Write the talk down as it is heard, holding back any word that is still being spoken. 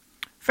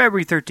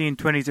February 13,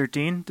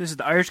 2013. This is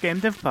the Irish Game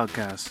Dev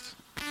Podcast.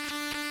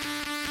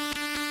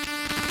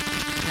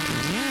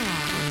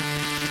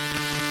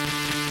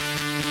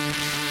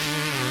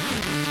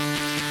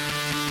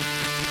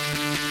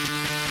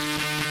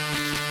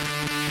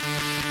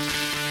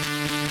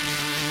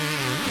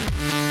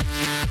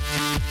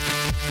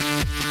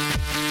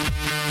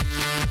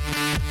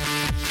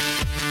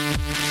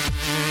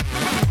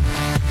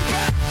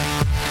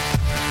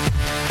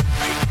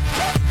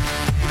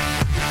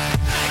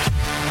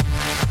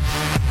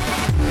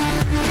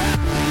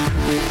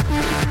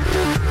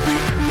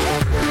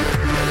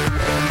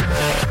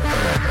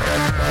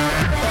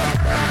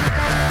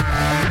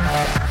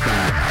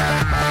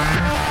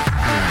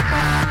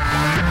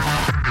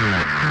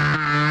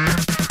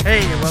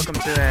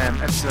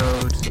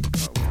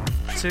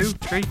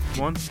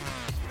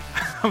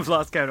 I've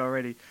lost count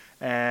already.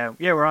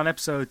 We're on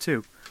episode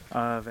 2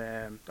 of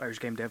Irish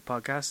Game Dev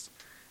Podcast.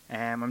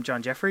 I'm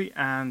John Jeffrey,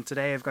 and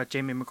today I've got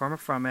Jamie McCormick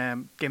from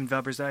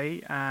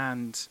GD.ie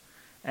and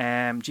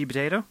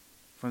gPotato. Want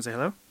to say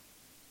hello?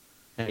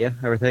 Yeah,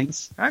 how are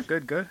things?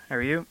 Good. How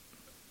are you?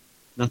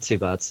 Not too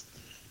bad.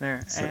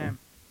 There.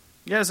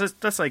 So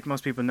that's like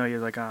most people know you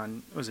like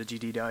on, was it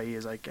GD.ie,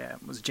 is like,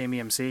 was it Jamie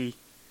MC?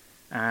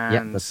 And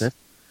yeah, that's it.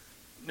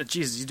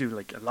 Jesus, you do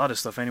like a lot of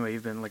stuff anyway.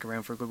 You've been like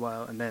around for a good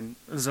while, and then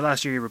it was the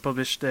last year you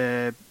republished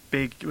the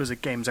big, was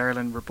it Games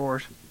Ireland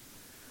report?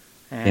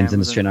 Games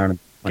Industry in Ireland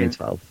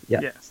 2012.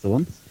 Yeah, that's the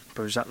one.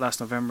 Published that last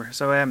November.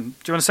 So, do you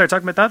want to start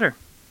talking about that, or?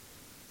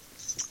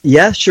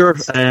 Yeah, sure.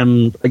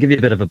 I'll give you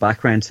a bit of a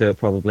background to it,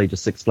 probably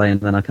just explain,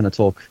 and then I'll kind of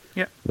talk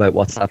about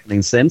what's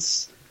happening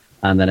since.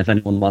 And then if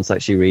anyone wants to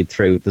actually read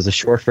through, there's a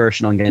short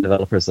version on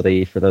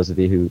GameDevelopers.ie for those of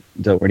you who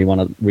don't really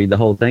want to read the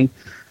whole thing.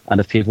 And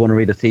if people want to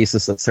read a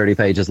thesis that's 30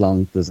 pages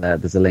long, there's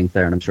a link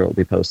there, and I'm sure it'll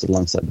be posted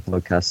alongside the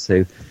podcast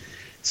too.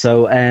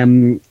 So,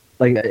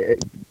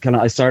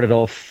 I started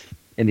off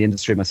in the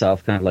industry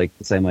myself, kind of like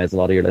the same way as a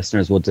lot of your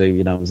listeners would do.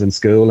 You know, I was in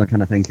school and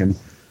kind of thinking,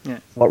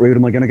 what route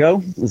am I going to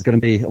go? It was going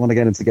to be, I want to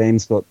get into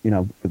games, but, you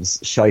know, it was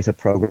shite at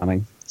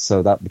programming.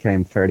 So that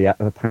became fairly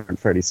apparent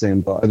fairly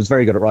soon. But I was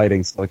very good at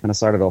writing, so I kind of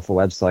started off a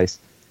website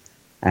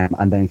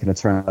and then kind of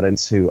turned that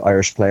into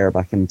Irish Player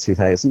back in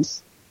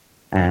 2000.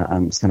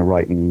 And was kind of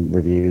writing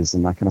reviews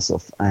and that kind of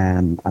stuff,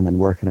 and then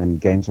working in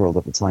Games World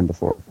at the time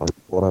before I got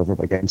bought over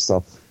by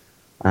GameStop.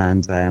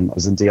 And I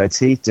was in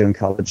DIT doing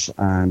college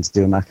and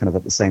doing that kind of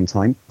at the same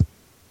time.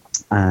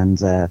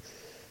 And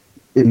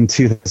in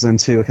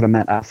 2002, I kind of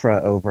met Afra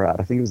over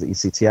at, I think it was the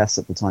ECTS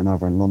at the time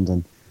over in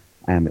London.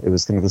 It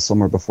was kind of the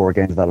summer before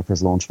Game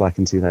Developers launched back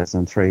in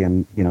 2003,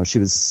 and you know, she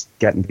was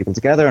getting people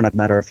together, and I'd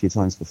met her a few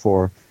times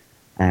before.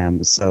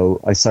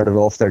 So I started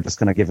off there just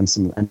kind of giving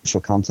some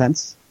initial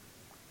content.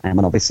 And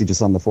obviously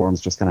just on the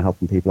forums, just kind of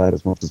helping people out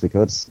as much as we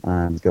could,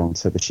 and going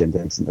to the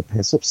shindigs and the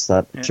piss-ups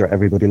that sure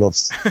everybody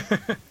loves.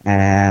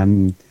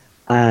 And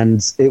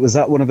it was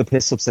at one of the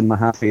piss-ups in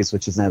Mahaffey's,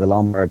 which is now the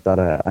Lombard, that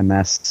I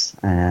met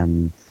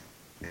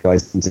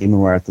guys from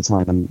Demonware at the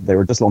time, and they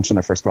were just launching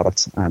their first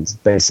product. And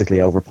basically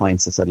over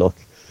pints, I said, look,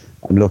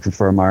 I'm looking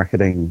for a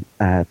marketing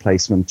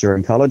placement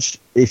during college.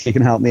 If you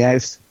can help me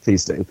out,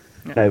 please do.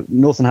 Now,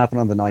 nothing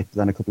happened on the night, but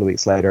then a couple of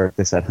weeks later,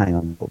 they said, hang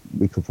on,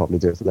 we could probably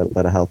do it with a little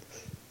bit of help.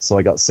 So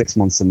I got 6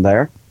 months in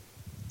there,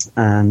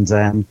 and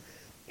kind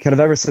of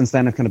ever since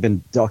then I've kind of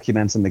been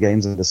documenting the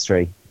games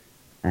industry.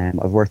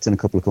 I've worked in a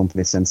couple of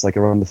companies since, like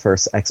around the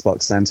first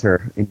Xbox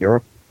Centre in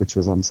Europe, which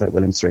was on South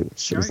William Street,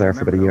 which was there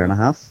for about a year and a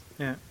half,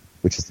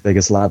 which is the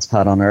biggest lads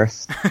pad on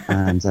earth,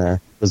 and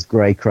it was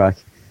great crack.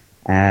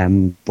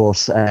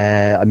 But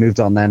I moved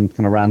on then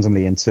kind of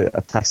randomly into a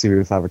taxi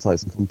roof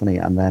advertising company,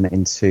 and then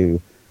into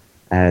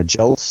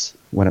Jolt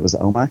when it was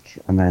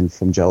OMAC, and then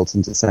from Jolt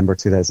in December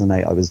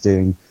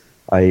 2008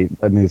 I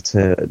moved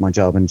to my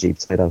job in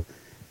gPotato.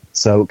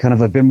 So kind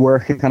of I've been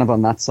working kind of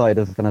on that side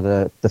of kind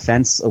of the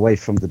fence away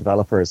from the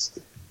developers.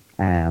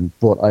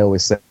 But I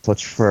always stay in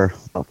touch for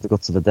the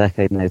guts of a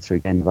decade now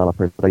through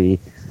GameDevelopers.ie.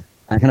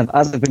 And kind of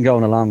as I've been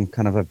going along,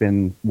 kind of I've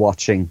been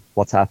watching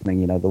what's happening.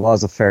 You know, there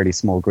was a fairly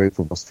small group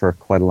of us for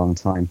quite a long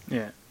time.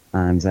 Yeah.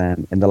 And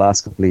in the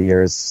last couple of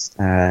years,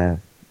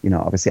 you know,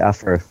 obviously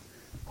Afra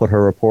put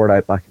her report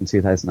out back in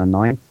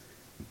 2009.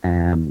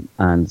 And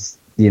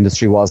the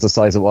industry was the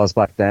size it was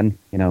back then,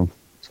 you know,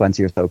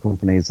 20 or so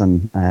companies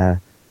and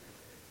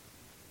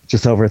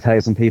just over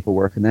 1,000 people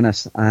working in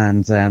it.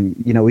 And,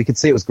 you know, we could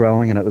see it was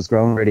growing, and it was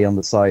growing really on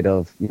the side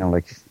of, you know,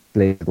 like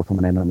Blade were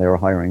coming in and they were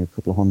hiring a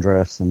couple of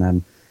hundred, and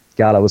then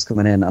Gala was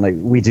coming in, and like,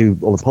 we do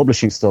all the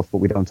publishing stuff, but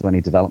we don't do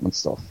any development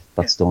stuff.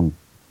 That's done.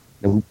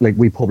 Like,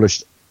 we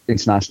published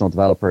international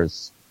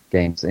developers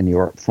games in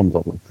Europe from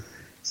Dublin.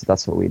 So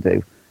that's what we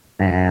do.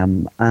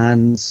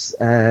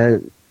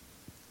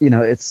 You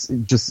know, it's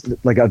just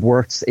like I've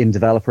worked in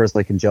developers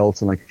like in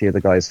Jolt, and like a few of the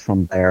guys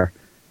from there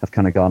have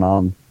kind of gone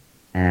on.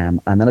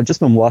 And then I've just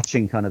been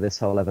watching kind of this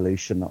whole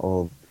evolution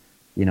of,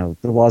 you know,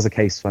 there was a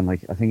case when,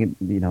 like, I think,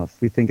 you know, if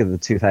we think of the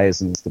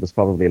 2000s, there was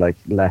probably like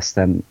less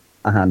than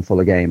a handful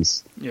of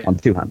games on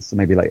two hands. So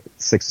maybe like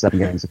 6 or 7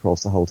 games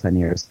across the whole 10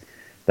 years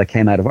that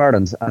came out of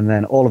Ireland. And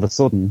then all of a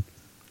sudden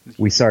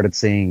we started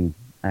seeing,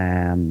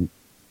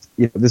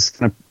 this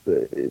kind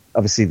of,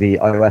 obviously the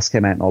iOS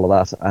came out and all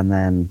of that, and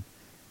then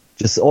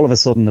just all of a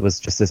sudden there was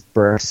just this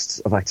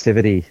burst of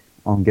activity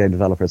on game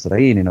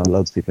developers.ie, and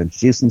loads of people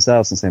introduced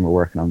themselves and saying we're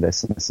working on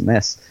this and this and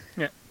this.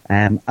 Yeah.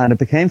 And it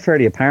became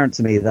fairly apparent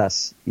to me that,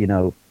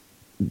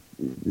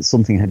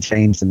 something had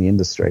changed in the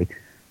industry.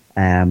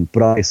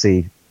 But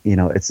obviously,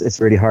 it's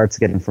really hard to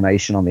get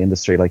information on the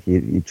industry. Like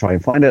you try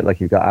and find it,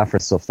 like you've got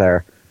AFRA stuff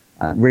there.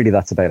 Really,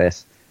 that's about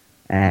it.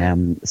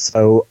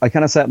 So I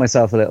kind of set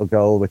myself a little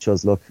goal, which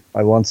was, look,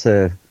 I want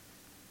to,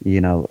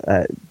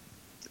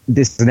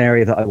 this is an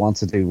area that I want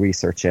to do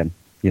research in,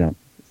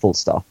 full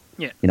stop.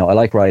 Yeah. I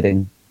like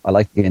writing. I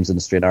like the games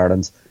industry in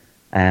Ireland.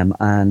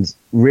 And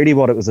really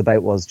what it was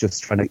about was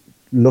just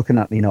looking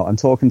at, I'm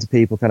talking to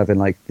people kind of in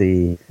like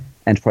the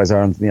Enterprise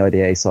Ireland and the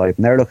IDA side,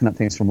 and they're looking at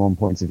things from one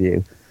point of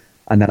view.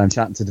 And then I'm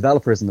chatting to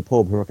developers in the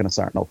pub who are kind of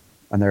starting up,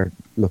 and they're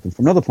looking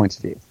from another point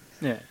of view.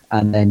 Yeah.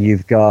 And then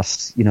you've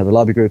got, the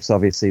lobby groups,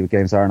 obviously, with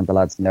Games Ireland, the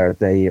lads in there,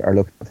 they are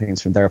looking at things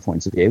from their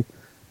point of view.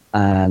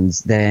 And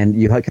then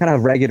you kind of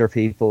have regular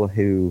people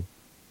who,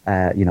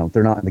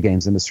 they're not in the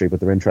games industry,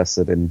 but they're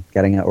interested in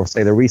getting it, or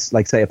say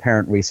say a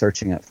parent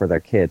researching it for their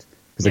kid,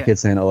 because their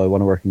kid's saying, I want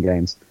to work in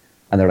games.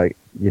 And they're like,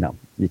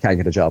 you can't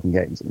get a job in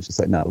games. And it's just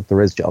like, no,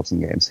 there is jobs in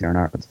games here in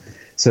Ireland.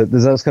 So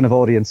there's those kind of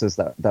audiences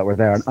that were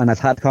there. And I've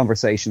had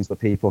conversations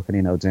with people,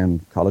 doing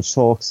college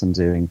talks and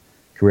doing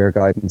career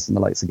guidance and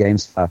the likes of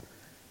GamesFA.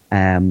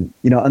 And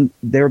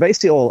they were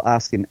basically all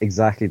asking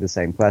exactly the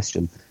same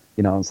question.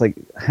 It's like,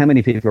 how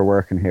many people are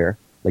working here,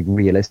 like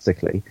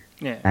realistically?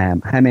 Yeah.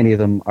 How many of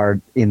them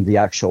are in the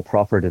actual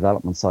proper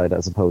development side,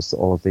 as opposed to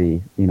all of the,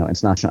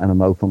 international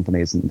MMO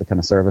companies and the kind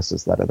of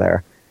services that are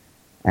there?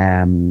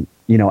 And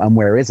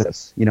where is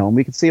it? And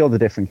we could see all the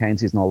different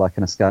counties and all that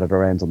kind of scattered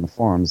around on the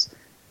forums.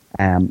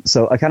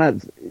 So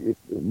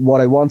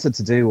what I wanted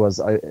to do was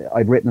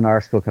I'd written an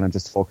article kind of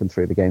just talking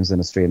through the games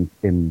industry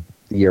in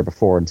the year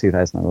before, in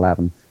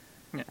 2011.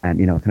 Yeah. And,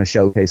 kind of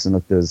showcasing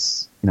that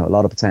there's, a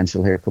lot of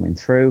potential here coming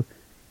through.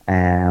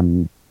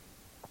 And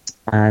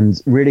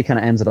really kind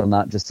of ended on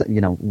that, just,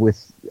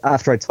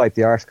 after I typed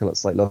the article,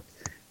 it's like, look,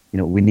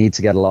 we need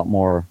to get a lot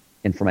more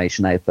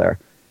information out there.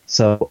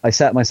 So I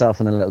set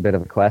myself in a little bit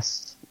of a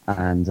quest,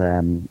 and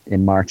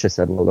in March I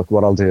said, well, look,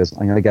 what I'll do is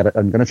I'm going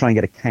to try and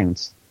get a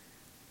count,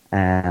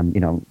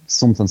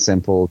 something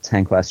simple,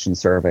 10 question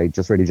survey,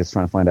 just trying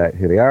to find out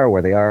who they are,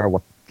 where they are,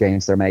 what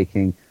games they're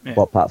making,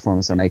 what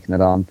platforms they're making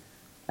it on,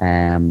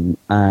 and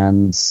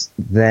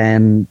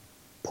then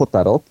put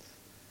that up,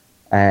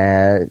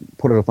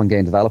 put it up on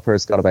Game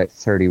Developers, got about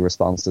 30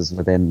 responses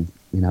within,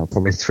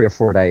 probably 3 or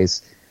 4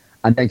 days.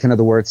 And then kind of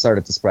the word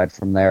started to spread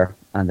from there.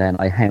 And then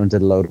I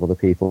hounded a load of other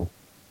people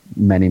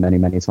many, many,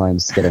 many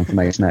times to get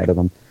information out of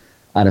them.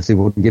 And if they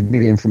wouldn't give me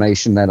the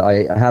information, then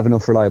I have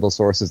enough reliable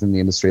sources in the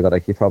industry that I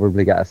could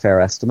probably get a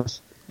fair estimate.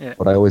 Yeah.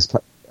 But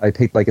I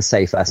picked like a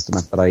safe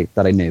estimate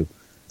that I knew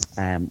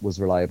was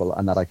reliable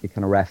and that I could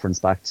kind of reference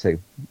back to,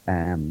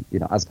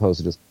 as opposed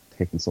to just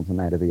picking something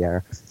out of the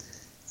air.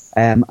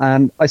 And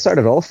I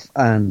started off,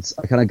 and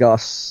I kind of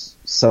got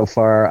so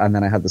far, and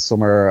then I had the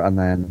summer, and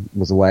then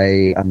was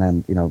away, and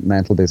then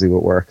mental busy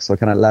with work, so I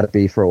kind of let it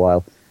be for a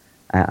while,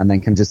 and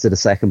then just did a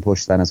second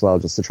push then as well,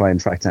 just to try and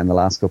track down the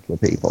last couple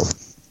of people.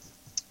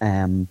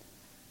 I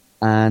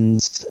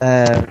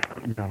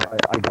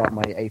got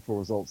my April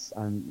results,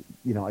 and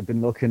I've been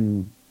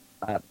looking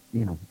at,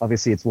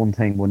 obviously it's one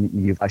thing when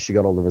you've actually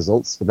got all the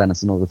results, but then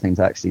it's another thing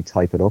to actually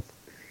type it up.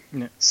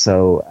 Yeah.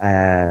 So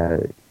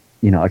I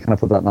kind of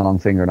put that in a long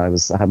finger, and I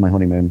had my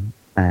honeymoon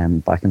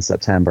back in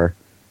September.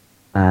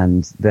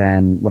 And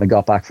then when I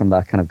got back from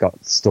that, kind of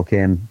got stuck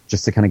in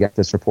just to kind of get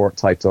this report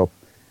typed up.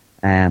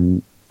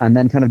 And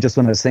then kind of just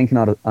when I was thinking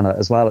on it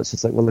as well, it's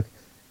just like, well, look,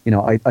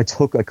 I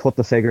cut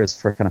the figures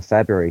for kind of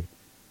February,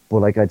 but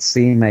like I'd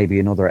seen maybe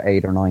another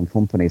 8 or 9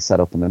 companies set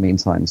up in the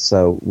meantime.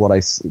 So what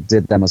I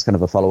did then was kind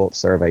of a follow-up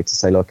survey to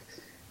say, look,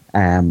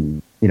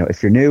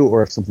 if you're new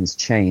or if something's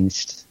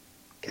changed,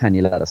 can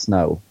you let us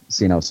know?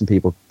 So, some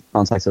people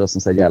contacted us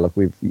and said, yeah, look,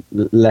 we've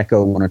let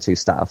go of 1 or 2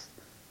 staff.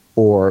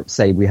 Or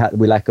say we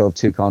let go of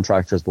 2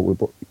 contractors, but we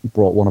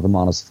brought one of them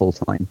on as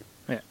full-time.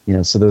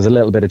 Yeah. So there was a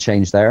little bit of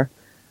change there.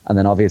 And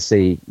then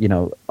obviously,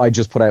 I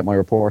just put out my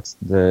reports.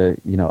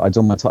 I'd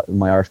done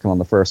my article on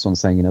the first one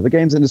saying, the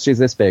games industry is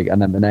this big.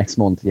 And then the next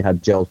month you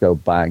had Jolt go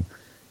bang.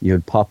 You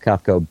had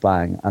PopCap go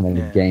bang. And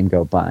then Game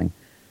go bang.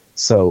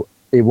 So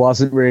it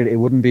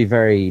wouldn't be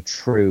very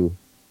true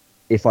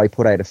if I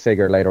put out a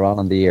figure later on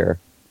in the year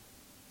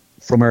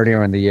from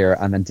earlier in the year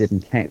and then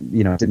didn't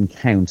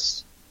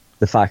count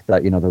the fact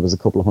that, there was a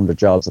couple of 100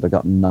 jobs that had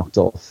gotten knocked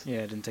off.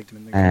 Yeah, I didn't take them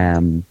in the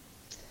account.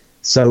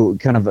 So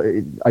kind of,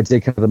 I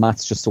did kind of the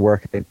maths just to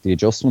work out the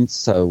adjustments.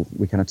 So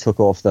we kind of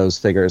took off those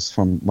figures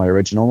from my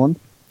original one.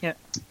 Yeah.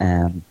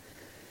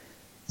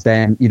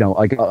 Then,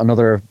 I got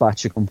another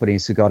batch of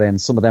companies who got in.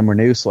 Some of them were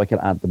new, so I could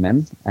add them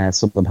in.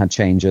 Some of them had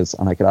changes,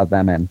 and I could add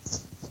them in.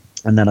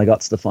 And then I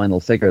got to the final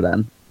figure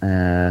then.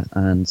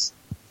 And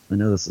I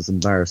know this is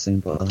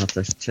embarrassing, but I'll have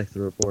to check the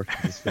report.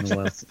 It's been a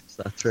while since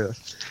I sat through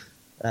it.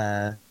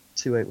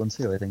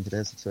 2812, I think it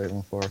is, or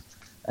 2814.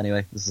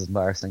 Anyway, this is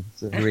embarrassing.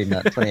 So I'm reading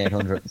that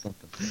 2800 or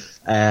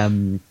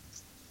something.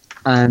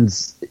 And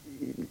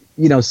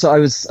you know,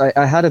 so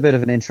I had a bit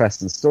of an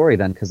interesting story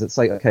then, because it's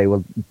like, okay,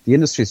 well, the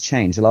industry's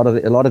changed. A lot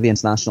of the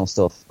international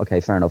stuff, okay,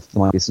 fair enough.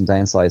 There might be some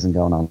downsizing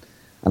going on,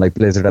 and like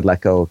Blizzard had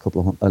let go a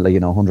couple of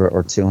 100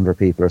 or 200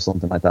 people or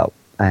something like that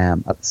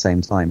at the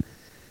same time.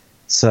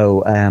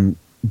 So,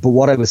 but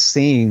what I was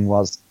seeing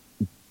was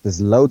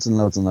there's loads and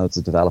loads and loads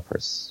of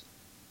developers.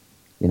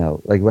 You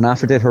know, like when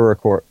Afra did her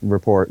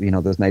report, you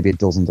know, there's maybe a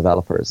dozen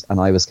developers, and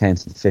I was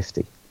counting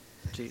 50.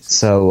 Jesus.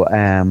 So,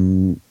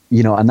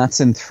 you know, and that's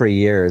in 3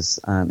 years.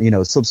 And, you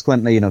know,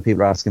 subsequently, you know,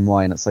 people are asking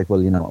why, and it's like,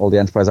 well, you know, all the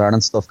Enterprise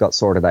Ireland stuff got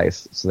sorted out.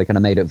 So they kind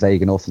of made it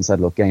vague enough and said,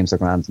 look, games are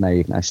grand, now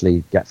you can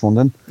actually get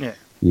funding. Yeah.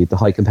 You had the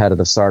high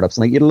competitive startups.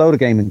 And like, you had a load of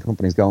gaming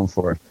companies going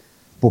for it.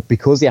 But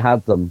because you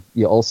had them,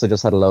 you also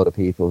just had a load of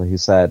people who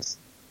said,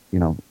 you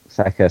know,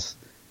 feck it.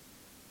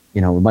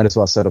 You know, we might as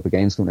well set up a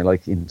games company.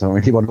 Like, you know, don't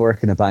really want to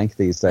work in a bank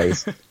these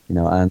days. You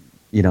know, and,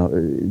 you know,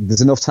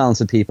 there's enough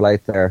talented people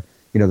out there.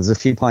 You know, there's a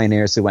few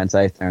pioneers who went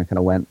out there and kind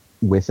of went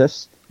with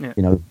it. Yeah.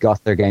 You know,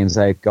 got their games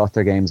out, got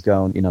their games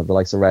going. You know, the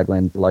likes of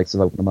Redwind, the likes of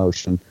Open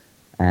Emotion.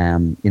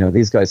 You know,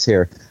 these guys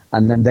here.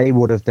 And then they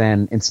would have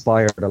then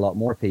inspired a lot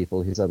more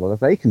people who said, well, if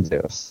they can do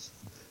it,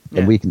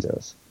 then we can do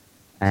it.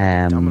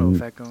 And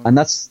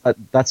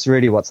that's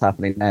really what's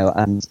happening now.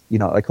 And, you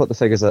know, I cut the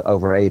figures at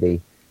over 80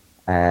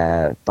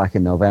 back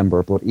in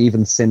November. But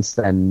even since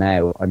then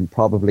now, I'm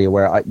probably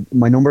aware.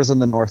 My numbers in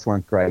the North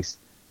weren't great.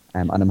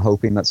 And I'm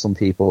hoping that some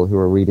people who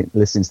are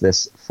listening to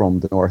this from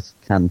the North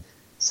can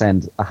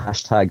send a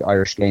hashtag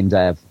Irish Game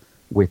Dev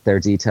with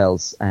their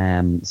details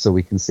so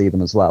we can see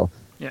them as well.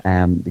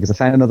 Yeah. Because I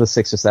found another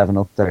 6 or 7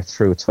 up there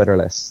through a Twitter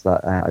list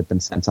that I've been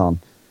sent on.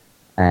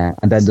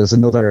 And then there's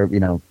another, you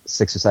know,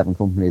 6 or 7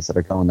 companies that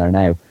are going there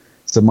now.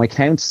 So my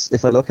count,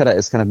 if I look at it,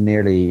 is kind of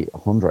nearly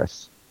 100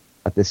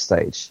 at this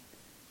stage.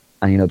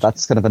 And, you know,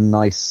 that's kind of a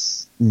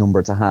nice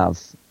number to have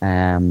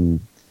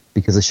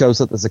because it shows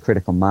that there's a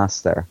critical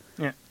mass there.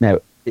 Yeah. Now,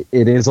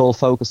 it is all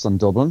focused on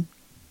Dublin,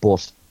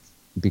 but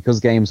because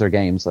games are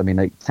games, I mean,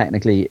 like,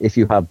 technically, if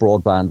you have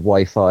broadband,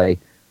 Wi-Fi,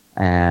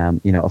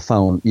 you know, a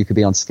phone, you could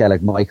be on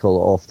Skellig Michael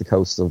off the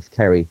coast of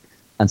Kerry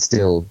and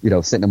still, you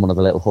know, sitting in one of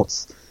the little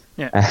huts.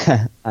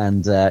 Yeah.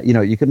 And, you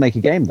know, you could make a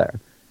game there.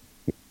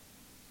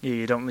 Yeah,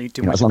 you don't need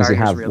too much. As long as you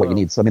have what you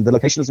need. So, I mean, the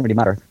location doesn't really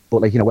matter.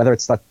 But, like, you know, whether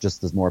it's that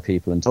just there's more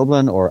people in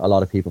Dublin, or a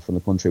lot of people from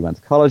the country went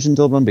to college in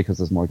Dublin because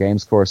there's more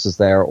games courses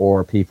there,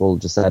 or people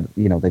just said,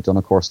 you know, they've done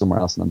a course somewhere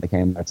else and then they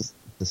came there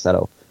to set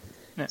up.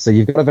 Yeah. So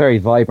you've got a very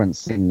vibrant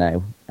scene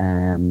now.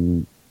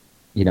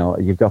 You know,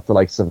 you've got the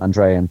likes of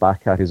Andrea and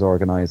Backcat who's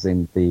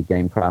organising the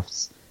Game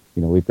Crafts.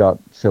 You know, we've got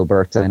Phil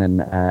Burt down in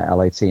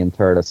LIT in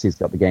Thurles. He's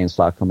got the Games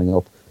Flat coming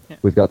up. Yeah.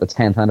 We've got the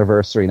 10th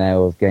anniversary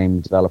now of Game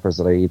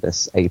Developers.ie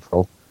this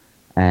April.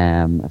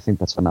 I think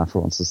that's when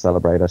Afra wants to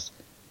celebrate it.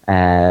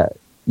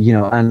 You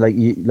know, and like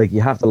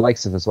you have the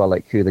likes of as well,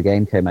 like Who the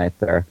Game came out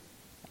there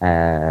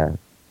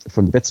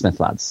from the Bitsmith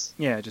lads.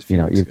 Yeah, just you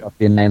know, you've got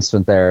the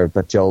announcement there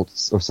that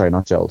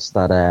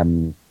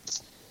that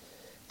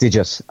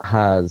Digit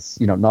has,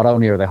 you know, not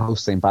only are they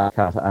hosting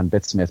Backcat and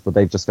Bitsmith, but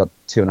they've just got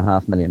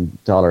 $2.5 million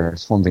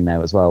funding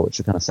now as well, which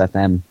will kind of set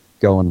them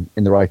going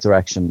in the right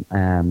direction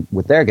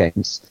with their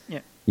games.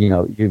 Yeah. You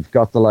know, you've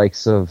got the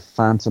likes of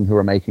Phantom who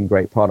are making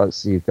great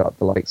products. You've got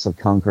the likes of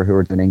Conquer who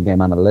are doing in-game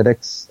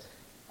analytics.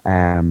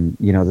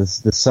 You know,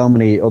 there's so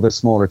many other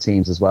smaller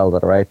teams as well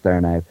that are out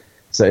there now.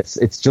 So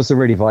it's just a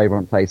really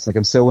vibrant place. Like,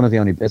 I'm still one of the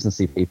only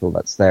businessy people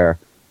that's there,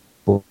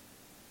 but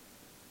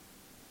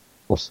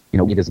you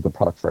know, it is a good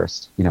product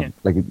first. You know,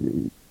 like,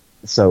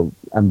 so,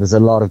 and there's a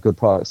lot of good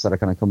products that are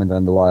kind of coming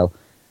down the while.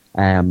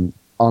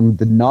 On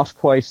the not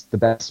quite the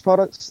best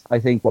products, I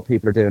think what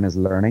people are doing is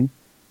learning.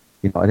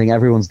 You know, I think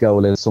everyone's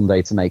goal is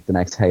someday to make the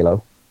next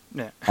Halo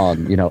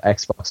on, you know,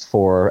 Xbox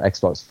 4,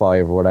 Xbox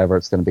 5, or whatever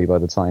it's going to be by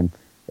the time,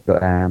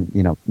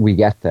 you know, we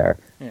get there.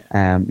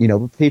 Yeah. You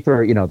know, people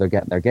are, you know, they're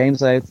getting their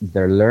games out,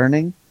 they're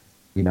learning,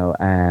 you know,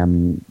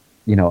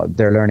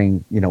 they're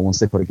learning, you know, once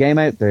they put a game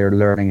out, they're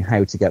learning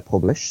how to get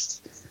published.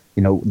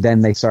 You know,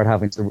 then they start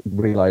having to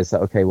realize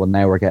that, okay, well,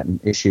 now we're getting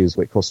issues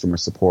with customer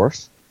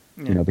support,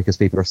 you know, because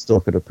people are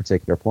stuck at a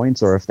particular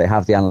point, or if they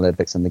have the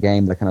analytics in the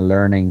game, they're kind of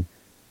learning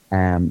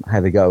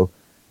how they go.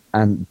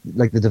 And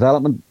like, the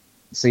development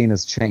scene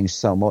has changed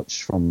so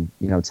much from,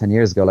 you know, 10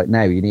 years ago. Like,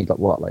 now you need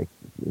like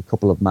a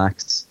couple of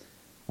Macs,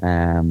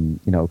 you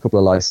know, a couple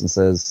of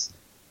licenses,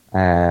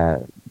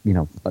 you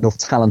know, enough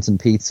talent and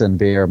pizza and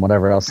beer and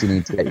whatever else you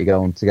need to get you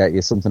going, to get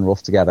you something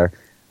rough together.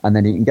 And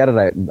then you can get it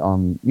out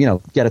on, you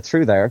know, get it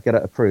through there, get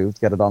it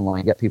approved, get it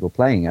online, get people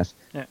playing it.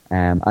 Yeah.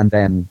 And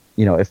then,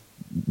 you know, if,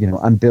 you know,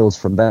 and build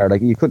from there.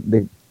 Like,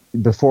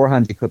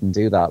 beforehand you couldn't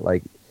do that.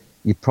 Like,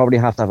 you'd probably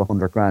have to have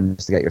 $100,000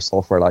 just to get your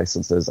software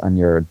licenses and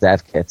your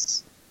dev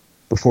kits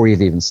before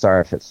you've even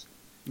started.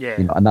 Yeah.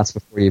 You know, and that's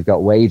before you've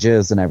got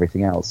wages and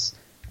everything else.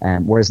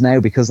 Whereas now,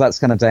 because that's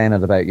kind of down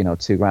at about, you know,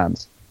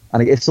 $2,000.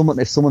 And if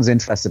someone's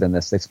interested in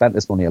this, they've spent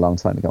this money a long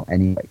time ago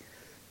anyway.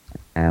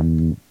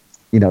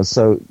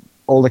 So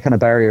all the kind of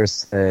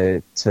barriers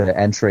to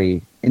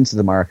entry into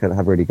the market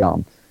have really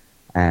gone.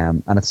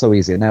 And it's so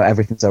easy. Now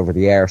everything's over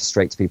the air,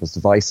 straight to people's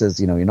devices.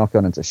 You're not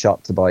going into a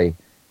shop to buy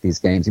these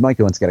games. You might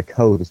go in to get a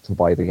code to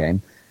buy the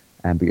game,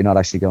 but you're not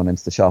actually going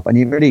into the shop. And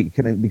you really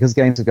because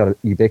games have got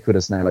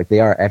ubiquitous now, like they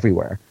are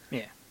everywhere.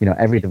 Yeah.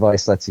 Every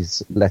device lets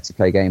you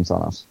play games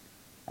on it.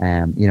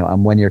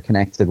 And when you're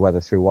connected,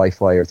 whether through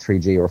Wi-Fi or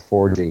 3G or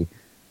 4G,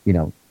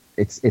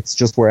 it's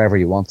just wherever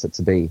you want it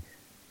to be.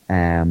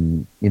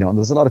 And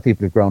there's a lot of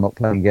people who've grown up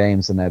playing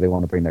games and now they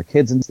want to bring their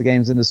kids into the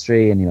games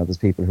industry. And, there's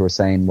people who are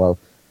saying, well,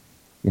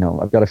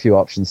 I've got a few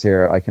options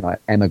here. I can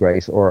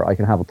emigrate or I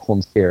can have a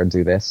punt here and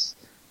do this.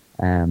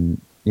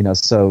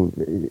 So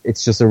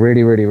it's just a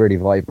really, really, really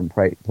vibrant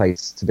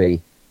place to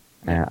be.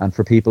 And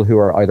for people who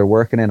are either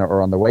working in it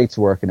or on their way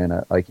to working in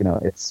it,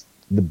 it's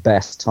the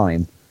best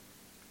time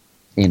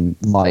in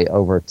my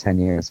over 10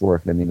 years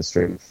working in the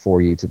industry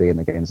for you to be in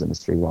the games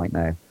industry right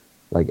now.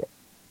 Like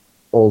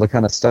all the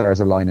kind of stars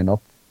are lining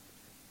up.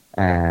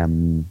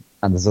 And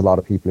there's a lot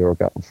of people who are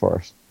going for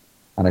it.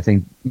 And I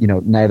think,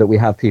 now that we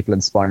have people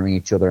inspiring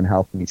each other and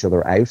helping each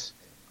other out,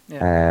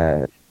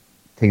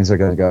 things are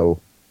going to go,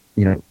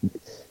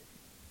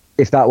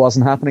 if that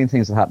wasn't happening,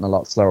 things would happen a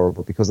lot slower.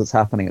 But because it's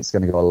happening, it's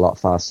going to go a lot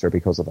faster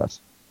because of it.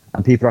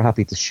 And people are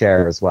happy to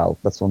share as well.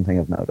 That's one thing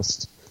I've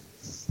noticed.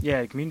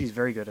 Yeah, the community is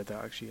very good at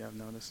that, actually, I've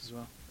noticed as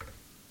well.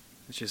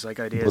 It's just like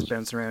ideas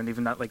bouncing around,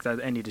 even not like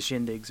that, any of the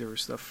shindigs or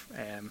stuff.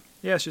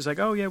 It's just like,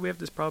 oh yeah, we have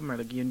this problem, or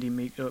like Unity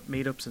meetups,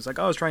 and it's like,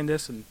 oh, I was trying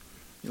this, and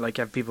you like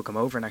have people come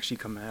over and actually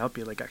come and help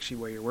you, like actually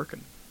where you're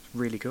working. It's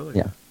really cool.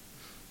 Yeah.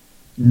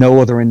 No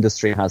other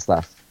industry has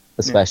that,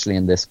 especially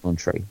in this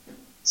country.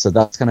 So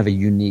that's kind of a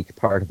unique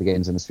part of the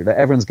games industry. That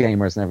everyone's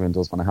gamers and everyone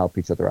does want to help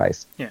each other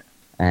out. Yeah.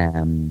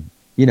 And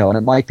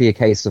it might be a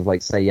case of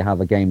like, say you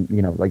have a game,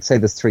 like say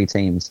there's 3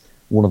 teams,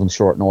 one of them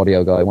short an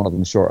audio guy, one of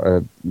them short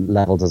a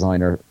level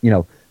designer.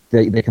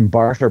 They can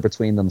barter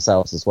between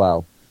themselves as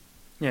well.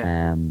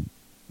 Yeah. And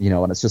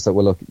it's just that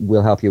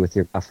we'll help you with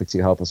your graphics,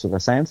 you help us with our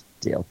sound.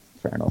 Deal.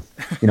 Fair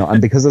enough.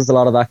 And because there's a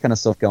lot of that kind of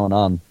stuff going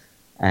on,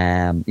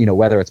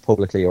 whether it's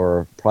publicly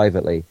or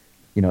privately,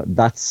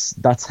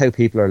 that's how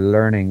people are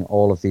learning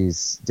all of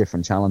these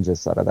different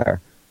challenges that are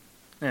there.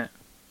 Yeah.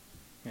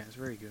 Yeah, it's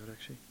very good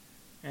actually.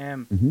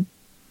 Mm-hmm.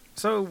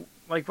 So,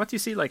 like, what do you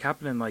see like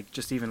happening, like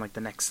just even like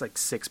the next like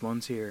 6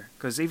 months here?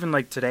 Because even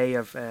like today,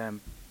 I've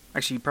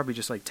actually probably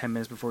just like 10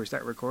 minutes before we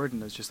start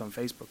recording, it's just on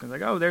Facebook, and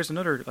it's like, oh, there's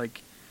another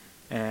like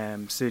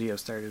studio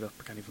started up.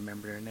 I can't even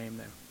remember their name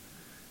now.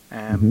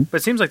 But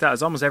it seems like that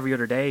is almost every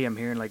other day. I'm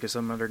hearing like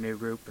some other new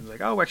group, and it's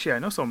like, oh, actually, I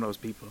know some of those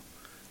people.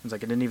 It's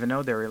like I didn't even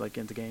know they were like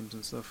into games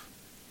and stuff.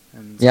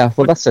 And yeah,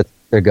 well, that's it.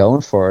 They're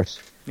going for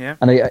it. Yeah.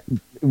 And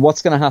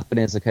what's going to happen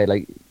is, okay,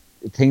 like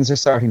things are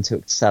starting to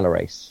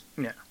accelerate.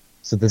 Yeah.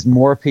 So there's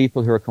more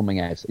people who are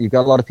coming out. You've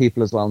got a lot of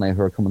people as well now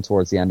who are coming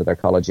towards the end of their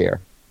college year.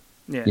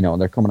 Yeah.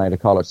 And they're coming out of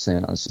college soon.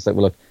 And it's just like,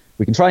 well, look,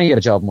 we can try and get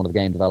a job in one of the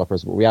game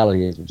developers, but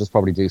reality is we'll just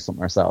probably do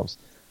something ourselves.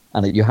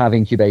 And that you have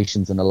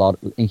incubation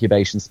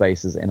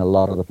spaces in a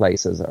lot of the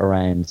places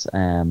around,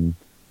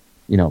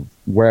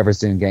 wherever's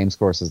doing games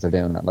courses, they're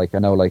doing it. Like I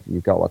know, like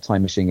you've got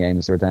Time Machine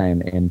Games who are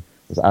down in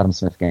Adam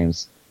Smith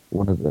Games.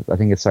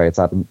 It's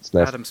Adam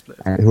Split.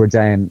 Who are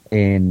down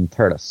in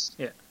Thurles.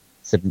 Yeah.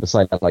 Sitting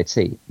beside LIT.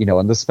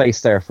 And there's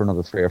space there for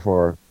another 3 or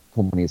 4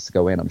 companies to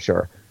go in, I'm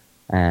sure.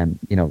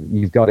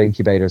 You've got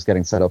incubators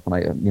getting set up,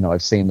 and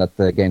I've seen that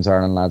the Games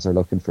Ireland lads are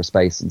looking for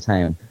space in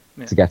town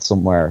to get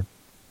somewhere.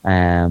 So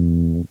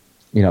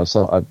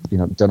I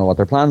don't know what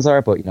their plans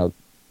are, but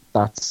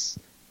that's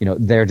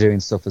they're doing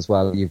stuff as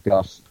well. You've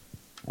got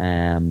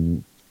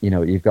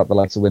you've got the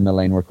likes of Windmill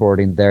Lane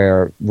Recording.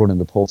 They're running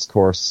the Pulse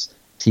course,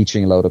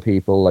 teaching a load of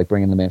people, like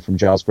bringing them in from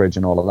Jawsbridge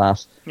and all of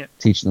that,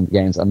 teaching them the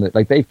games, and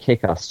like they've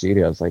kick-ass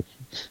studios, like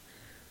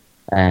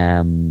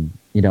and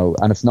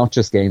it's not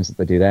just games that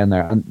they do down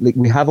there. And like,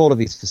 we have all of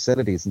these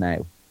facilities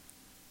now.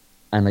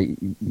 And like,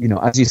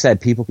 as you said,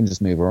 people can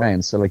just move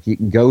around. So like you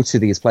can go to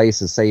these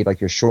places, say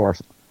like you're short,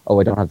 oh,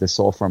 I don't have this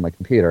software on my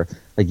computer.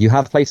 Like you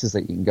have places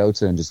that you can go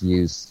to and just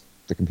use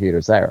the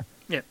computers there.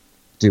 Yeah.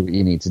 Do what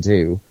you need to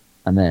do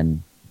and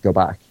then go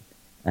back.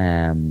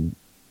 And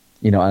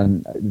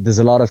there's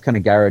a lot of kind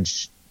of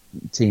garage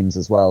teams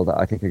as well that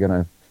I think are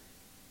going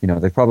to,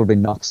 they've probably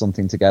knocked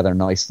something together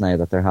nice now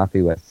that they're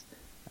happy with.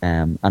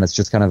 And it's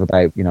just kind of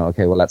about,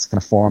 okay, well, let's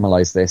kind of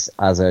formalize this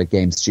as a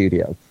game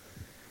studio.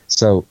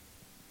 So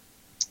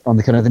on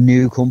the kind of the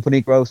new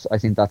company growth, I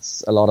think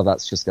that's a lot of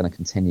that's just going to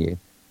continue.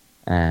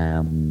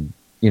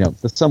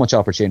 There's so much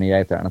opportunity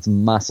out there, and it's a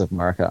massive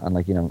market. And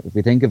like, if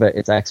we think of it,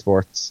 it's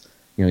exports.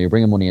 You're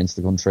bringing money into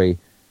the country.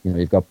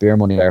 You've got beer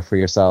money there for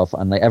yourself,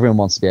 and like everyone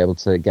wants to be able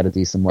to get a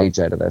decent wage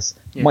out of this.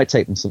 It might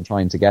take them some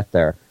time to get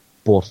there,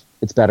 but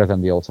it's better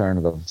than the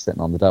alternative of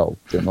sitting on the dole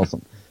doing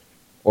nothing,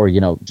 or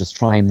just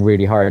trying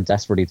really hard,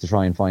 desperately to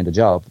try and find a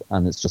job,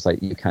 and it's just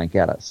like you can't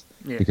get it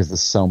because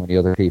there's so many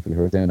other people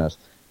who are doing it.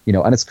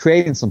 And it's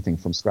creating something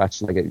from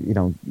scratch. Like,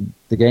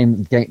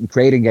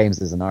 creating games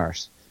is an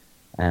art.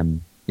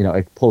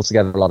 it pulls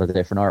together a lot of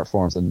different art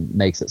forms and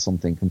makes it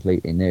something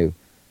completely new.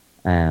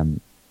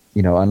 And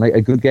like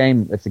a good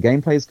game, if the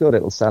gameplay is good,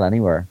 it'll sell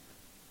anywhere.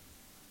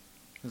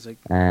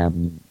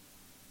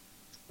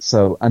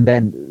 So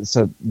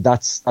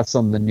that's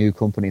some of the new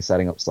companies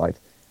setting up site.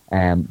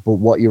 But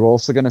what you're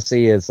also going to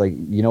see is like,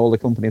 all the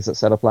companies that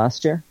set up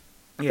last year,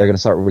 they're going to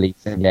start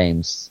releasing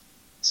games.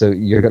 So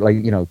you're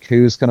like,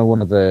 Q's kind of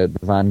one of the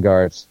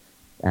vanguard,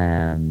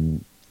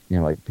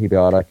 like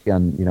Pbiotic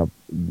and,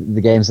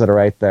 the games that are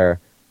out there,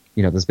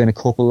 there's been a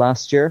couple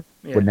last year,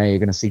 but now you're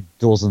going to see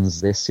dozens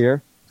this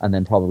year. And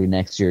then probably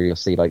next year you'll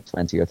see like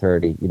 20 or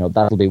 30.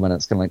 That'll be when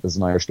it's kind of like there's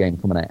an Irish game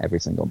coming out every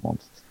single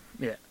month.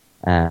 Yeah.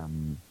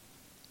 And,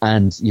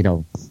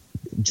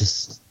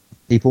 just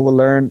people will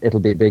learn. It'll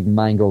be a big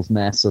mangled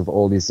mess of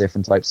all these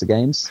different types of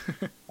games.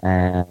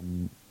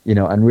 And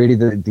really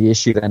the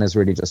issue then is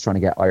really just trying to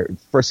get,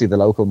 firstly, the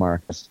local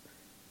market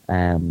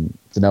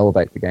to know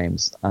about the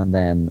games. And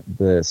then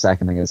the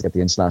second thing is get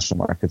the international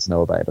market to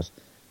know about it.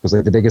 Because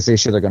like, the biggest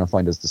issue they're going to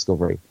find is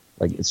discovery.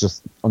 Like, it's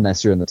just,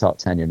 unless you're in the top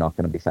 10, you're not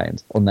going to be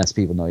found. Unless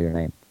people know your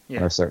name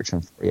and are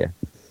searching for you.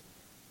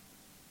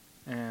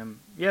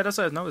 That's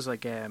what I noticed.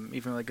 Like,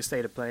 even like a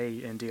state of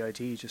play in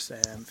DIT just a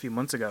few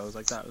months ago, it was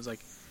like that. It was like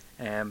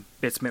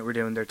Bitsmith were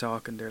doing their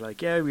talk, and they're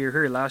like, "Yeah, we were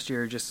here last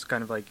year, just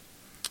kind of like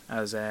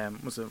as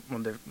was it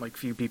one of the like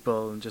few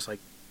people, and just like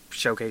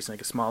showcasing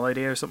like a small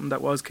idea or something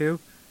that was cool."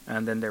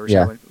 And then they were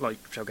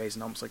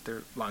showcasing almost like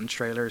their launch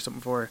trailer or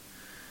something for it.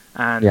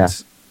 And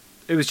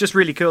it was just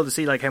really cool to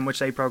see like how much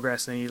they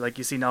progressed. And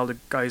you seen all the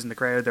guys in the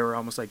crowd, they were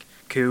almost like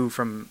Coup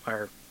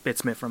or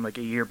Bitsmith from like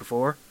a year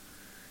before.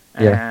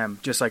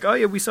 Just like, oh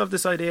yeah, we still have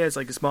this idea. It's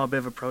like a small bit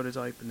of a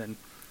prototype, and then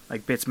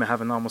like Bitsmith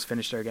having almost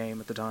finished their game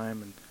at the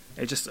time, and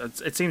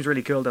it seems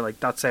really cool that like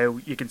that's how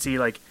you can see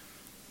like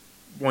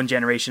one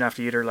generation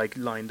after the other like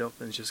lined up,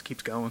 and it just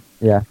keeps going.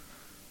 Yeah.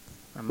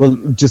 Well,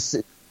 just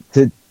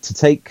to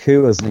take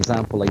Coup as an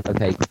example, like,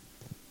 okay,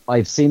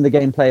 I've seen the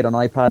game played on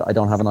iPad. I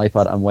don't have an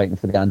iPad. I'm waiting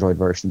for the Android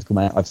version to come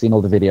out. I've seen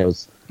all the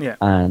videos,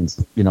 and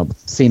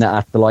seen it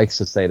at the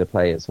likes of State of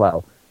Play as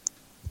well.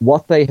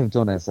 What they have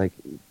done is like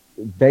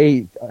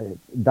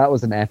that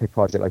was an epic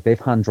project. Like, they've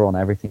hand drawn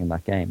everything in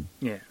that game.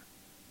 Yeah.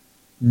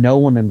 No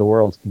one in the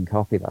world can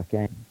copy that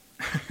game.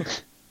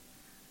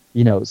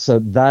 So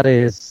that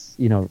is,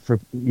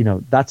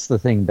 that's the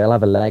thing. They'll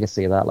have a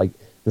legacy of that. Like,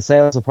 the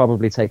sales will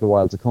probably take a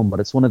while to come,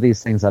 but it's one of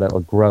these things that it'll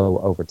grow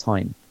over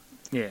time.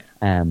 Yeah.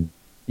 And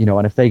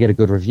if they get a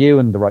good review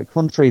in the right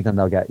country, then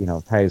they'll get,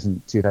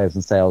 1,000,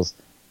 2,000 sales,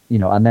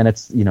 and then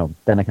it's,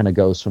 then it kind of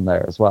goes from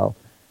there as well.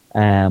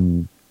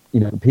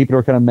 People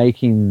are kind of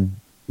making,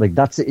 like,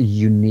 that's a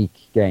unique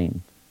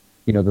game.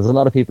 There's a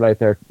lot of people out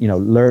there,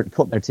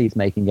 cutting their teeth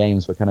making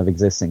games with kind of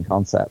existing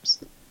concepts.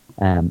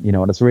 And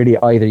it's really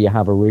either you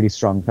have a really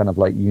strong kind of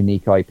like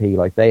unique IP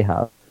like they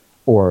have,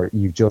 or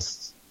you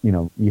just,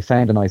 you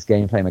found a nice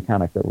gameplay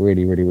mechanic that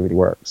really, really, really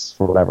works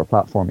for whatever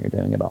platform you're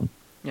doing it on.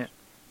 Yeah.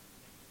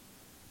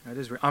 It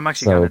is. I'm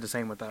actually kind of the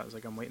same with that. It's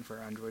like I'm waiting for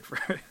Android for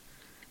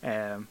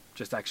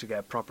just to actually get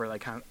a proper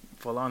like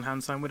full-on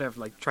hand sign with it. I've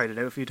like tried it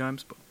out a few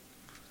times, but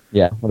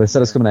yeah. Well, they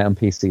said it's coming out on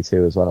PC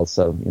too as well.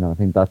 So I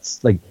think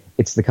that's like,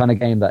 it's the kind of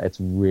game that it's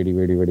really,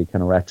 really, really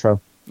kind of retro.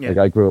 Yeah. Like,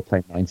 I grew up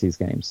playing 90s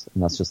games,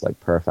 and that's just like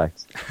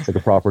perfect. It's like a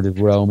proper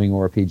roaming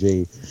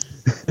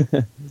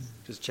RPG.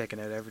 Just checking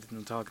out everything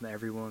and talking to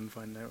everyone,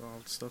 finding out all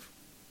the stuff.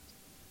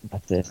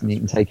 That's it. And you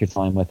can take your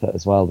time with it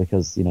as well,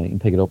 because you can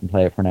pick it up and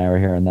play it for an hour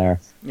here and there.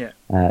 Yeah.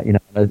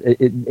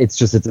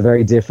 It's a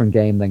very different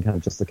game than kind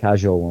of just the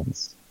casual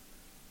ones.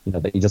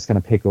 That you just kind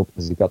of pick up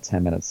because you've got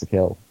 10 minutes to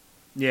kill.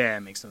 Yeah,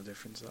 it makes no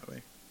difference that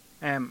way.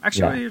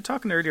 Actually, what you were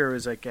talking earlier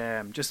was like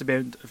just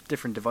about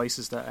different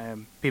devices that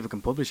people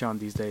can publish on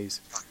these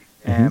days.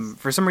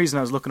 For some reason,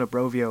 I was looking up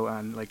Rovio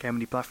and like how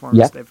many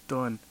platforms they've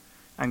done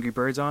Angry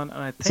Birds on,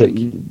 and I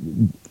think.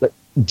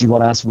 Do you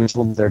want to ask which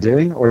ones they're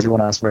doing, or do you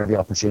want to ask where the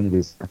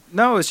opportunities are?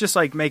 No, it's just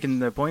like making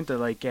the point that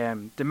like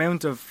the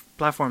amount of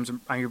platforms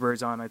Angry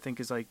Birds on, I think,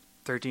 is like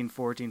 13,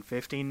 14,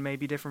 15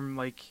 maybe different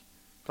like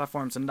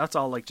platforms, and that's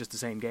all like just the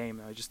same game.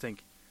 And I just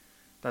think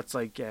that's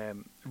like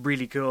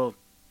really cool.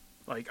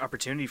 Like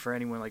opportunity for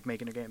anyone like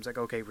making a game. It's like,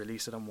 okay,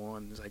 release it on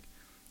one. It's like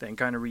then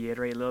kind of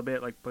reiterate a little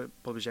bit, like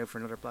publish out for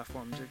another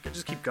platform.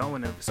 Just keep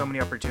going. There's so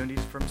many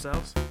opportunities for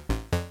themselves.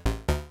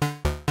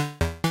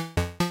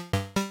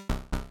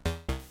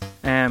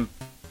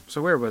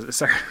 So where was it?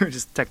 Sorry,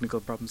 just technical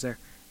problems there.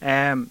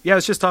 I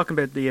was just talking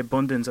about the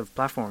abundance of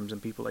platforms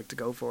and people like to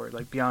go for it,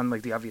 like beyond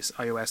like the obvious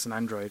iOS and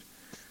Android.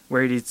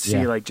 Where do you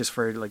see like just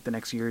for like the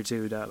next year or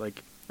two that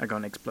like are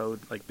going to explode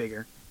like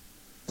bigger?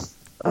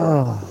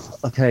 Oh,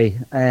 okay.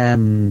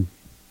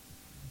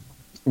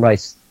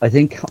 Right. I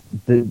think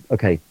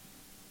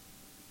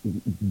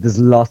there's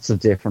lots of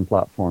different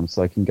platforms,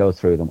 so I can go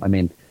through them. I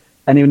mean,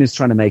 anyone who's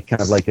trying to make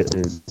kind of like a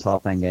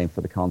top end game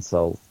for the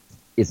console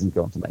isn't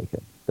going to make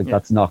it. Like,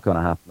 that's not going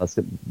to happen. That's,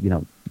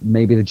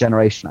 maybe the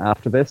generation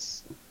after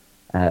this,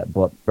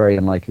 but very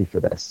unlikely for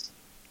this.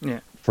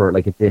 Yeah. For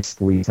like a disc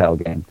retail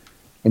game.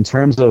 In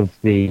terms of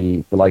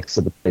the likes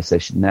of the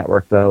PlayStation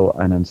Network, though,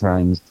 and in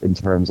terms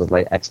of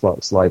like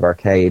Xbox Live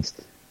Arcade,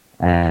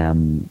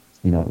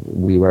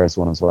 WiiWare's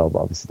one as well, but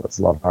obviously that's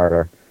a lot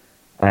harder.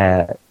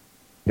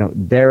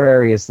 They're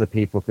areas that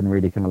people can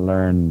really kind of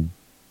learn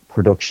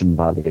production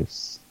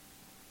values.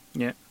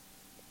 Yeah.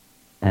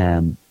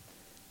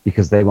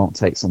 Because they won't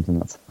take something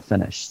that's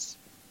finished.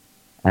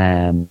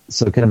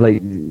 So kind of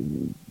like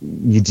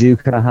you do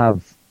kind of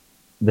have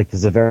like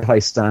there's a very high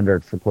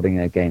standard for putting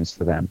out games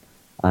for them,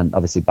 and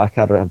obviously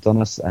Backhatter have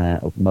done it,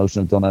 OpenMotion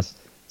have done it.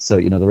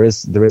 So there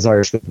is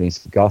Irish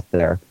companies who got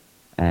there,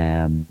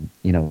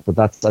 but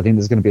that's I think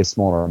there's going to be a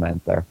smaller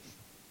amount there.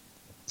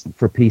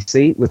 For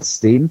PC with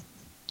Steam,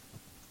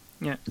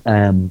 yeah,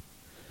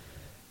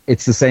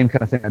 it's the same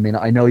kind of thing. I mean,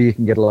 I know you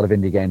can get a lot of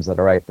indie games that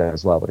are out there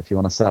as well, but if you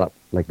want to set up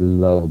like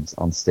loads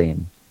on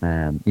Steam,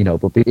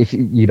 but if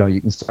you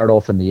can start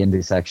off in the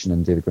indie section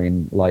and do the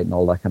green light and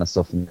all that kind of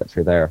stuff and get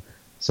through there.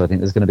 So I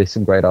think there's going to be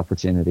some great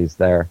opportunities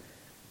there.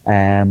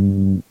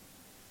 In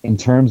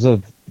terms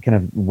of kind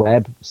of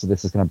web, so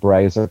this is kind of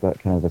browser, but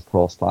kind of a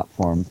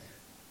cross-platform,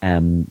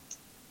 the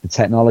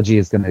technology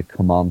is going to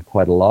come on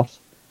quite a lot.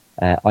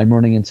 I'm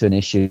running into an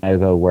issue now,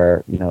 though,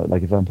 where,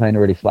 like if I'm playing a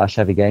really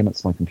flash-heavy game,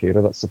 it's my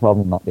computer that's the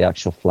problem, not the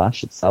actual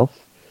flash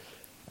itself.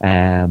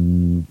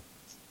 And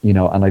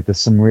like there's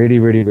some really,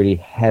 really, really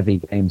heavy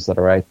games that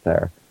are out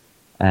there.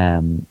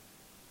 And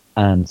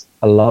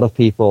a lot of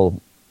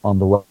people on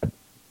the web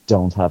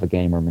don't have a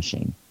gamer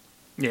machine.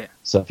 Yeah.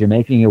 So if you're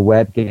making a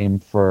web game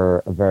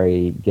for a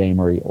very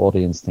gamery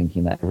audience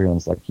thinking that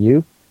everyone's like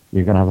you're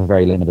going to have a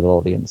very limited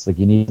audience. Like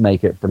you need to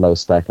make it for low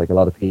spec. Like a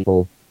lot of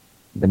people,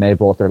 they may have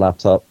bought their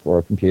laptop or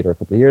a computer a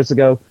couple of years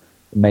ago.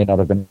 It may not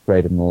have been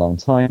upgraded in a long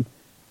time.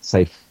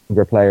 Say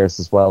younger players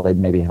as well, they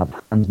maybe have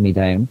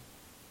hand-me-down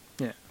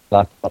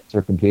laptops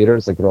or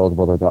computers. Like their older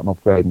brother got an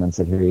upgrade and then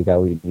said, here you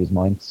go, you use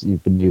mine. So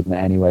you've been using it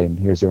anyway and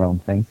here's your own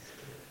thing.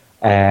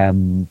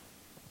 So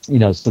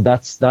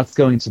that's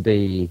going to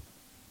be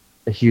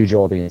a huge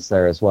audience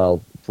there as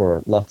well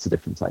for lots of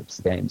different types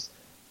of games.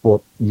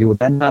 But you would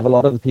then have a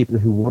lot of the people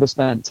who would have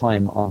spent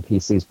time on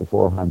PCs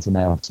beforehand who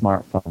now have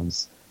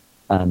smartphones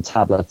and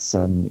tablets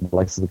and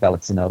likes of the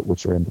Galaxy Note,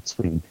 which are in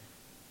between.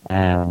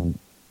 So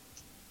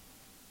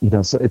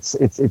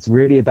it's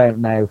really about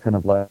now kind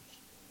of like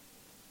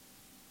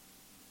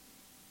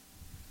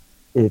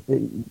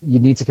you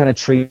need to kind of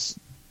treat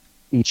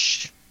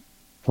each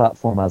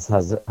platform as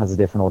has a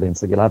different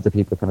audience. Like you'll have the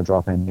people kind of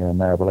drop in here and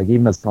there, but like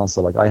even as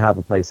console, like I have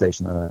a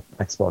PlayStation and an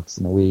Xbox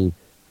and a Wii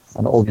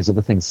and all these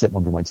other things sitting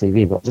under my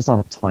TV, but I just don't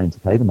have time to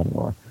play them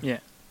anymore. Yeah.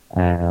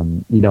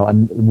 And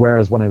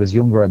whereas when I was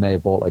younger, I may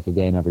have bought like a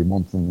game every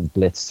month and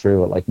blitzed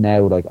through it. Like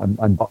now, like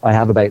I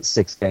have about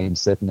 6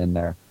 games sitting in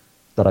there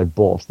that I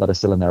bought that are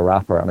still in their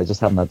wrapper, and I just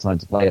haven't had time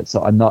to play it.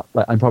 So I'm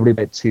probably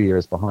about 2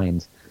 years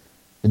behind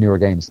the newer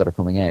games that are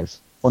coming out,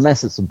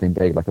 unless it's something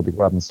big, like I'll be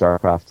grabbing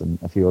StarCraft and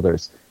a few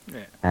others.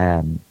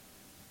 Yeah.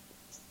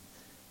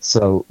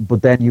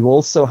 But then you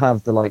also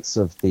have the likes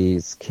of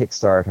these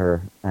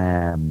Kickstarter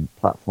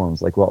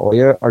platforms, like what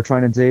Ouya are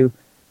trying to do,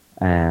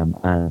 and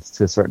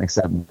to a certain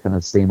extent, kind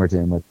of Steam are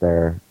doing with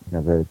their,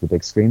 the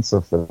big screen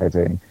stuff that they're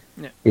doing,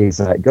 is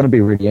going to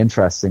be really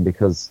interesting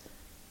because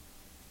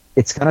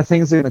it's kind of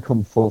things that are going to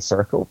come full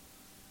circle.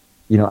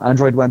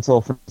 Android went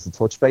off as a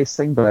touch-based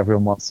thing, but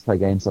everyone wants to play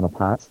games on a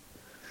pad.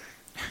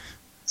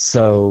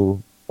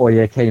 So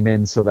Ouya came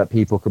in so that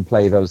people can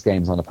play those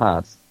games on a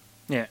pad.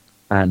 Yeah.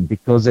 And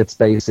because it's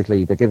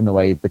basically, they're giving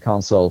away the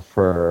console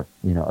for,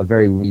 a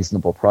very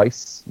reasonable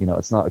price.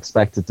 It's not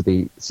expected to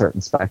be certain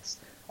specs.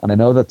 And I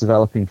know that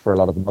developing for a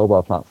lot of the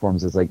mobile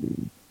platforms is like,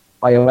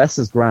 iOS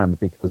is grand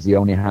because you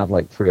only have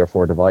like 3 or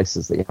 4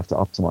 devices that you have to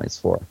optimize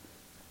for.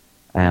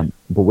 But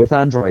with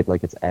Android,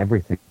 like it's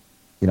everything.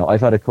 I've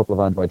had a couple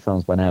of Android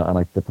phones by now, and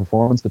like the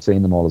performance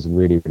between them all is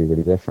really, really,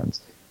 really different.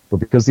 But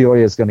because the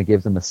Ouya is going to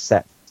give them a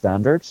set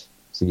standard,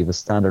 so you have a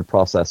standard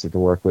processor to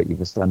work with, you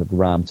have a standard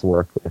RAM to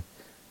work with,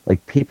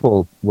 like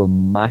people will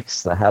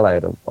max the hell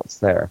out of what's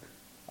there.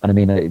 And I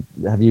mean,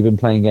 have you been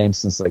playing games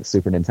since like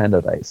Super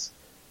Nintendo days?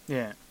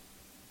 Yeah.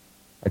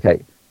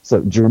 Okay,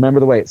 so do you remember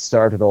the way it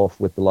started off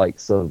with the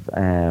likes of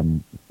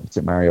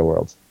Mario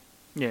World?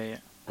 Yeah.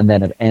 And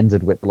then it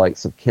ended with the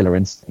likes of Killer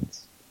Instinct.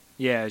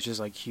 Yeah, it's just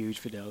like huge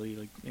fidelity,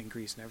 like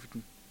increase and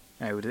everything.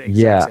 With the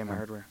exact same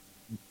hardware.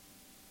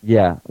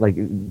 Yeah, like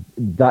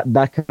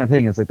that kind of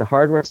thing. It's like the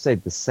hardware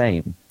stayed the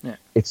same. Yeah.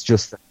 It's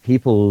just that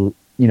people,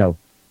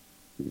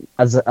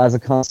 as a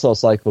console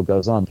cycle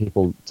goes on,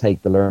 people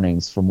take the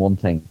learnings from one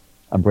thing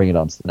and bring it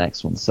on to the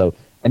next one. So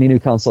any new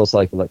console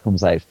cycle that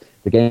comes out,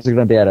 the games are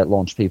going to be out at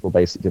launch. People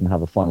basically didn't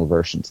have a final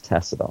version to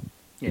test it on.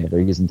 Yeah.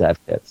 They're using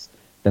dev kits.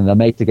 Then they'll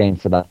make the game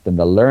for that. Then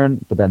they'll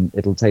learn, but then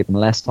it'll take them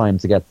less time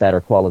to get better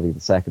quality the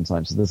second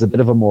time. So there's a bit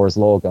of a Moore's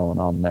law going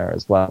on there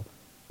as well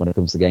when it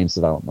comes to games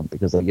development,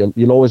 because like,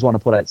 you'll always want to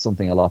put out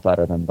something a lot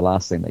better than the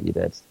last thing that you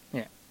did.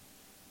 Yeah.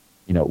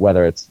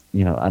 Whether it's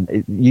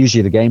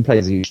usually the gameplay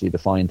is usually the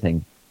fine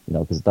thing,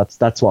 because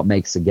that's what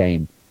makes a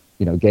game.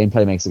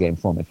 Gameplay makes a game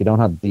fun. If you don't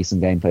have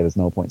decent gameplay, there's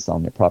no point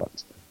selling your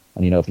product.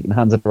 And, if you can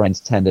hand it around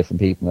to 10 different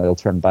people and they'll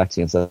turn back to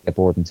you and say, get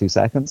bored in 2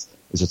 seconds,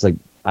 it's just like,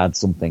 add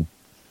something.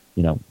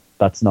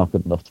 That's not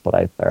good enough to put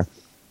out there.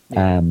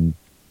 Yeah. And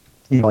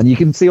you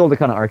can see all the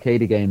kind of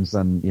arcade games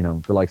and,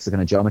 the likes of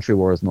kind of Geometry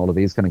Wars and all of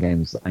these kind of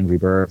games, Angry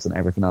Birds and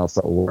everything else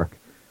that will work.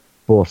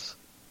 But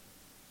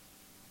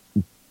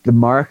the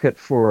market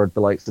for the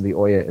likes of the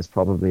Ouya is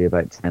probably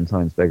about 10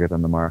 times bigger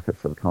than the market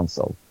for the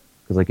console.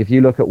 Because, like, if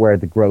you look at where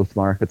the growth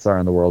markets are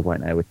in the world right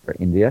now, which are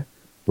India,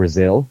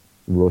 Brazil,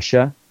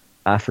 Russia,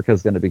 Africa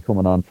is going to be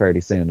coming on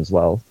fairly soon as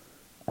well.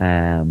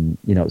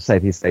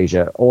 Southeast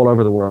Asia, all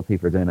over the world,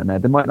 people are doing it now.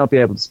 They might not be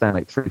able to spend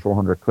like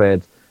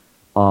 £300-400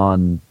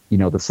 on,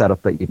 the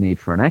setup that you'd need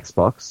for an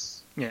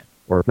Xbox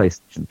or a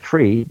PlayStation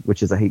 3,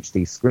 which is a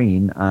HD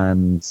screen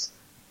and,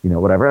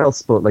 whatever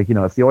else. But, like,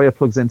 if the Ouya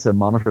plugs into a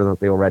monitor that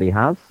they already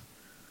have,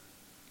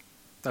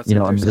 that's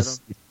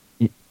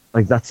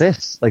like, that's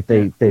it. Like,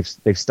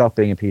 they've stopped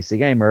being a PC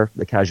gamer,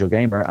 the casual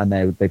gamer, and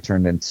now they've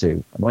turned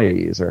into an Ouya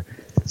user.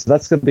 So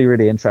that's going to be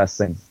really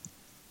interesting.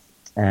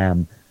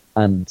 And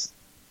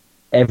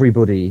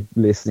everybody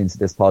listening to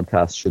this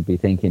podcast should be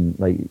thinking,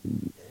 like,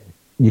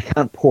 you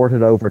can't port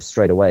it over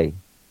straight away.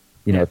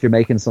 If you're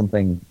making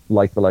something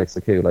like the likes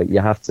of Coup, like, you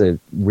have to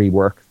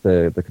rework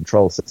the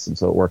control system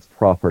so it works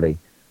properly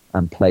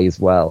and plays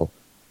well.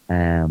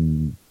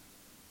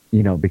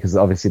 Because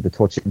obviously the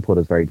touch input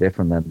is very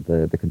different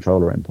than the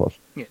controller input.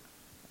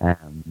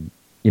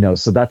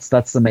 So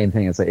that's the main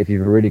thing. Is that if you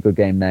have a really good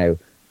game now,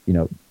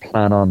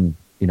 plan on,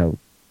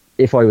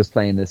 if I was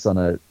playing this on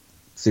a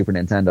Super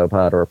Nintendo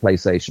pad or a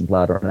PlayStation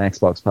pad or an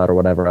Xbox pad or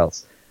whatever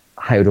else,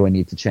 how do I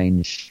need to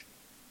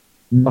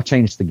not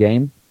change the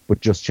game, but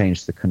just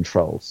change the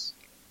controls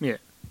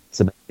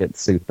to make it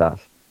suit that.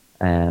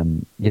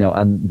 And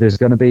there's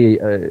going to be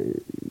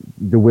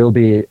there will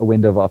be a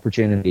window of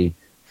opportunity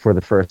for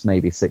the first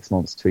maybe 6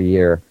 months to a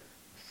year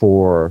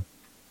for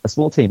a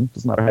small team,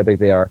 doesn't matter how big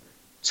they are,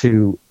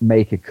 to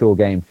make a cool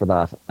game for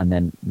that, and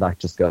then that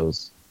just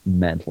goes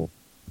mental.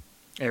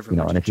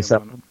 And if you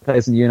sell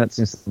 1,000 units,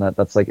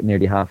 that's like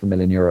nearly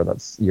 €500,000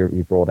 that's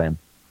you brought in.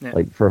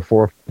 Like, for a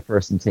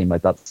 4-person team,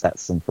 like, that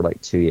sets them for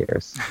like 2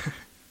 years.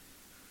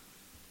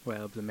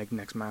 Well, they'll make the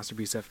next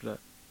masterpiece after that.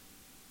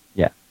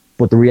 Yeah,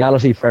 but the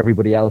reality for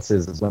everybody else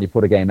is when you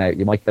put a game out,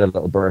 you might get a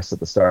little burst at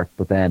the start,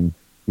 but then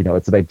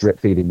it's about drip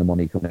feeding the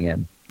money coming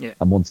in.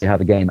 And once you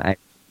have a game out,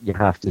 you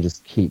have to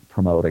just keep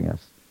promoting it.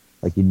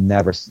 Like, you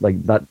never,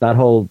 like, that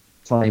whole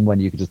time when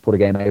you could just put a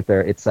game out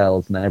there, it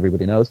sells, and then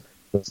everybody knows.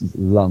 It's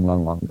long,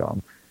 long, long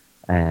gone.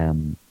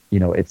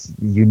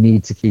 You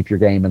need to keep your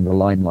game in the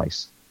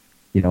limelight.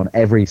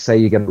 And say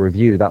you get a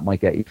review, that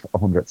might get you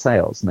 100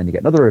 sales, and then you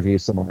get another review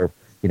somewhere,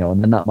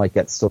 and then that might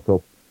get stuck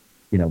up.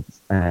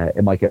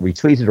 It might get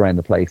retweeted around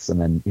the place, and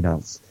then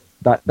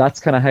that's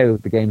kind of how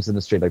the games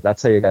industry, like,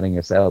 that's how you're getting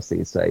your sales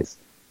these days.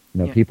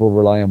 People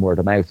rely on word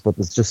of mouth, but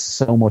there's just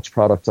so much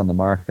product on the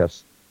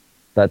market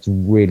that's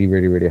really,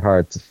 really, really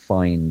hard to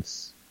find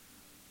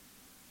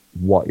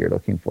what you're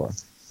looking for.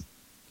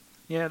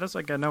 Yeah, that's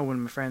like, I know one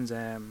of my friends,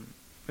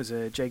 there's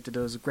a Jake that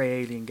does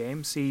Grey Alien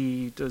games.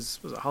 He does,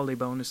 was it Holiday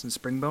Bonus and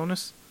Spring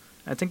Bonus?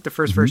 I think the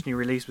first version he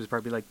released was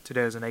probably like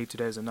 2008,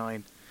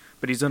 2009.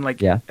 But he's done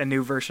like a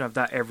new version of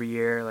that every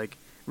year, like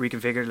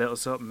reconfigured a little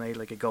something, made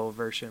like a gold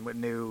version with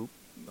new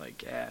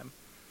like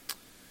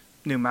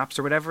new maps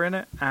or whatever in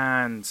it.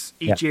 And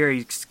each year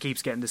he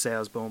keeps getting the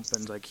sales bump,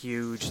 and like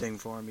huge thing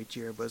for him each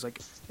year. But it's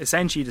like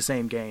essentially the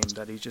same game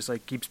that he just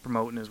like keeps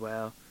promoting as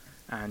well,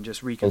 and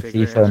just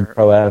reconfiguring. FIFA and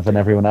Pro Ev and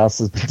everyone else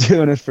has been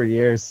doing it for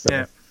years.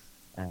 So.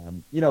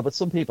 But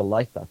some people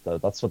like that though.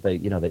 That's what they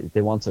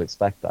want to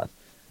expect that.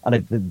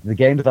 And the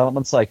game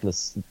development cycle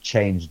has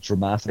changed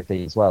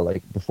dramatically as well.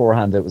 Like,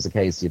 beforehand, it was a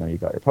case, you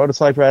got your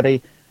prototype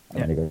ready,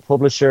 and then you got a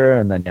publisher,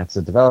 and then you had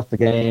to develop the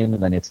game,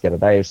 and then you had to get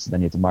it out, and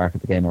then you had to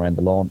market the game around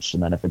the launch,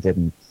 and then if it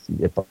didn't,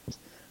 it bombed,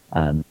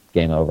 and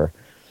game over,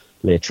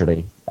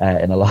 literally,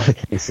 in a lot of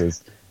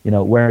cases.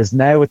 Whereas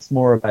now it's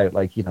more about,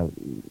 like,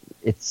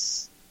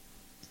 it's...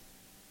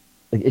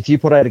 Like, if you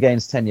put out a game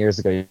 10 years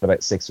ago, you had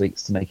about 6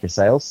 weeks to make your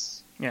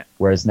sales. Yeah.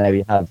 Whereas now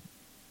you have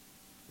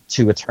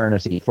to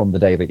eternity from the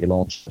day that you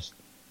launched it.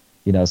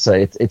 So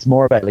it's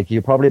more about, like,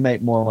 you probably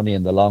make more money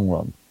in the long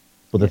run,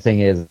 but the thing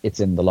is,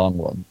 it's in the long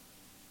run.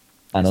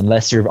 And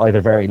unless you're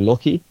either very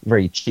lucky,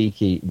 very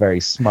cheeky, very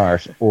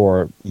smart,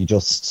 or you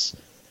just,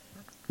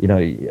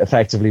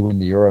 effectively win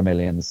the Euro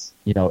Millions,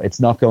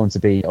 it's not going to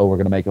be, we're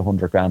going to make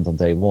 100 grand on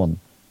day one.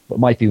 But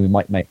we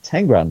might make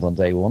 10 grand on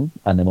day one,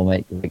 and then we'll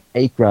make like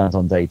 8 grand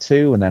on day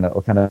two, and then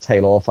it'll kind of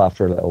tail off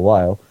after a little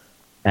while.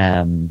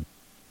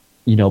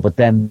 But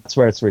then that's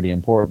where it's really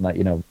important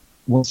that,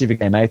 once you have a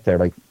game out there,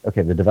 like,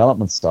 okay, the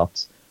development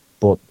stops,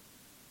 but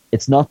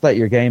it's not that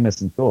your game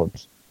isn't good.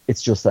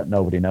 It's just that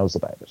nobody knows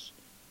about it.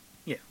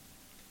 Yeah.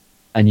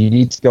 And you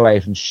need to go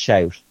out and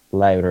shout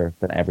louder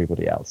than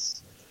everybody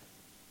else.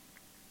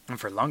 And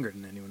for longer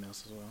than anyone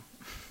else as well.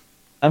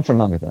 And for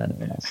longer than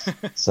anyone else.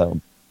 So...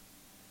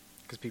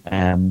 People...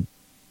 and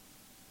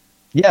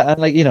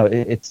like,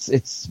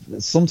 it's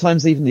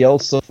sometimes even the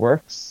old stuff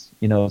works.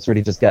 It's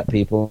really just get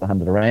people to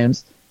hand it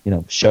around.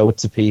 show it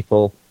to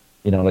people.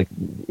 Like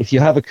if you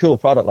have a cool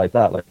product like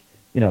that, like,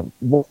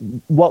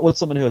 what would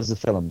someone who has a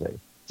film do?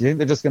 Do you think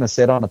they're just going to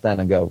sit on it then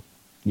and go,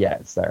 yeah,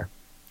 it's there?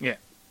 Yeah.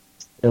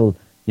 They'll,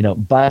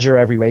 badger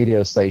every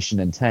radio station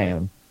in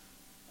town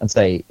and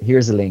say,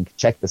 here's a link,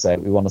 check this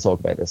out, we want to talk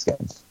about this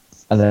game.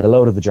 And then a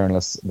load of the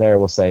journalists there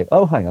will say,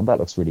 oh, hang on, that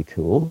looks really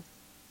cool.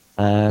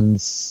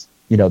 And,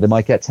 they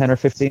might get 10 or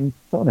 15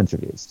 phone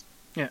interviews.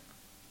 Yeah.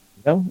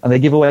 And they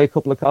give away a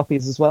couple of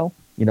copies as well,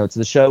 to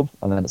the show.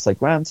 And then it's like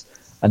grand.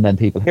 And then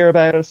people hear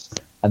about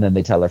it. And then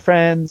they tell their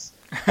friends.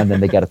 And then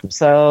they get it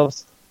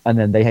themselves. And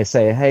then they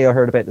say, hey, I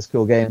heard about this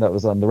cool game that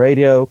was on the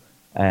radio.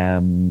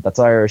 That's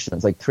Irish. And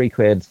it's like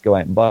 £3, go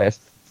out and buy it.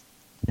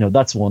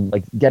 That's one.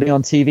 Like, getting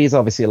on TV is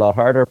obviously a lot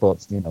harder.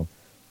 But,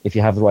 if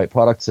you have the right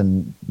products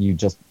and you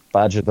just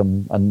badger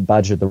them and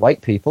badger the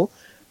right people,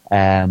 you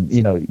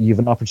have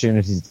an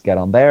opportunity to get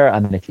on there.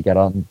 And then if you get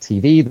on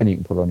TV, then you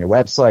can put it on your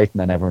website, and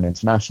then everyone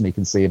internationally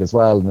can see it as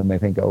well. And then they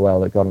think, oh,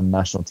 well, it got on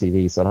national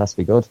TV, so it has to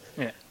be good.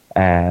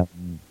 Yeah.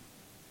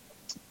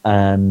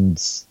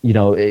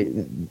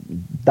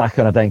 That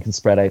kind of then can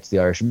spread out to the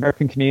Irish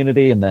American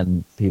community, and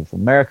then people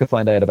from America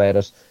find out about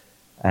it.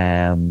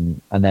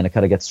 And then it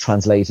kind of gets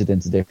translated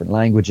into different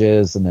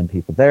languages, and then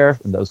people there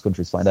in those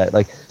countries find out.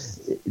 Like,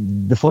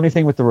 the funny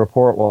thing with the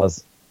report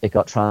was it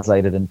got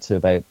translated into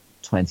about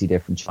 20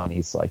 different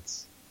Chinese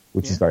sites,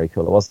 which is very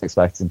cool. I wasn't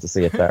expecting to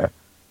see it there.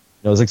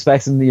 I was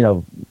expecting,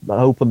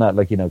 hoping that,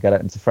 like, get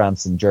it into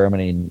France and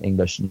Germany and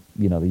English and,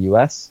 the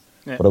US,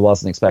 but I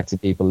wasn't expecting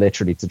people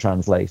literally to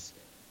translate,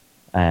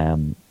 a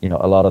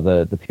lot of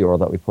the PR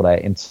that we put out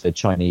into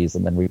Chinese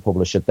and then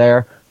republish it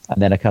there.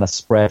 And then it kind of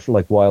spread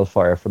like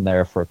wildfire from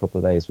there for a couple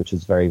of days, which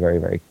is very, very,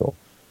 very cool.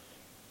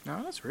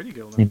 Oh, that's really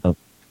cool. Man.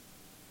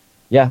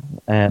 Yeah.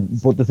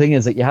 But the thing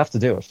is that you have to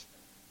do it.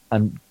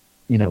 And,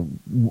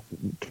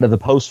 the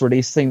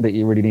post-release thing that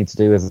you really need to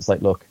do is, it's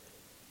like, look,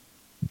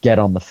 get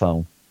on the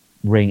phone,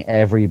 ring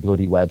every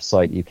bloody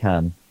website you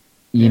can,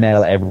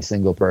 email every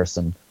single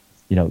person,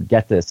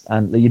 get this.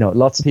 And,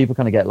 lots of people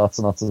kind of get lots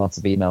and lots and lots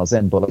of emails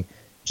in, but, like,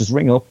 just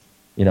ring up,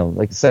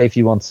 like, say if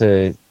you want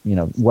to,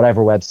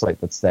 whatever website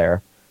that's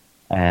there,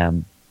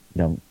 either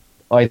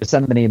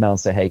send them an email and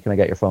say, hey, can I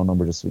get your phone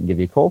number just so we can give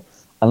you a call?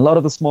 And a lot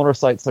of the smaller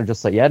sites are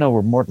just like, yeah, no,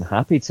 we're more than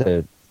happy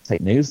to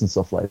take news and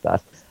stuff like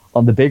that.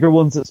 On the bigger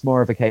ones, it's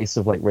more of a case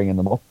of, like, ringing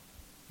them up.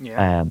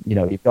 Yeah.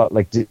 You've got,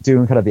 like,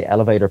 doing kind of the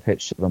elevator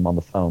pitch to them on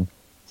the phone.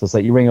 So it's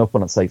like you ring up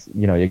and it's like,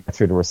 you get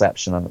through the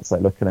reception and it's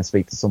like, look, can I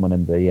speak to someone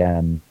in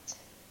the,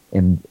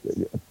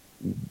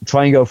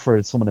 try and go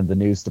for someone in the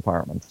news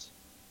department.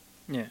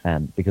 Yeah.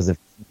 Because if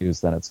it's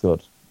news, then it's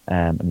good.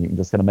 And you can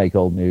just kind of make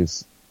old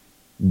news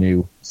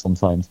new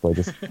sometimes by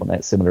just putting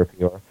out similar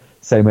PR,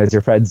 same as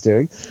your friends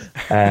doing.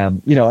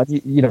 And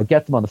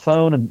get them on the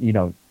phone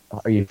and,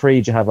 are you free?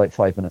 Do you have like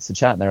 5 minutes to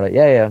chat? And they're like,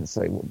 yeah.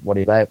 So what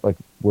are you about? Like,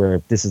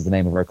 this is the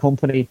name of our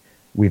company.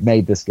 We've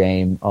made this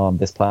game on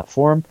this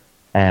platform.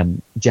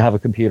 Do you have a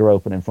computer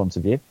open in front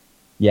of you?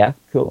 Yeah,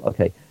 cool.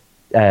 Okay.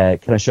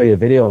 Can I show you a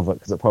video of it?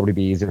 Because it'll probably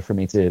be easier for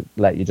me to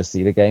let you just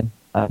see the game.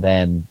 And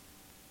then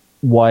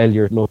while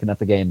you're looking at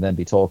the game, then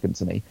be talking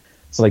to me.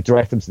 So, like,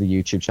 direct them to the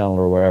YouTube channel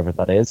or wherever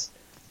that is.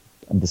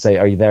 And to say,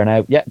 are you there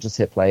now? Yeah, just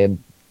hit play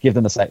and give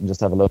them a second,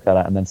 just have a look at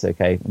it and then say,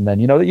 okay. And then,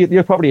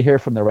 you'll probably hear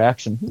from their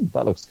reaction,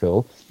 that looks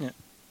cool. Yeah.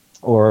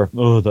 Or,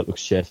 oh, that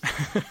looks shit.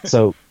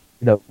 So,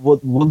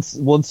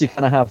 once you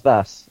kind of have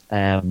that,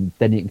 then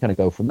you can kind of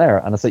go from there.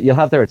 And it's like, you'll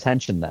have their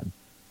attention then.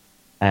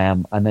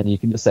 And then you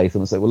can just say to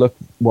them, well, look,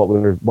 what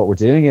we're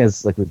doing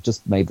is, like, we've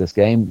just made this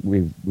game.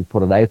 We've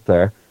put it out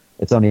there.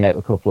 It's only out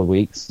a couple of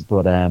weeks,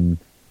 but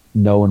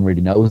no one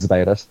really knows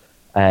about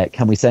it.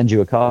 Can we send you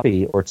a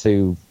copy or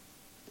two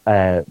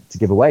to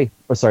give away,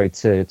 or sorry,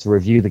 to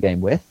review the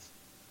game with?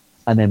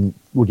 And then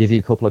we'll give you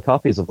a couple of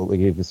copies of it. We'll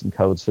give you some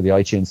codes for the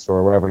iTunes store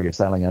or wherever you're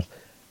selling it,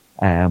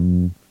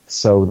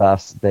 so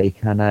that they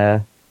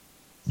can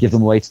give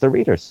them away to their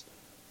readers.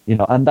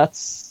 And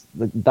that's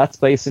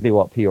basically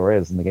what PR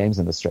is in the games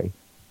industry.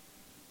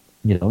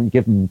 You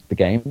give them the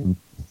game,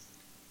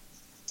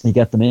 you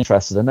get them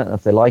interested in it, and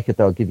if they like it,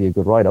 they'll give you a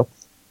good write-up.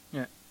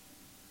 Yeah.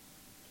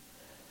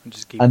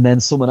 And then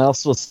someone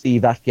else will see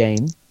that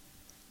game.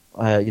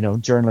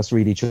 Journalists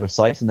read each other's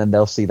site, and then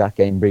they'll see that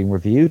game being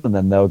reviewed, and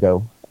then they'll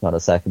go, not a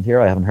second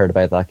here, I haven't heard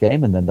about that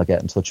game, and then they'll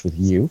get in touch with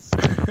you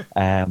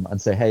and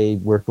say, hey,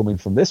 we're coming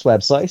from this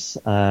website,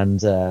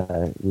 and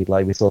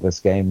we saw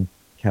this game,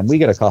 can we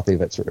get a copy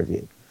of it to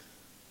review?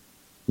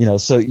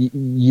 So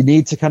you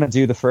need to kind of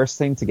do the first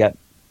thing to get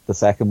the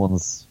second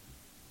ones,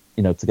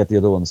 to get the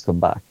other ones come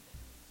back.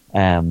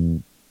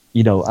 And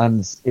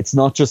it's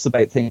not just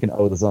about thinking,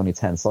 oh, there's only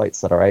 10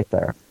 sites that are out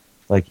there.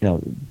 Like,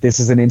 this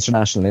is an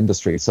international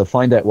industry, so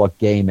find out what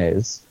game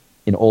is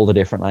in all the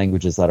different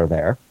languages that are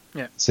there.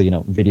 Yeah. So,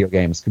 video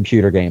games,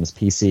 computer games,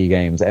 PC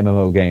games,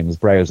 MMO games,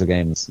 browser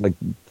games, like,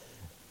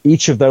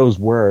 each of those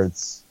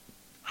words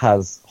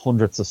has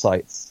hundreds of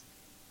sites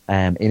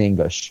in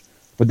English.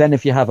 But then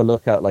if you have a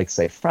look at, like,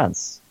 say,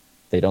 France,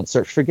 they don't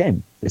search for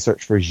game. They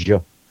search for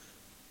jeux,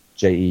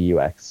 Jeux,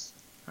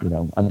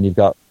 and then you've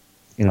got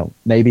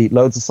maybe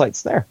loads of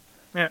sites there.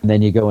 Yeah. And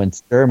then you go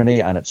into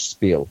Germany and it's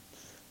Spiel.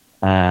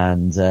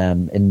 And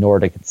in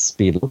Nordic it's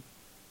Spiel.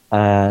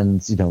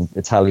 And,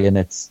 Italian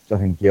it's, I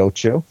think,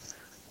 Giocho.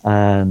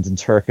 And in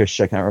Turkish,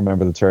 I can't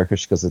remember the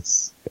Turkish because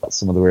it's got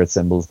some of the weird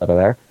symbols that are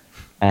there.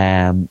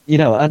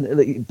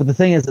 But the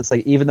thing is, it's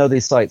like, even though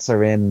these sites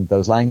are in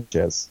those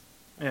languages,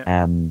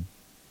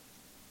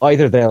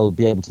 either they'll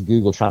be able to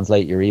Google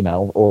translate your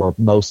email, or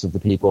most of the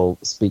people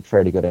speak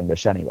fairly good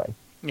English anyway.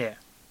 Yeah.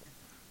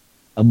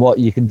 And what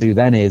you can do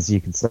then is you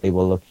can say,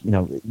 well, look,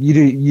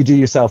 you do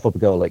yourself up a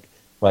goal, like,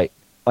 right,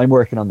 I'm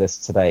working on this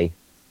today.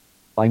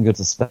 I'm going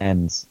to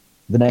spend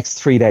the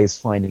next 3 days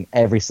finding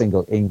every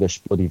single English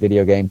bloody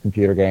video game,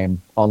 computer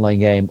game, online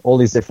game, all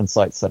these different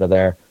sites that are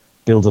there,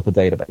 build up a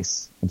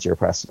database into your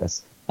press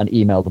list and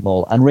email them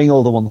all and ring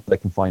all the ones that I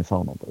can find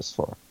phone numbers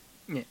for.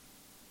 Yeah.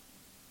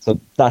 So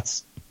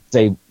that's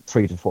day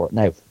 3 to 4.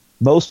 Now,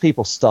 most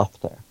people stop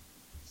there.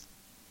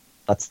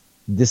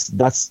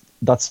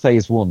 That's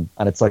phase 1.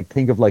 And it's like,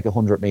 think of like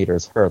 100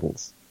 meters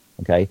hurdles.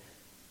 Okay.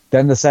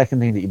 Then the second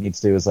thing that you need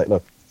to do is like,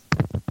 look,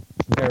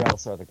 where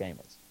else are the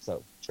gamers?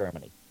 So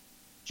Germany,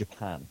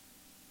 Japan,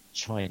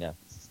 China,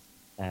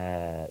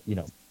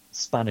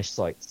 Spanish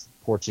sites,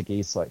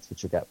 Portuguese sites,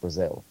 which you get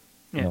Brazil,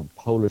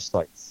 Polish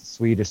sites,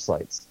 Swedish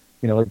sites.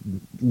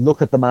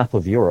 Look at the map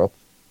of Europe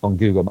on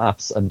Google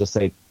Maps and just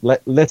say,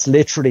 let's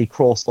literally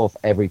cross off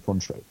every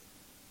country.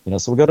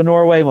 So we'll go to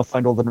Norway and we'll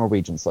find all the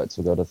Norwegian sites.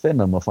 We'll go to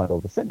Finland, we'll find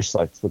all the Finnish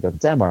sites. We'll go to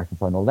Denmark and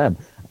find all them.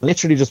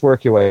 Literally just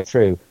work your way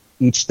through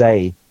each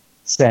day,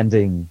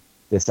 sending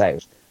this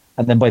out.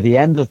 And then by the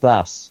end of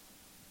that,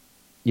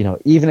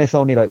 even if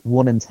only like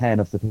 1 in 10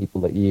 of the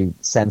people that you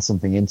send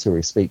something into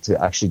or speak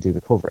to actually do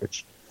the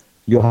coverage,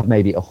 you'll have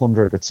maybe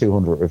 100 or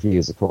 200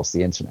 reviews across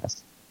the internet.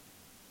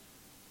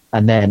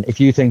 And then if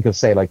you think of,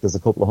 say, like there's a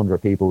couple of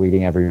hundred people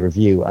reading every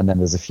review, and then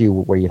there's a few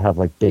where you have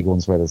like big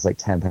ones where there's like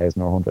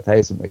 10,000 or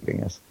 100,000 reading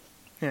it.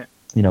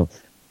 Yeah.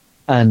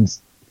 And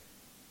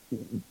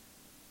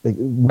like,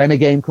 when a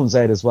game comes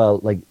out as well,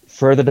 like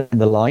further down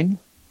the line,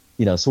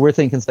 so we're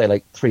thinking, say,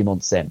 like 3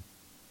 months in.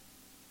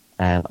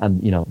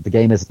 And the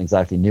game isn't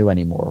exactly new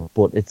anymore,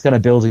 but it's kind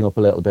of building up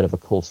a little bit of a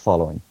cult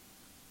following.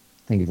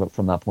 Think of it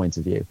from that point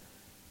of view.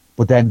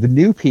 But then the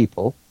new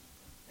people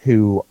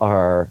who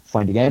are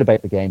finding out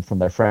about the game from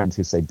their friends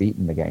who say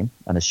beaten the game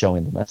and is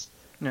showing them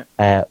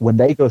it, when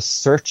they go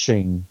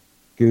searching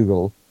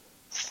Google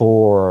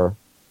for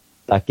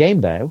that game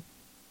now,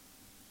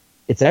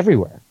 it's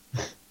everywhere.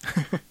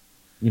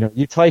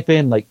 You type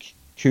in like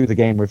Q the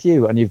game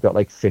review and you've got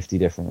like 50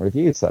 different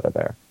reviews that are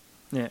there.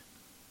 Yeah.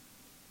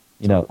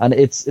 And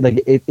it's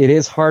like, it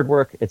is hard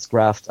work, it's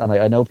graft, and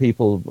I know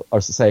people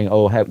are saying,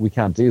 we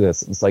can't do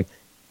this. And it's like,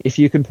 if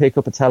you can pick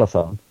up a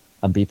telephone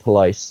and be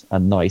polite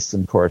and nice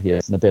and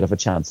courteous and a bit of a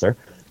chancer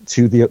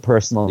to the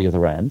person on the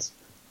other end,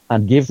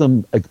 and give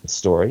them a good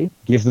story,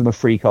 give them a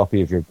free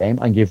copy of your game,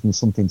 and give them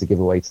something to give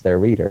away to their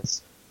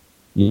readers,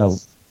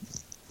 that's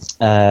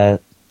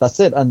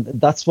it. And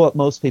that's what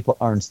most people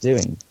aren't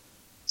doing.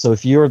 So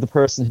if you're the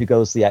person who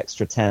goes the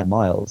extra 10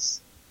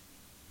 miles,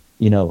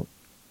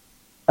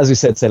 as we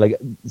said, say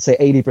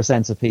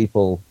 80% of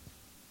people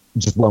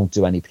just won't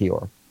do any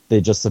PR.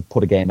 They just have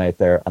put a game out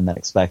there and then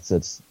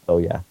expected,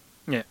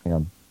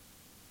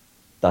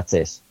 that's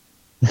it.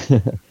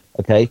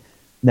 Okay.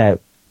 Now,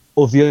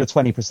 of the other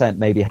 20%,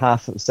 maybe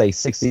half, say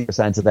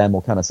 60% of them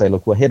will kind of say,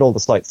 look, we'll hit all the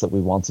sites that we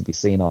want to be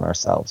seen on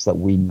ourselves, that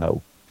we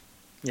know.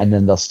 Yeah. And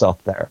then they'll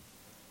stop there.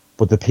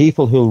 But the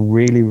people who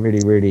really,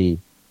 really, really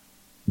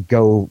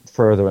go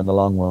further in the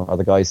long run are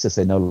the guys who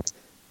say, no, look,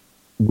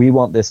 we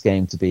want this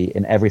game to be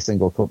in every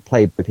single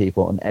played by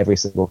people in every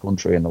single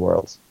country in the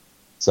world.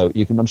 So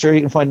I'm sure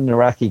you can find an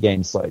Iraqi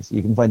game site,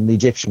 you can find an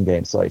Egyptian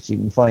game site, you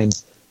can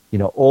find,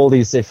 all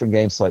these different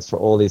game sites for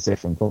all these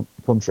different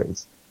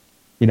countries.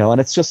 And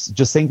it's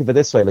just think of it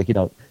this way, like,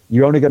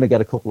 you're only going to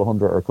get a couple of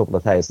hundred or a couple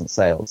of thousand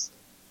sales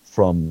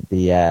from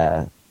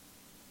the,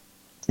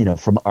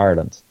 from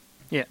Ireland.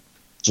 Yeah.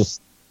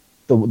 Just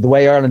the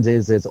way Ireland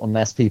is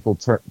unless people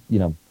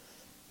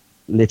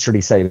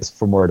literally say this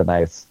from word of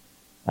mouth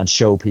and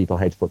show people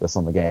how to put this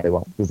on the game they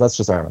want, because that's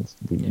just Ireland.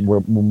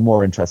 We're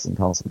more interested in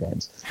console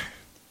games.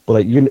 But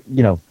like,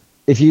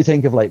 if you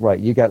think of like, right,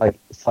 you get like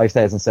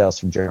 5,000 sales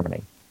from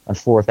Germany and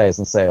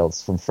 4,000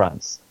 sales from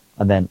France,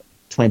 and then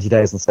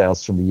 20,000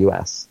 sales from the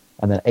US,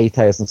 and then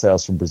 8,000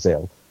 sales from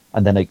Brazil,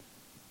 and then like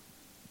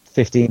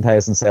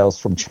 15,000 sales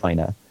from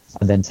China,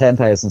 and then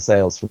 10,000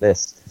 sales for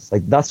this.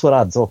 Like, that's what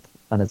adds up.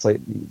 And it's like,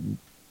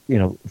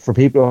 for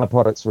people who have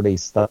products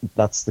released,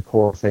 that's the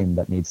core thing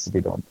that needs to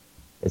be done.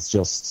 It's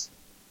just,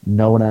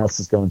 no one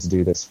else is going to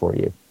do this for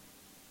you.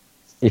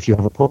 If you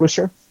have a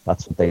publisher,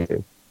 that's what they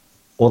do.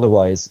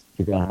 Otherwise,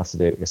 you're going to have to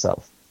do it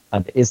yourself.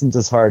 And it isn't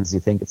as hard as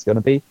you think it's going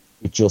to be.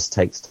 It just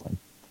takes time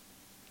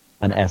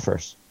and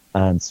effort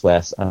and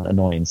sweat and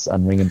annoyance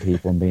and ringing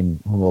people and being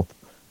hung up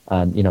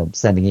and,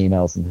 sending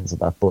emails and things like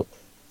that. But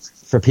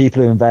for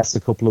people who invest a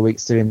couple of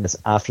weeks doing this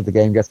after the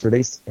game gets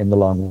released, in the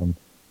long run,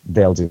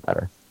 they'll do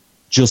better.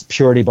 Just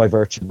purely by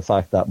virtue of the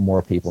fact that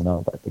more people know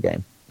about the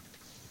game.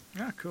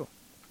 Ah, cool.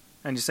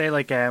 And you say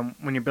like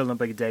when you're building up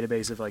like a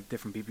database of like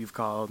different people you've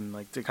called and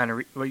like to kind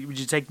of would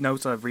you take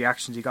notes of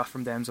reactions you got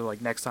from them, so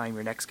like next time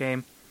your next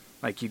game,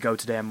 like you go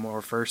to them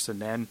more first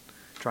and then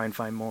try and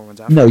find more ones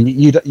after? No,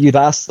 you'd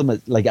ask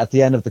them like at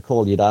the end of the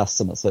call, you'd ask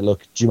them and say,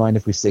 look, do you mind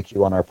if we stick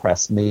you on our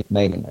press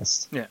mailing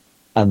list? Yeah.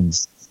 And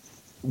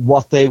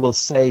what they will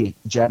say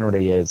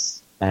generally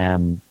is,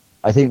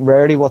 I think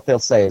rarely what they'll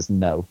say is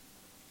no.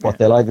 What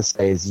they'll either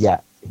say is,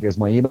 yeah, here's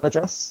my email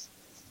address,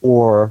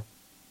 or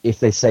if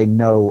they say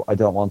no, I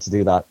don't want to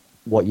do that,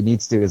 what you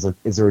need to do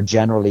is there a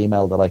general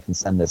email that I can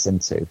send this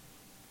into?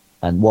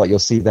 And what you'll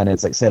see then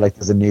is like, say like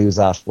there's a news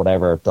at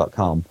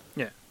whatever.com.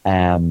 Yeah.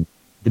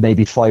 There may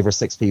be 5 or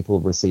 6 people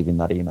receiving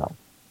that email.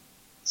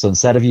 So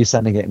instead of you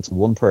sending it into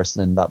one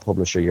person in that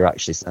publisher, you're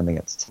actually sending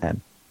it to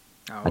 10.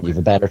 Oh, okay. And you have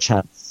a better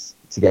chance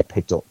to get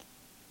picked up.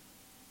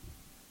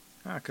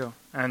 Ah, cool.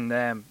 And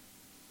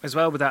as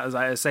well with that, as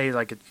I say,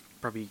 like it's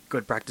probably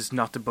good practice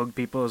not to bug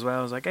people as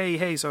well. It's like,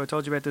 hey, so I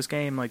told you about this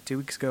game like 2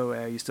 weeks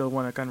ago. You still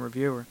want to kind of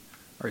review,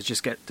 or does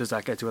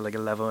that get to like a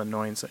level of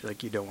annoyance that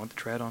like you don't want to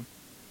tread on?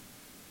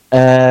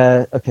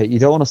 Okay, you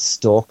don't want to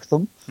stalk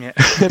them. Yeah.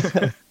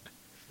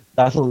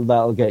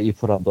 That'll get you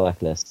put on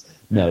blacklist.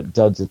 No,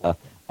 don't do that.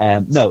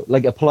 No,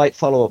 like a polite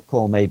follow-up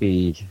call,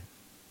 maybe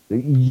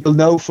you'll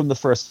know from the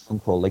first phone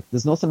call. Like,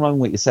 there's nothing wrong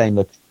with you saying,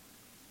 look,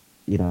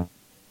 you know,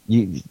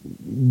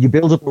 you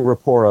build up a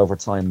rapport over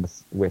time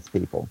with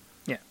people.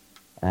 Yeah.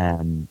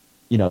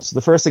 You know, so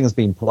the first thing is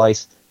being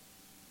polite.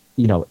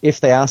 You know,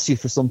 if they ask you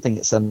for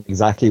something, send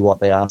exactly what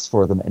they ask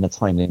for them in a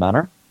timely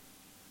manner,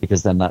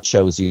 because then that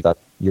shows you that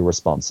you're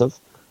responsive.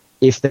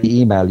 If they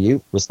email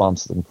you, respond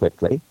to them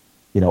quickly.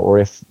 You know, or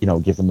if, you know,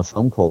 give them a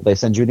phone call. They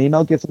send you an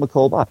email, give them a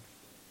call back.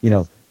 You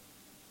know,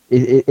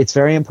 it's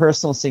very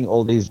impersonal seeing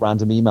all these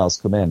random emails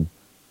come in.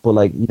 But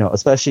like, you know,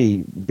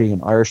 especially being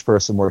an Irish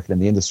person working in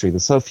the industry,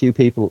 there's so few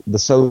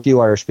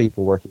Irish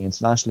people working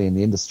internationally in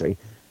the industry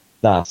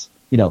that,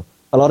 you know,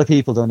 a lot of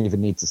people don't even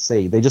need to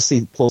see. They just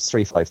see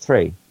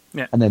 +353,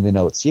 and then they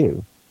know it's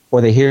you.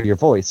 Or they hear your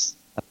voice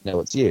and they know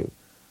it's you.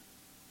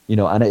 You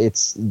know, and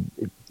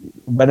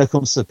when it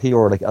comes to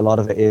PR, like a lot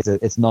of it is,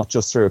 it's not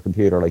just through a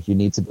computer. Like you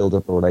need to build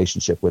up a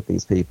relationship with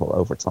these people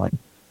over time.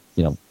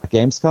 You know, at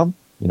Gamescom,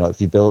 you know,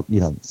 if you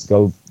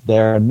go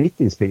there and meet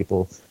these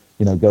people,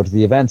 you know, go to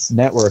the events,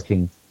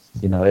 networking,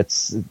 you know,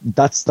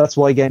 that's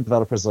why Game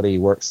Developers.ie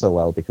works so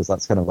well, because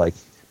that's kind of like,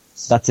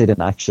 that's it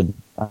in action.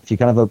 If you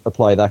kind of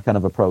apply that kind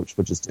of approach,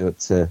 but just do it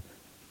to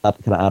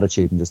that kind of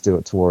attitude and just do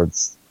it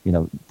towards, you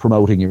know,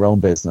 promoting your own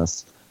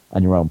business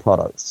and your own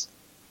products.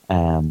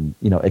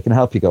 You know, it can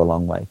help you go a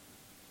long way,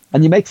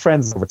 and you make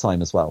friends over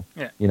time as well.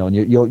 Yeah. You know, and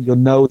you'll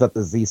know that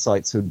there's these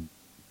sites who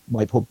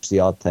might publish the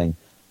odd thing,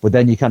 but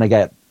then you kind of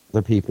get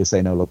the people who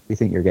say, "No, look, we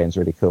think your game's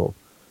really cool,"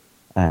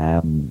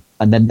 and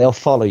then they'll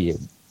follow you,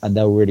 and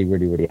they'll really,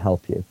 really, really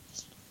help you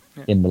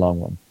in the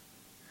long run.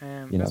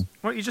 You know,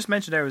 what you just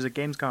mentioned there was a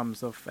Gamescom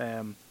stuff.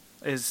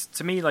 Is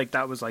to me like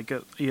that was like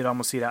you'd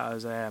almost see that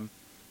as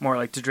more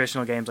like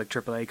traditional games, like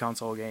AAA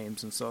console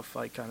games and stuff,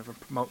 like kind of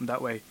promoting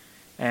that way.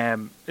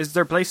 Is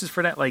there places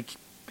for that, like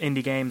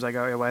indie games like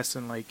iOS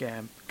and like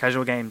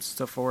casual games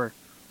stuff for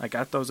like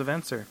at those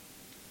events, or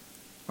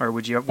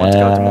would you want to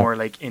go to more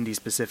like indie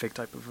specific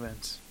type of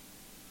events?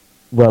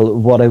 Well,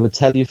 what I would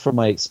tell you from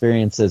my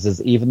experiences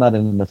is even that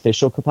in an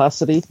official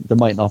capacity, there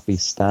might not be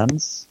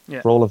stands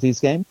for all of these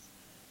games.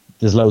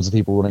 There's loads of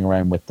people running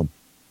around with them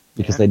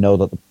because they know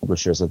that the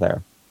publishers are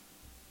there.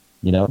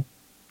 You know?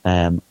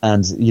 And,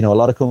 you know, a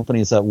lot of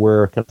companies that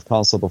were kind of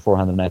console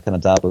beforehand are now kind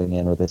of dabbling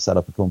in, or they set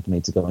up a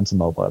company to go into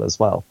mobile as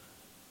well,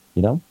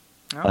 you know?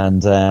 Oh.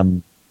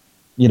 And,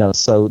 you know,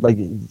 so like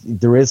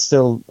there is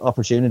still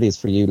opportunities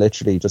for you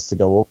literally just to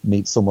go up,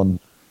 meet someone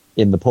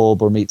in the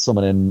pub or meet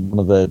someone in one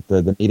of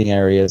the meeting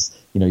areas.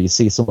 You know, you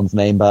see someone's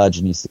name badge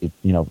and you see,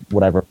 you know,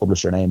 whatever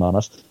publisher name on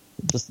it.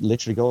 Just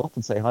literally go up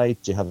and say, hi,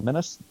 do you have a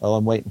minute? Oh,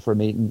 I'm waiting for a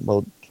meeting.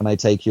 Well, can I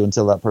take you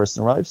until that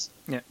person arrives?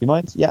 Yeah. You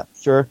mind? Yeah,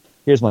 sure.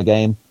 Here's my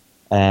game.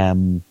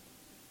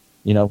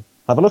 You know,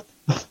 have a look.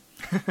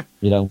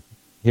 You know,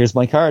 here's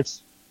my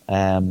cards.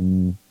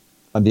 I'm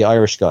the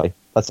Irish guy.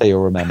 That's how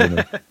you'll remember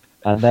me.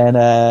 And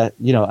then,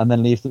 you know, and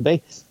then leave them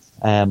be.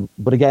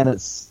 But again,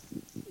 it's,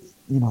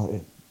 you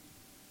know,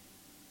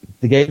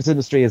 the games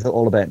industry is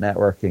all about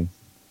networking.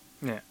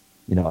 Yeah.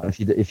 You know,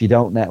 if you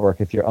don't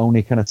network, if you're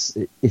only kind of,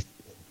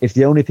 if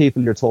the only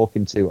people you're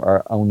talking to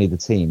are only the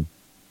team,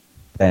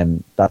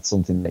 then that's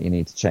something that you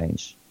need to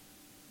change.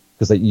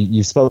 Because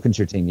you've spoken to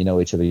your team, you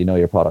know each other, you know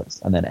your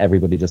products, and then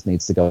everybody just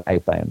needs to go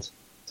outbound.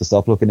 To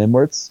stop looking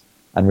inwards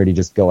and really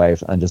just go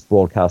out and just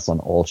broadcast on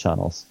all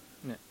channels.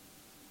 Yeah,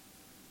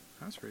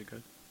 that's really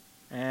good.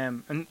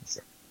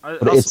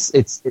 But also,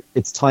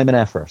 it's time and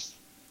effort.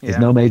 There's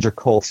no major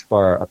cost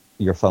for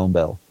your phone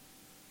bill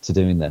to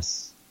doing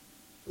this.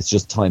 It's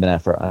just time and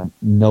effort. And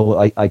no,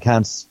 I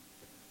can't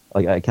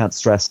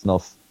stress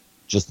enough.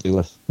 Just do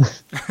it.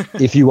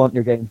 If you want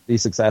your game to be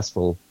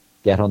successful,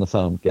 get on the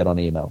phone, get on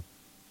email.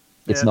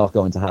 It's not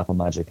going to happen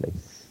magically.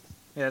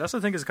 Yeah, that's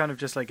the thing. Is kind of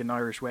just like an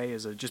Irish way,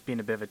 is just being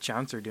a bit of a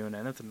chancer doing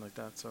anything like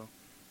that. So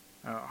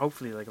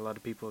hopefully, like a lot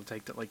of people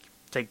take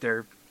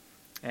their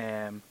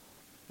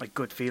like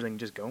good feeling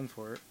just going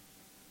for it.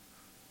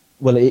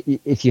 Well,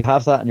 if you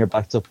have that and you're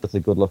backed up with a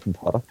good-looking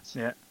product,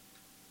 yeah,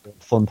 a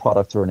fun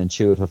product or an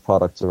intuitive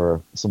product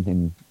or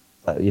something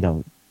that,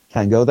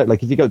 can go there.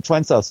 Like if you go try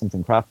and sell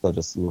something crap, they'll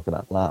just look at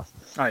that and laugh.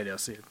 I do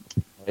see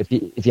it.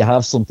 If you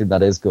have something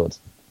that is good,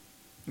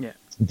 yeah,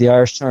 the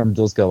Irish term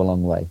does go a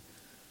long way.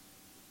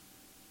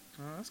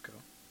 Oh, that's cool.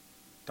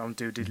 Don't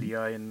do diddly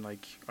eye in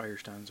like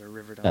Irish dance or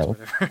river dance, or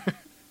whatever.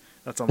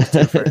 That's almost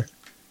too fair.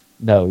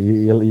 No,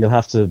 you'll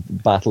have to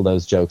battle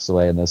those jokes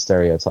away and those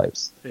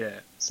stereotypes. Yeah.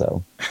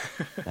 So,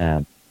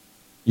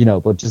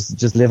 but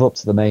just live up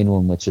to the main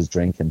one, which is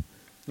drinking.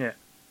 Yeah.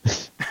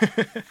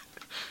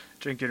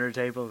 Drinking at a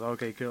table.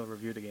 Okay, cool.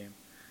 Review the game.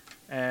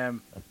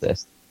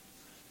 That's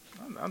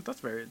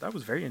it. That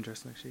was very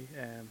interesting actually.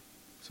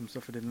 Some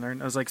stuff I didn't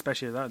learn. I was like,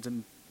 especially that, I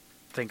didn't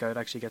think I would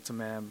actually get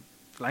some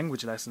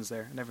language lessons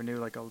there. I never knew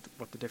like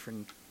what the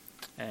different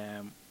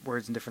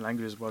words in different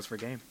languages was for a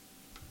game.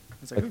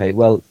 Like, okay,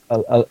 well,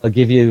 I'll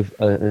give you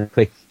a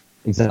quick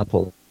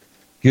example.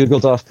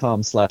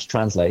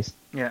 Google.com/translate.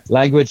 Yeah.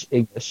 Language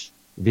English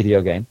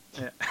video game.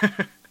 Yeah.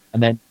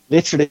 And then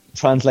literally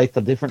translate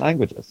the different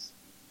languages.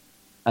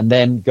 And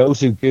then go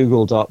to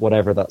Google.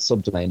 Whatever that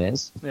subdomain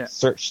is. Yeah.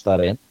 Search that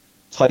in.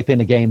 Type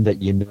in a game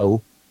that you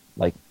know,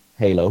 like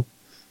Halo,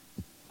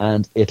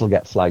 and it'll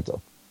get flagged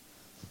up.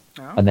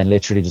 Oh. And then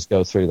literally just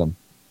go through them.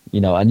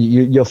 And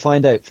you'll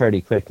find out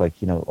fairly quick, like,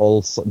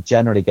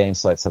 generally game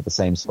sites have the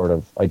same sort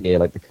of idea,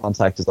 like the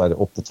contact is either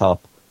up the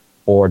top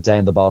or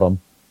down the bottom.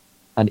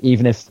 And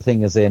even if the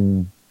thing is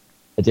in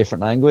a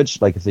different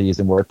language, like if they're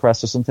using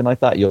WordPress or something like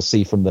that, you'll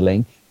see from the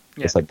link,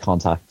 it's like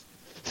contact.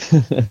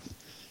 So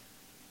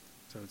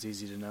it's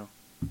easy to know.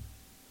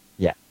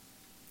 Yeah.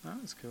 Oh,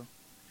 that's cool.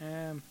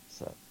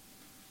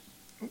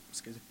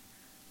 Excuse me.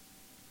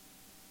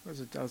 What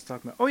was it I was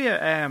talking about? Oh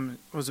yeah,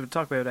 was it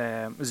talk about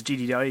was it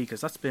GD.ie, because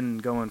that's been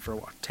going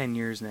for 10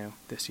 years now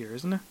this year,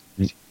 isn't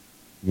it?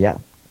 Yeah,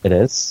 it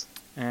is.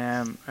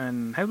 And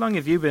how long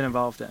have you been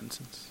involved then?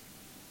 Since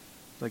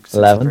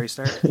 11. The very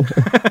start.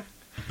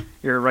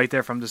 You're right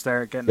there from the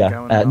start, getting it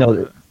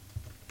going.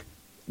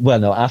 Well,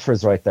 no,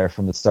 Afra's right there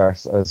from the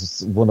start. I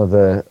was one of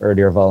the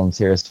earlier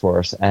volunteers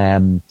for it.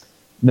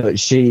 No,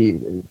 she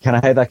kind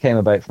of how that came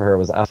about for her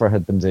was Afra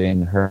had been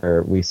doing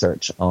her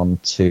research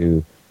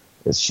onto.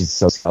 She's a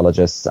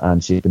sociologist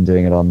and she'd been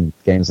doing it on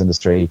games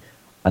industry,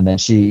 and then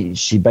she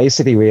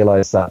basically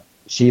realized that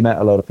she met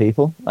a lot of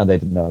people and they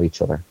didn't know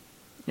each other.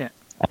 Yeah.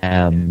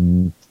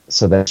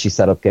 So then she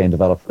set up Game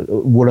Developer.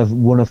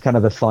 One of kind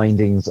of the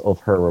findings of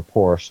her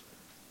report,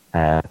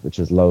 which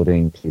was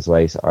loading, please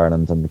wait,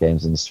 Ireland and the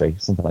games industry,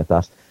 something like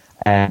that,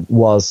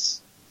 was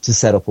to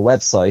set up a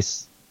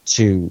website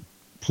to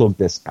plug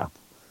this gap.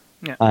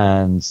 Yeah.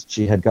 And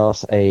she had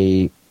got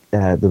there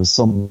was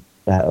some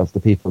of the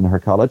people in her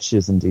college, she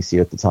was in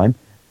DC at the time,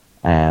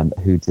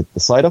 who did the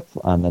site up,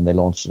 and then they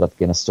launched it at the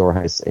Guinness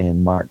Storehouse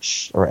in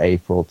March or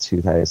April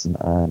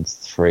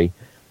 2003.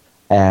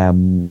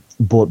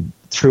 But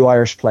through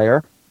Irish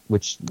Player,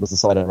 which was the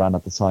site I ran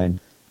at the time,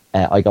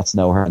 I got to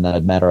know her, and then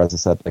I'd met her, as I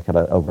said,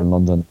 over in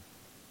London.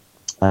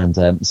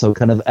 And so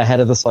kind of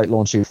ahead of the site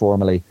launching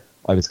formally,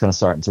 I was kind of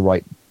starting to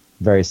write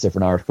various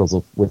different articles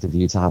with a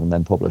view to having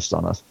them published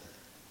on it.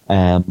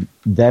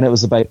 Then it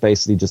was about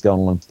basically just going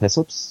along to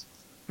piss-ups.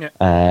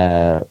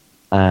 Yeah.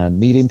 And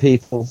meeting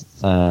people,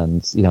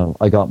 and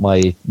I got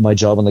my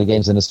job in the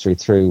games industry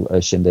through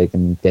a shindig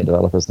and Game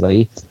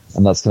Developers.ie,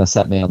 and that's kind of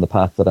set me on the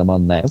path that I'm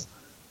on now.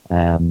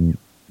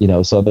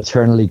 So I'm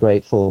eternally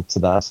grateful to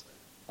that.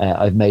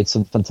 I've made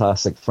some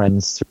fantastic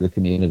friends through the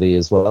community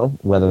as well,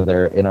 whether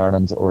they're in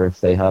Ireland or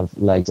if they have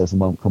legs out and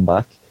won't come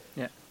back.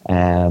 Yeah.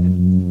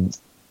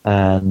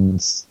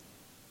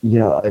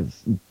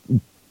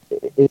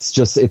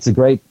 It's a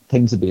great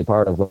thing to be a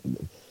part of.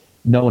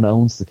 No one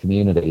owns the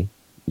community.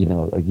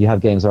 You have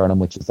Games Ireland,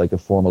 which is like a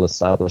formal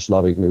established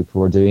lobby group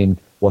who are doing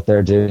what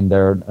they're doing.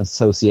 They're an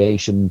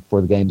association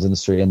for the games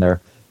industry, and they're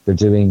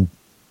doing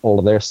all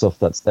of their stuff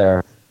that's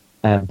there.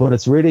 But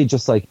it's really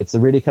just it's a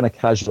really kind of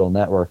casual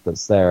network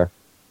that's there.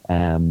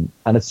 And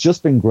it's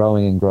just been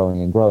growing and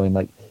growing and growing.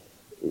 Like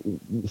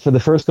for the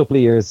first couple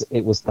of years,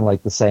 it was kind of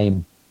like the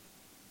same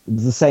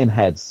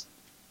heads.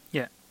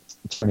 Yeah.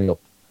 Turning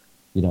up.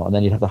 And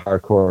then you'd have the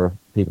hardcore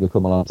people who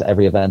come along to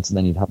every event, and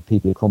then you'd have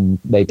people who come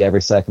maybe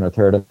every second or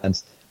third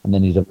event, and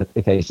then you'd have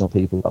occasional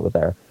people that were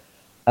there.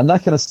 And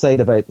that kind of stayed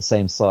about the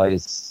same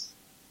size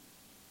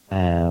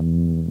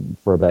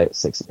for about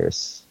 6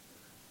 years.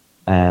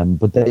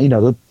 But then,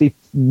 there'll be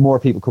more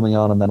people coming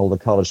on, and then all the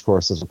college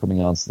courses were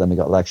coming on, so then we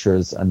got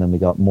lectures, and then we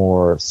got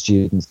more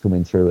students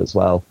coming through as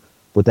well.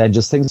 But then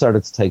just things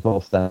started to take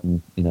off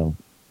then,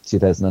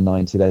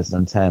 2009,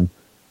 2010.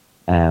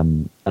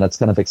 And it's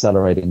kind of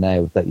accelerating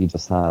now that you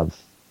just have,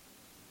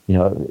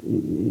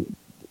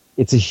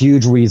 it's a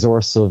huge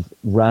resource of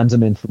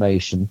random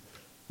information,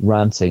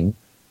 ranting,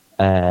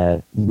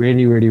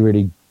 really, really,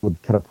 really good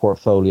kind of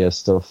portfolio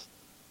stuff,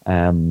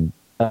 a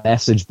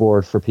message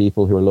board for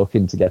people who are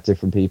looking to get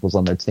different peoples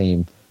on their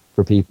team,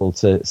 for people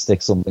to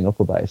stick something up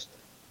about.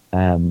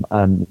 And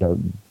the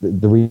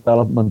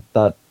redevelopment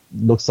that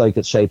looks like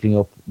it's shaping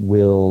up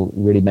will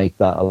really make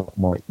that a lot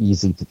more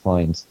easy to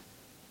find.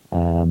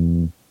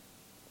 And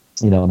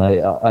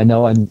I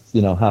know I'm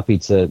happy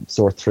to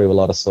sort through a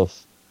lot of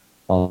stuff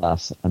on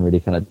that and really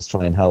kind of just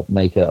try and help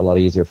make it a lot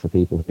easier for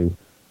people who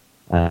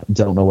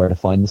don't know where to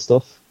find the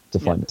stuff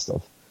find the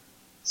stuff.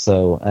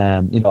 So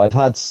I've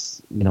had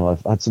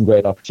some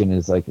great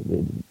opportunities, like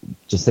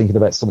just thinking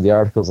about some of the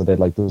articles I did.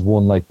 Like there was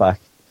one like back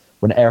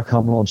when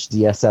Aircom launched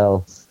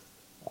DSL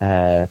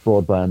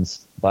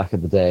broadband back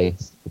in the day,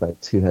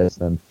 about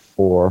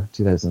 2004,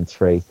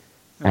 2003.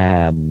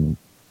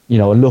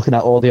 Looking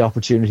at all the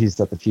opportunities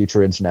that the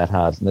future internet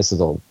had, and this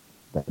is all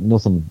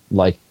nothing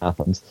like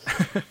happened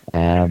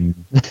in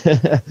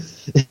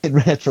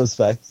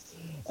retrospect,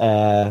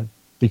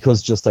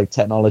 because just like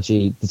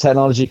the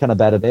technology kind of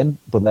bedded in,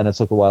 but then it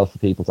took a while for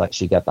people to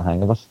actually get the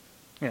hang of it.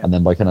 Yeah. And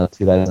then by kind of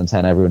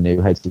 2010, everyone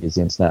knew how to use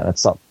the internet, and it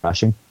stopped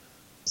crashing.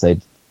 So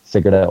they'd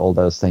figured out all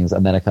those things,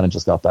 and then it kind of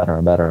just got better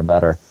and better and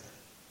better.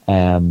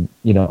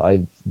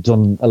 I've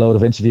done a load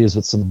of interviews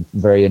with some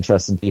very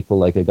interesting people.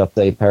 Like I got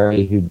Dave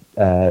Perry, who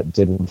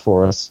did one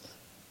for us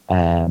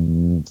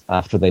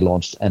after they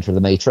launched Enter the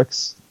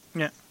Matrix.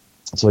 Yeah.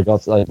 So I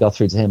got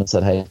through to him and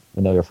said, "Hey,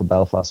 I know you're from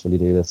Belfast. Will you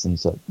do this?" And he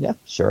said, "Yeah,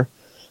 sure."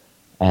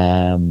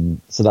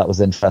 So that was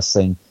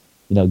interesting.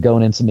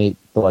 Going in to meet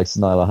the likes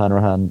of Niall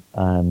O'Hanrahan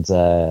and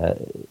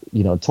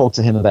talk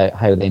to him about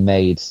how they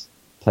made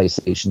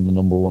PlayStation the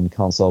number one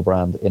console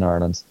brand in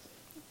Ireland.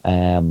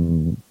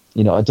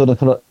 I've done a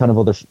kind of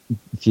other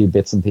few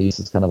bits and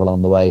pieces kind of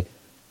along the way.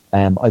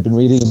 I've been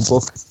reading a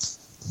book,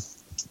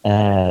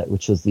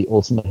 which is The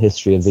Ultimate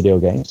History of Video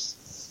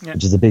Games,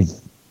 which is a big,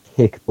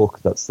 thick book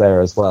that's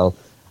there as well.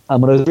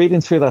 And when I was reading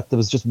through that, there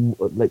was just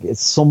like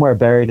it's somewhere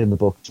buried in the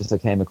book, just I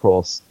came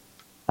across,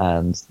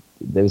 and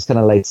it was kind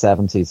of late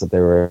 70s that they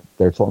were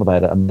talking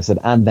about it, and they said,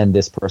 and then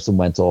this person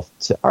went off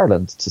to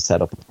Ireland to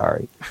set up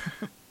Atari.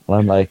 And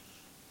I'm like,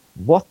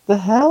 what the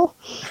hell?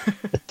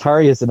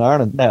 Atari is in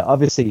Ireland. Now,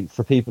 obviously,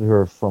 for people who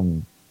are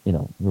from,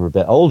 who are a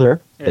bit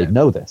older, they'd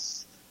know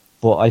this.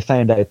 But I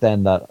found out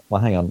then that,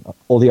 well, hang on,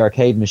 all the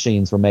arcade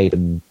machines were made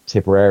in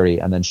Tipperary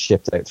and then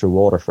shipped out through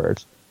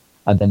Waterford.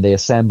 And then they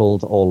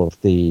assembled all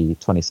of the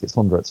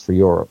 2600s for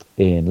Europe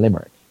in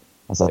Limerick.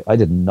 I was like, I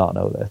did not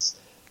know this.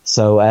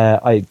 So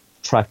I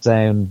tracked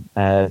down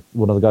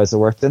one of the guys that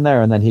worked in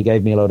there, and then he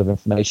gave me a load of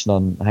information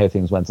on how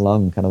things went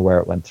along and kind of where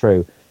it went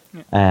through.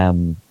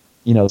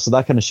 So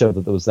that kind of showed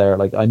that it was there.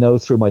 Like, I know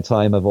through my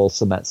time, I've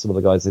also met some of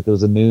the guys. Like, there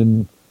was a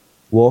Moon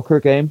Walker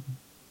game,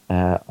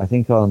 I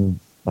think on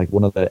like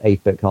one of the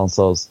 8-bit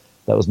consoles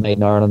that was made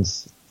in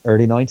Ireland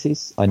early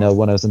 90s. I know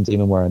when I was in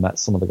Demonware, I met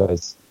some of the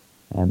guys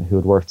who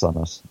had worked on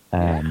it.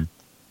 And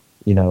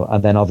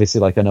then obviously,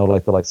 like, I know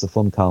like the likes of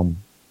Funcom,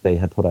 they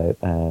had put out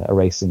a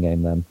racing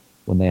game then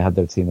when they had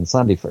their team in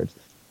Sandyford.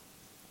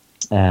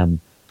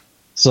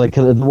 So like,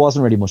 there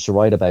wasn't really much to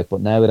write about, but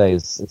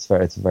nowadays it's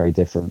a very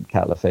different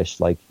kettle of fish.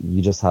 Like,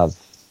 you just have,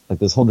 like,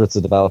 there's hundreds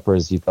of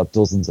developers, you've got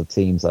dozens of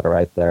teams that are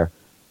out there,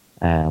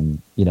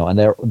 and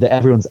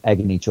everyone's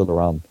egging each other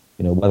on,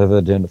 whether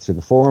they're doing it through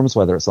the forums,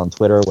 whether it's on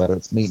Twitter, whether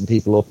it's meeting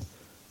people up,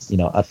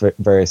 at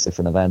various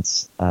different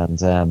events.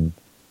 And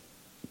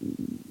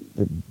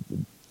the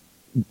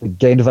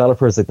game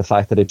developers, like, the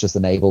fact that it just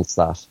enables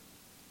that,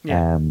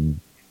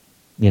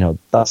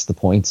 that's the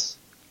point.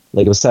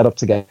 Like, it was set up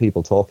to get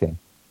people talking.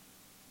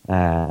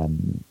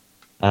 And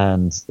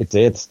it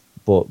did,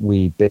 but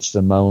we bitched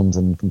and moaned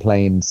and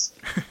complained,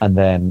 and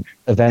then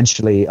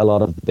eventually a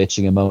lot of the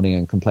bitching and moaning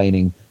and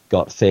complaining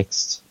got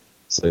fixed.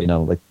 So,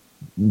 like,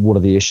 one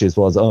of the issues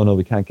was, oh no,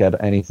 we can't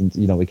get anything,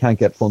 we can't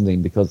get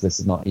funding because this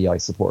is not EI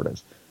supported.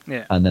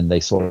 Yeah. And then they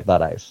sorted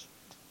that out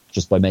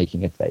just by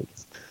making it vague.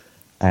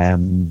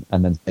 And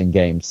then in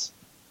games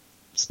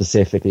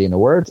specifically in a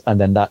word, and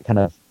then that kind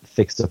of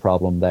fixed the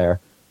problem there.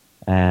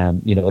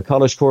 The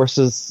college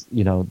courses,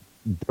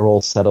 they're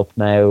all set up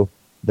now.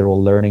 They're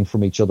all learning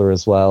from each other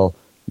as well.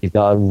 You've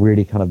got a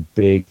really kind of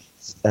big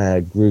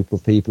group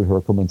of people who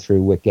are coming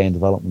through with game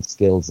development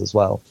skills as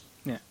well.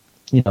 Yeah.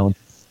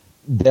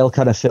 They'll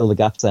kind of fill the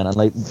gaps in. And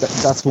like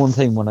that's one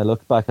thing when I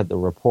look back at the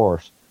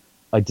report,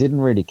 I didn't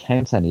really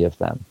count any of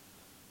them.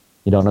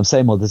 And I'm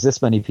saying, well, there's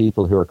this many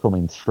people who are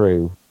coming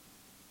through,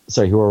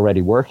 who are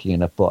already working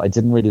in it, but I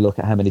didn't really look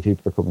at how many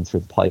people are coming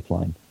through the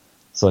pipeline.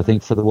 So I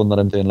think for the one that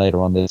I'm doing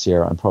later on this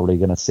year, I'm probably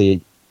going to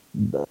see,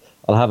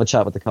 I'll have a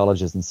chat with the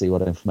colleges and see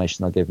what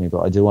information they'll give me,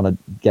 but I do want to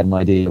get an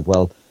idea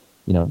of,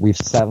 we've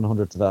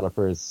 700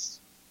 developers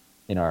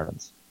in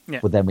Ireland,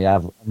 but then we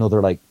have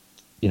another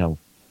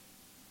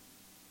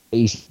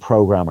 80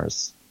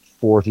 programmers,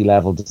 40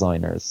 level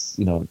designers,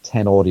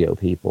 10 audio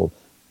people,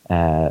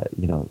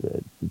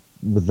 with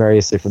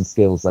various different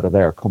skills that are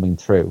there coming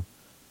through.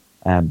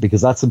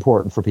 Because that's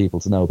important for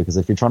people to know, because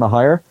if you're trying to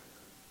hire,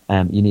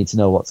 you need to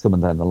know what's coming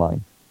down the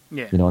line.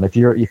 Yeah. And if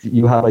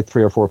you have like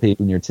 3 or 4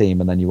 people in your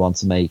team and then you want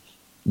to make,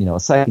 a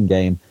second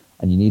game,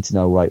 and you need to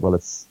know, right, well,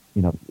 it's,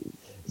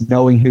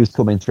 knowing who's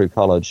coming through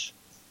college,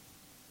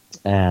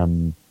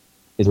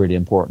 is is really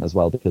important as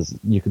well, because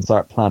you can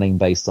start planning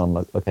based on,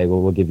 like, okay,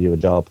 well, we'll give you a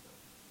job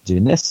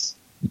doing this.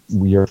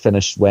 You're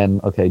finished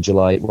when? Okay,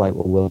 July. Right,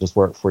 well, we'll just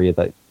work for you.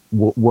 That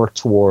work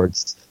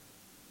towards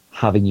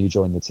having you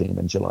join the team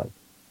in July.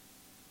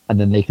 And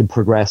then they can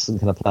progress and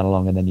kind of plan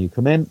along, and then you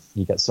come in,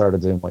 you get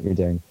started doing what you're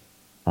doing.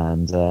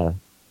 And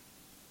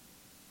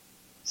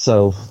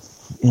so,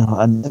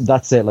 and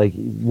that's it. Like,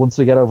 once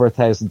we get over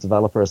 1,000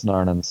 developers in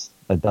Ireland,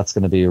 that's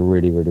going to be a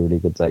really, really, really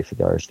good day for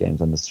the Irish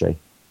games industry.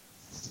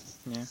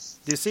 Yeah.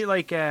 Do you see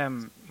like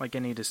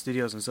any of the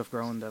studios and stuff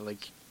growing that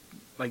like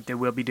they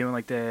will be doing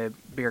like the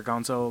bigger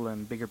console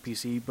and bigger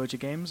PC budget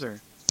games,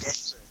 or?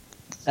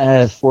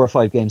 4 or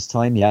 5 games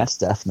time, yes,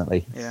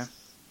 definitely. Yeah.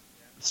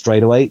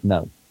 Straight away,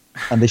 no,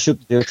 and they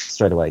should do it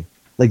straight away.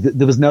 Like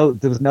there was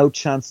no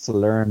chance to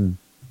learn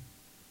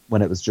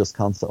when it was just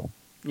console.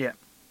 Yeah.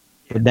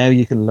 But now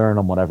you can learn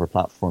on whatever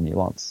platform you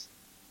want.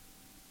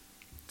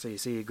 So you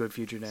see a good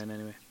future then,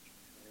 anyway.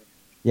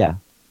 Yeah,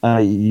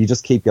 you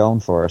just keep going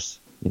for it.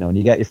 And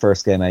you get your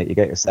first game out, you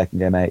get your second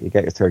game out, you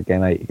get your third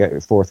game out, you get your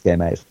fourth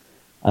game out,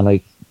 and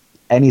like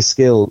any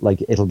skill,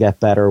 like it'll get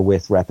better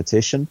with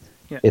repetition.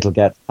 Yeah. It'll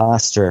get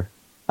faster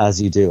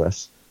as you do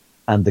it,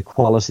 and the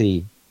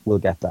quality will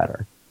get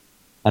better.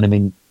 And I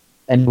mean,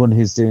 anyone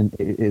who's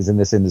is in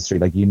this industry,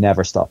 like, you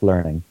never stop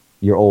learning.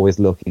 You're always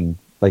looking.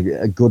 Like,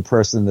 a good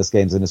person in this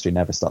games industry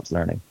never stops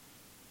learning.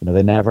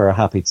 They never are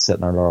happy to sit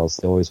in their laurels.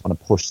 They always want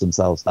to push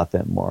themselves that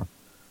bit more.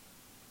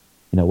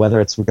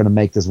 Whether it's we're going to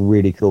make this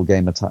really cool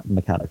game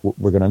mechanic,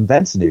 we're going to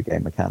invent a new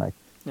game mechanic.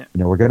 Yeah.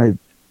 We're going to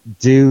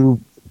do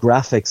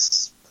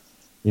graphics,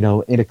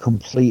 in a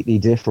completely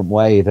different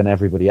way than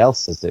everybody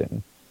else is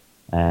doing.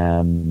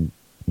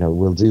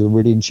 We'll do a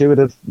really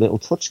intuitive little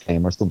touch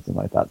game or something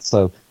like that.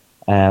 So,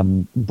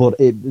 but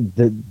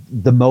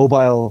the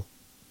mobile,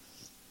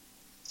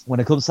 when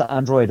it comes to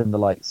Android and the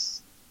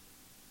likes,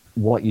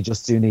 what you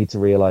just do need to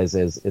realize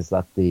is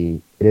that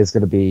it is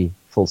going to be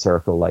full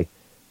circle. Like,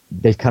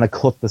 they've kind of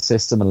cut the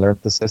system and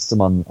learnt the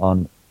system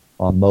on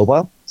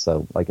mobile,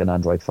 so like an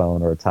Android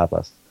phone or a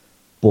tablet,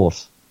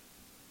 but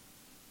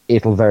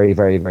it'll very,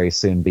 very, very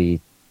soon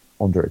be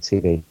under a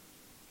TV,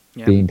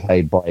 being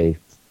played by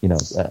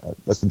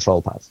a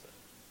control pad,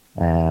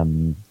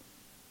 and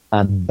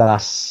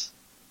that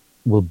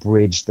will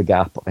bridge the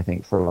gap, I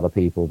think, for a lot of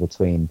people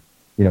between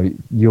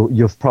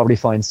you'll probably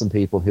find some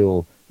people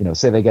who'll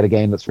say they get a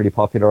game that's really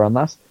popular on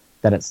that,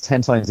 then it's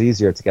 10 times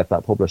easier to get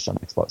that published on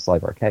Xbox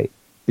Live Arcade,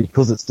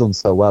 because it's done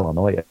so well on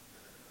Ouya.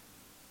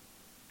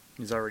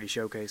 It's already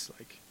showcased,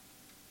 like.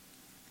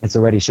 It's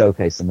already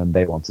showcased, and then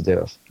they want to do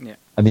it. Yeah.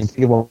 I mean,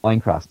 think of what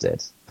Minecraft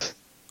did.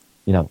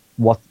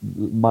 What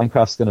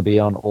Minecraft's going to be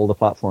on all the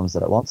platforms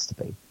that it wants to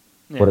be,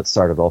 but it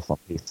started off on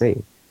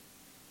PC.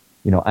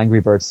 Angry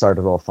Birds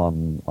started off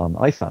on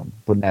iPhone,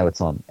 but now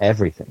it's on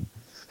everything.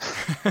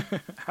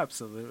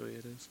 Absolutely,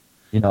 it is.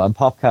 And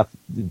PopCap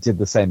did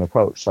the same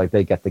approach. Like,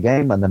 they get the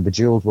game, and then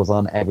Bejeweled was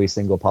on every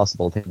single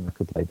possible thing that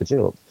could play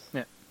Bejeweled.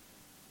 Yeah.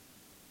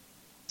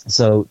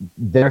 So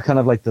they're kind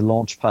of like the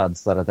launch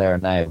pads that are there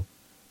now.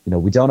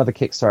 We don't have a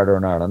Kickstarter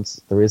in Ireland.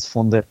 There is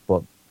Fundit,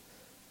 but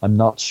I'm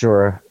not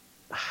sure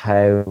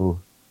how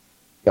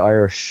the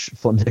Irish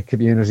Fundit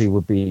community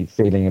would be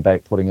feeling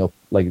about putting up,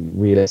 like,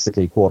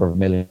 realistically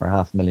 €250,000 or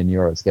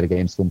 €500,000 to get a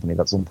games company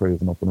that's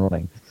unproven up and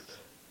running.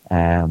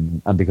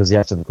 And because you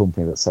have to have a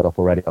company that's set up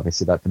already,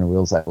 obviously that kind of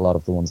rules out a lot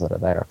of the ones that are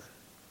there.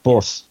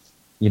 But,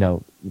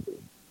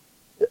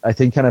 I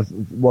think kind of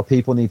what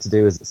people need to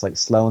do is, it's like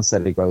slow and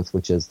steady growth,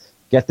 which is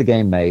get the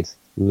game made,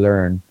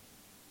 learn,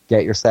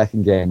 get your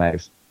second game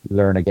out,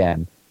 learn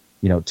again,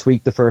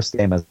 tweak the first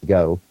game as you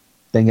go,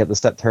 then get the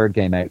third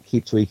game out,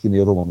 keep tweaking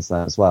the other ones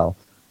then as well,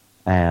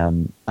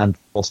 and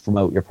just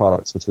promote your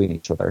products between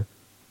each other,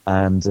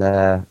 and,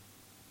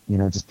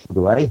 just plug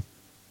away.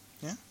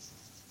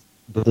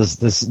 But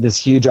there's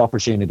huge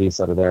opportunities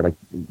that are there. Like,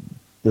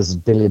 there's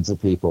billions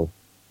of people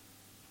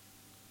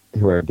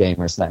who are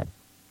gamers now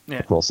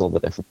across all the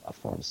different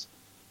platforms.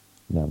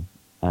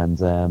 And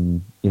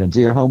do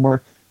your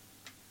homework,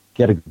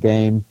 get a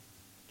game,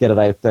 get it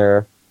out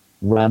there,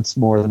 rant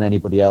more than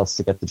anybody else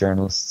to get the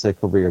journalists to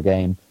cover your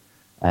game.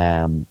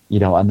 And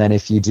then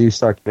if you do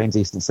start getting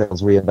decent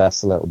sales,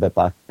 reinvest a little bit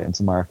back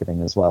into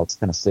marketing as well to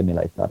kind of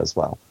stimulate that as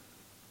well.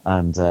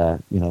 And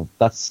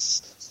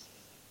that's.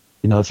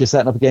 If you're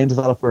setting up a game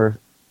developer,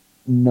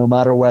 no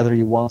matter whether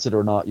you want it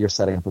or not, you're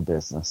setting up a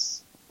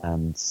business.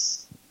 And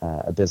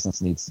a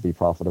business needs to be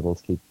profitable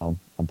to keep going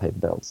and pay the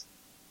bills.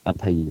 And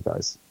pay you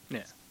guys.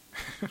 Yeah.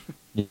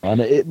 And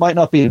it might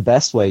not be the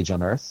best wage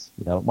on earth.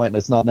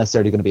 It's not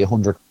necessarily going to be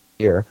 100 a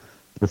year.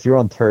 But if you're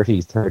on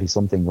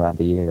 30-something grand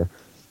a year,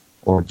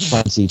 or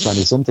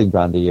 20-something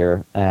grand a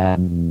year,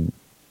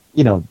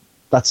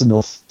 that's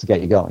enough to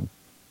get you going.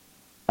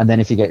 And then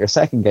if you get your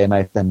second game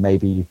out, then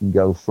maybe you can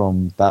go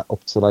from that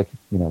up to up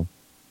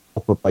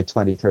by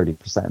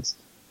 20-30%.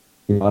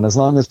 And as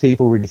long as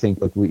people really think,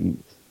 look,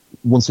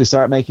 once we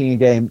start making a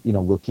game,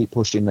 we'll keep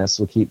pushing this,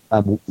 we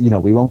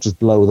won't just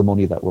blow the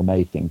money that we're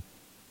making.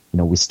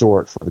 We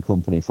store it for the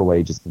company for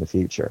wages in the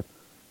future.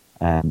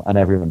 And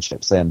everyone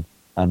chips in.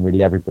 and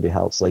really everybody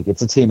helps. Like,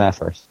 it's a team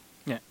effort.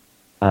 Yeah.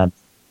 And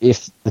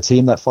if the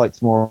team that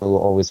fights more will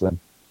always win.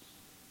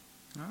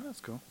 Oh, that's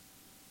cool.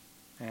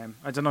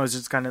 I don't know, it's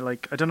just kind of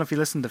like, I don't know if you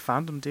listen to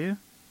Phantom, do you?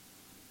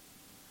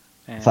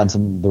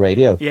 Phantom, the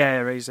radio? Yeah,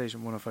 radio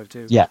station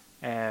 105.2. Yeah.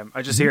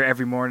 I just hear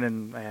every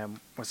morning,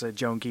 what's it,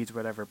 Joan Keats or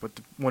whatever, but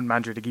the one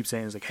mantra they keep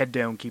saying is like, head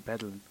down, keep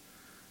pedaling.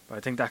 But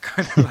I think that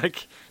kind of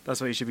like, that's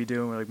what you should be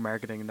doing with like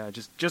marketing and that.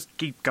 Just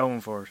keep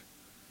going for it.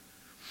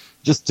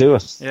 Just do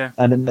it. Yeah.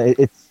 And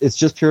it's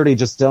just purely,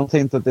 just don't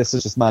think that this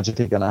is just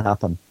magically going to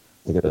happen.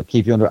 Like, it'll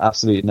keep you under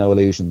absolutely no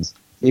illusions.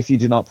 If you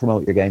do not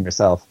promote your game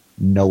yourself,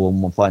 no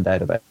one will find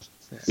out about it.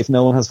 Yeah. If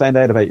no one has found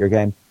out about your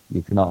game,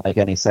 you cannot make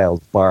any sales,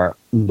 bar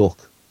luck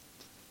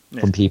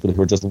from people who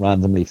are just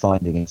randomly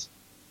finding it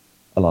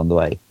along the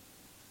way.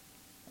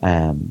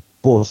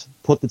 But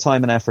put the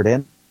time and effort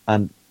in,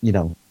 and, you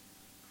know,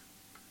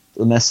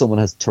 unless someone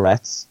has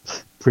Tourette's,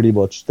 pretty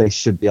much they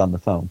should be on the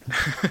phone.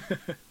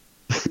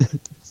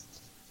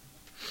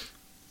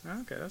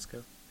 Okay, that's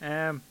cool. Is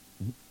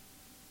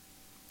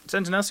there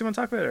anything else you want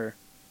to talk about, or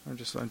I'm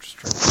just trying to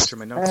picture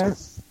my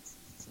notes.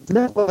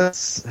 No, well,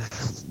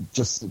 it's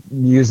just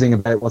musing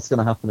about what's going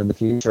to happen in the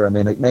future. I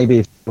mean, like, maybe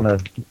if you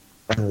want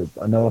to,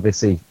 I know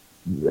obviously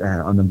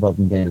I'm involved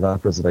in game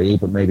developers at IE,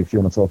 but maybe if you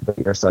want to talk about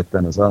your site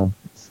then as well.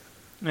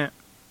 Yeah.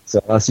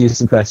 So I'll ask you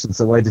some questions.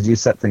 So why did you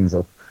set things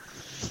up?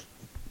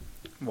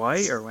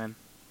 Why or when?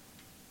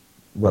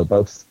 Well,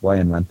 both. Why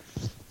and when?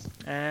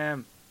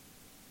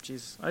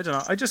 Jeez, I don't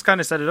know. I just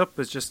kind of set it up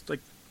as just like,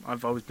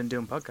 I've always been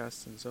doing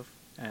podcasts and stuff,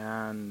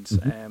 and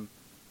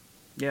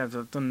yeah,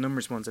 I've done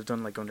numerous ones. I've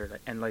done like under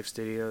like End Life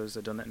Studios.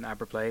 I've done it in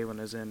Aberplay when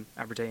I was in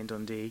Aberdeen,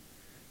 Dundee.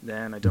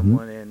 Then I done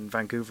one in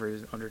Vancouver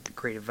under the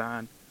Creative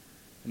Van.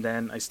 And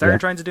then I started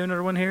trying to do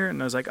another one here,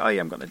 and I was like, oh yeah,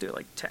 I'm going to do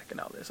like tech and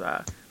all this.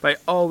 But I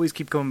always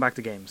keep coming back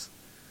to games.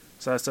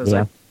 So I was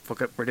like,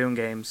 fuck it, we're doing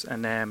games.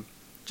 And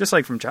just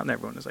like from chatting to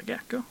everyone, I was like, yeah,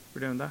 go,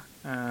 we're doing that.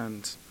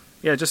 And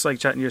yeah, just like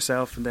chatting to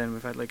yourself. And then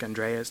we've had like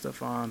Andrea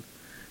stuff on,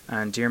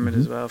 and Diarmid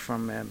as well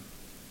from,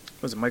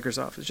 was it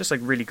Microsoft? It's just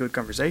like really good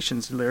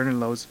conversations, learning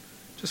loads.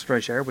 Just try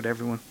to share with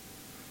everyone.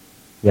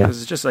 Yeah.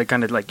 Because it's just like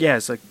kind of like, yeah,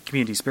 it's like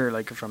community spirit,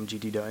 like from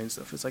GD.ie and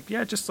stuff. It's like,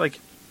 yeah, just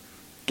like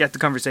get the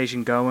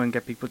conversation going,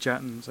 get people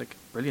chatting. It's like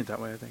brilliant that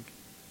way, I think.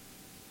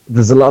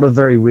 There's a lot of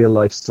very real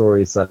life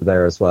stories out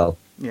there as well.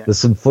 Yeah. There's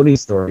some funny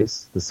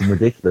stories. There's some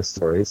ridiculous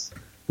stories.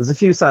 There's a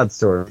few sad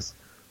stories,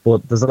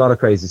 but there's a lot of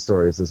crazy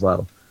stories as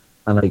well.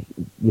 And like,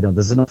 you know,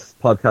 there's enough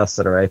podcasts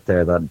that are out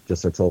there that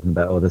just are talking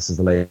about, oh, this is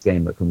the latest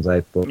game that comes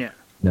out. But, you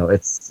know,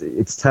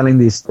 it's telling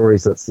these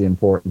stories that's the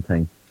important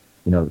thing.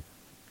 You know,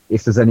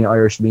 if there's any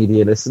Irish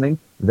media listening,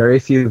 very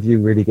few of you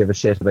really give a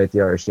shit about the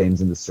Irish games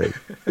industry.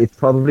 It's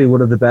probably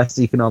one of the best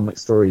economic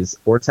stories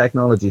or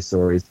technology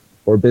stories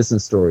or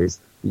business stories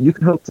that you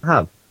can hope to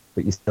have,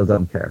 but you still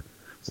don't care.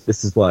 So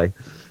this is why.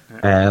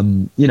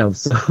 You know,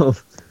 so,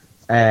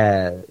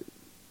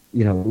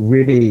 you know,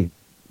 really,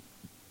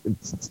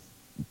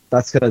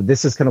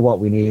 this is kind of what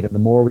we need. And the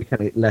more we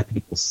kind of let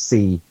people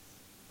see,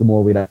 the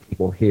more we let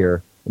people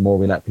hear, the more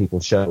we let people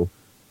show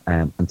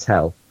and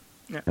tell.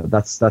 Yeah. You know,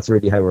 that's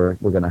really how we're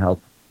going to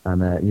help.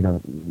 And you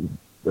know,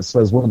 I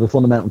suppose one of the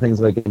fundamental things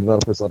about game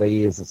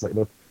developers.ie is it's like,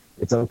 look,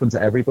 it's open to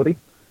everybody.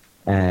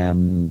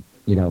 You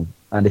know,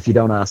 and if you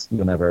don't ask,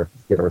 you'll never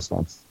get a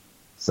response.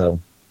 So,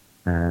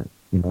 you know,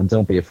 and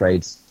don't be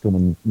afraid to come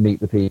and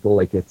meet the people.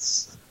 Like,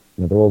 it's,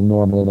 you know, they're all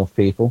normal enough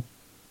people.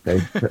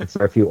 Okay, there's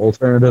a few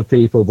alternative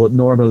people, but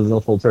normal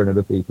enough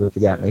alternative people, if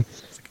you get me.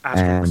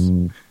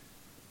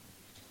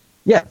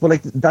 Yeah, but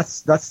like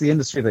that's the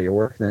industry that you're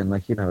working in.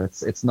 Like, you know,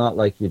 it's not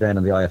like you're down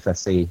in the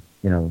IFSC,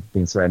 you know,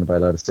 being surrounded by a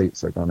lot of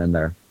suits or going in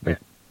there. Like,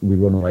 we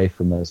run away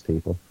from those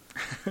people.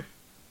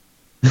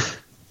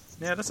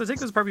 Yeah, I think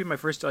that's probably my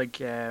first like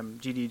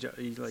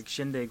GD like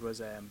shindig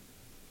was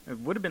it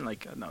would have been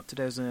like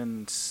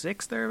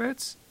 2006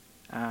 thereabouts,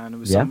 and it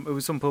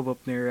was some pub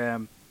up near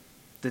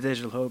the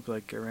Digital Hub,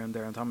 like around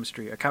there on Thomas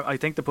Street. I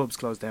think the pub's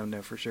closed down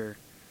now for sure.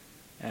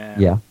 But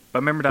I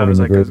remember that I was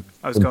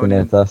going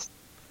in.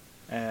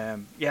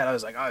 I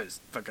was like, I was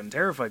fucking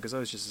terrified because I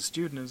was just a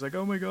student. I was like,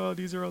 oh my god,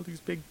 these are all these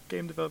big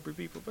game developer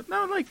people. But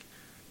no, like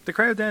the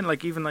crowd then,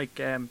 like even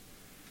like,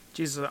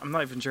 Jesus, I'm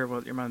not even sure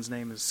what your man's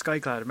name is.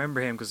 Skyclad, I remember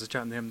him because I was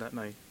chatting to him that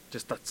night.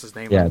 Just that's his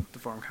name on the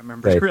forum. I can't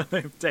remember his real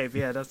name. Dave,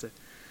 yeah, that's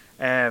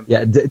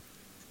it.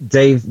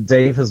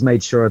 Dave has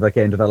made sure that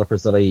game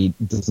developers.ie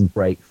doesn't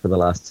break for the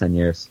last 10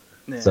 years.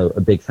 Yeah. So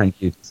a big thank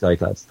you to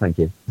Skyclads. Thank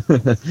you.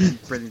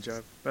 Brilliant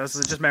job. But I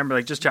just remember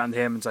like just chatting to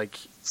him. It's like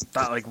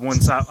that. Like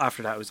once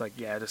after that, I was like,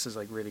 yeah, this is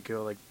like really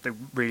cool. Like they're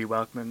really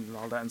welcoming and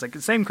all that. And it's like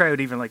the same crowd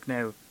even like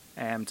now,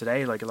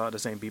 today. Like a lot of the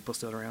same people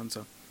still around.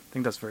 So I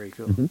think that's very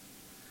cool. Mm-hmm.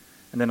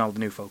 And then all the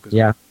new folk as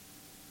well.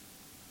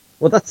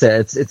 Well, that's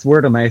it. It's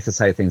word of mouth is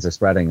how things are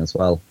spreading as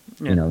well.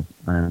 Yeah. You know,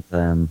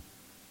 and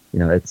you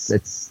know, it's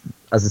as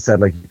I said,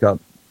 like you've got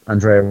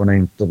Andrea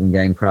running Dublin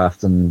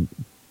Gamecraft and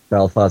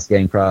Belfast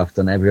Gamecraft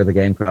and every other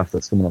Gamecraft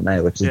that's coming up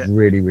now, which is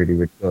really, really,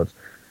 really good,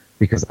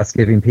 because that's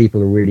giving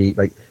people a really,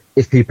 like,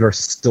 if people are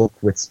stuck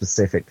with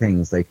specific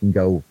things, they can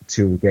go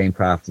to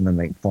GameCraft and then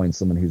they can find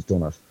someone who's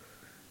done it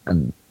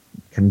and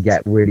can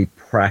get really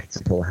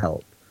practical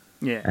help.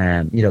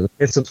 Yeah. The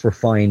piss-ups were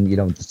fine,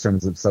 just in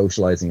terms of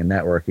socializing and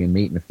networking and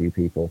meeting a few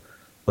people,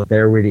 but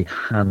they're really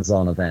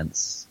hands-on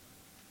events.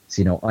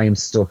 So, I am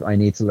stuck, I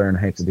need to learn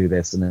how to do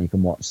this, and then you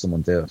can watch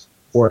someone do it.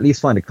 Or at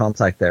least find a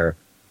contact there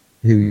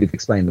who you've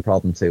explained the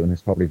problem to and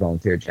who's probably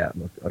volunteered yet.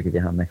 Look, I'll give you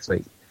a hand next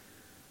week.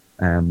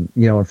 And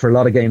for a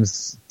lot of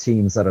games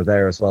teams that are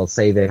there as well,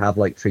 say they have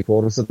like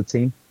 3/4 of the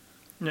team,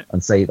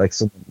 and say like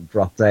someone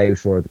dropped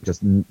out or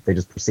they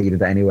just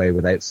proceeded anyway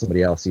without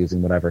somebody else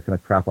using whatever kind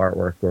of crap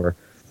artwork or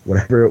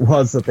whatever it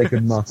was that they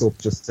could mock up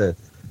just to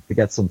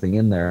get something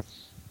in there.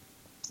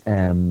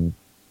 I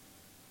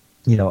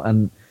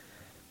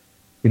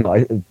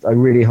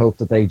really hope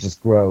that they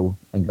just grow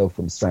and go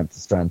from strength to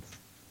strength.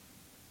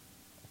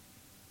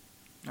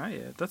 Oh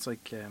yeah, that's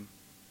like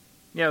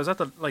I was at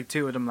the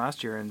two of them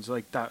last year, and it's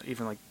like that.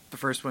 Even like the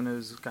first one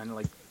is kind of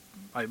like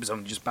I was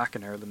only just back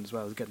in Ireland as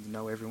well, I was getting to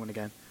know everyone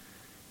again,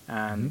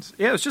 and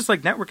it was just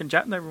like networking,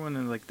 chatting to everyone,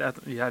 and like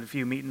that. You had a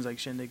few meetings like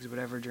shindigs or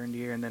whatever during the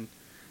year, and then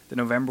the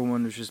November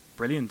one was just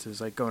brilliant. It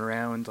was like going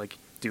around, like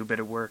do a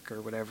bit of work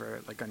or whatever,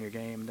 like on your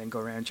game, and then go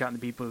around chatting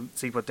to people,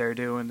 see what they're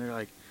doing. They're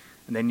like,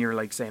 and then you're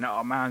like saying,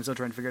 "Oh man, I'm still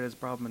trying to figure out this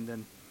problem," and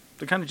then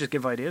they kind of just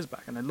give ideas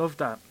back, and I love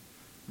that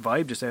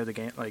vibe just out of the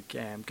game. Like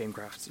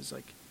GameCrafts is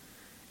like,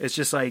 it's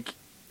just like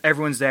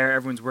everyone's there,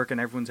 everyone's working,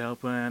 everyone's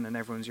helping, and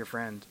everyone's your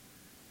friend.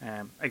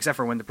 Except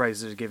for when the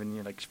prizes are given,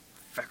 you like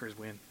fuckers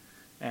win.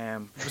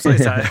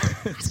 Besides that,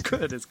 it's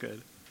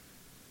good.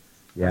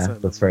 Yeah,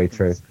 that's very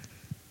true.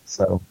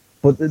 So,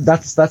 but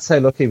that's how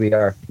lucky we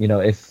are.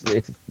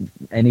 If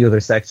any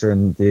other sector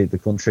in the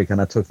country kind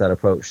of took that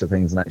approach to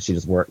things and actually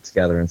just worked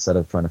together instead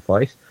of trying to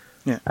fight,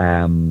 it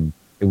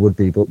would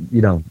be. But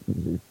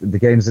the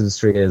games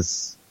industry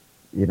is,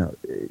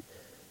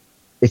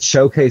 it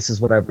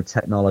showcases whatever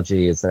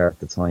technology is there at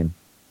the time.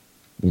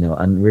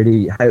 And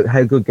really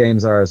how good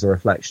games are is a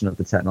reflection of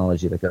the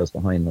technology that goes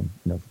behind them.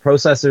 The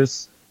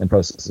processors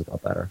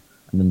got better,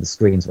 and then the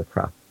screens were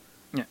crap.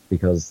 Yeah.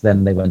 Because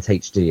then they went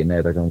HD and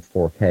now they're going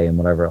 4K and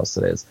whatever else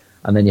it is.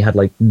 And then you had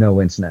like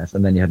no internet,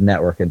 and then you had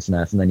network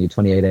internet, and then you had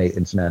 28.8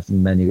 internet,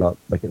 and then you got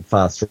like a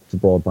fast to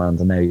broadband,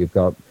 and now you've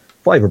got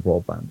fiber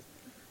broadband.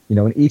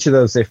 And each of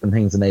those different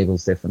things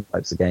enables different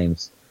types of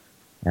games.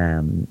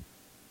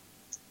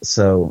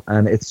 So,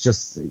 and it's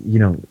just,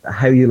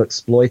 how you'll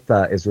exploit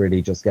that is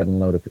really just getting a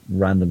load of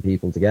random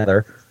people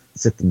together,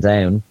 sit them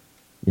down,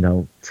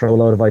 throw a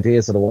load of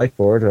ideas at a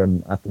whiteboard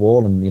and at the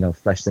wall and,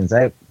 flesh things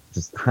out,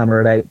 just hammer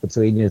it out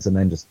between you and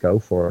then just go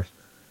for it.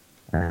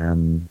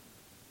 And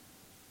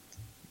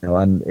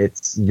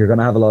you're going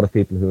to have a lot of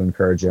people who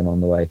encourage you along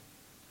the way.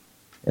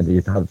 And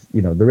you have,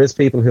 there is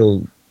people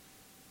who'll,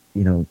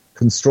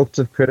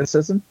 constructive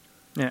criticism.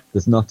 Yeah.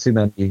 There's not too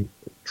many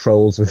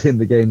trolls within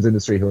the games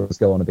industry who just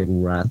go on a big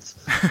rant.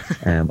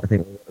 I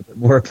think we're a bit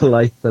more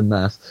polite than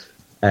that.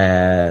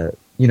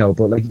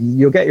 But like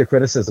you'll get your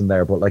criticism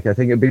there, but like I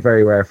think it'd be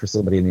very rare for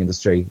somebody in the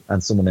industry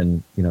and someone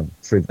in,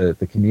 through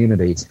the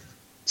community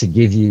to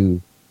give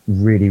you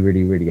really,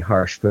 really, really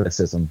harsh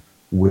criticism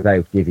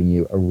without giving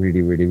you a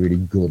really, really, really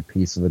good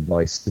piece of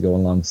advice to go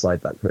alongside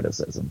that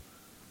criticism.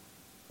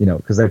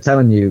 Because they're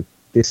telling you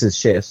this is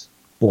shit,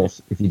 but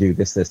if you do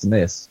this, this, and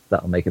this,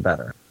 that'll make it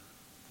better.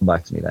 Come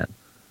back to me then.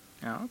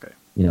 Oh, okay.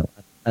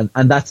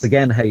 And that's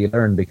again how you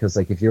learn, because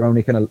like if you're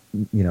only kind of,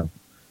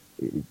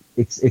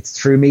 it's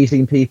through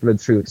meeting people and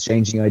through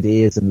exchanging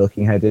ideas and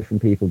looking how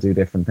different people do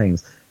different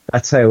things.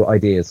 That's how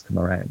ideas come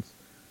around.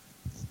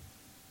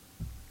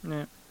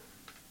 Yeah.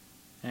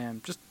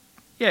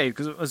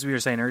 Because as we were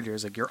saying earlier,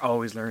 it's like you're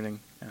always learning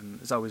and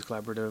it's always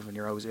collaborative and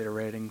you're always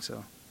iterating.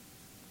 So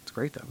it's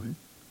great that way.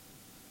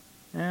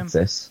 What's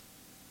this?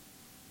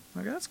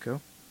 Okay, that's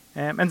cool.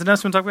 Anything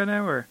else you want to talk about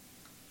now, or?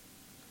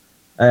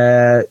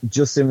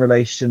 Just in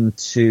relation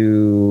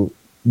to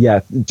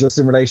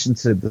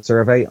the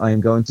survey, I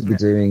am going to be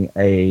doing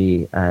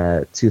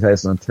a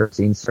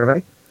 2013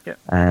 survey. Yeah.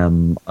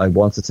 I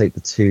want to take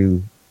the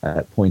 2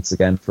 points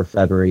again for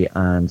February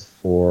and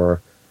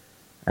for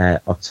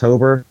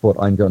October, but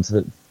I'm going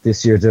to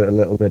this year do it a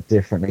little bit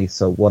differently.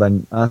 So what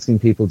I'm asking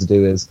people to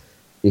do is,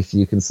 if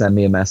you can send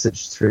me a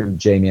message through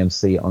Jamie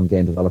MC on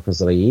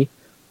GameDevelopers.ie,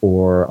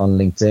 or on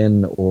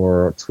LinkedIn,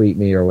 or tweet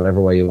me, or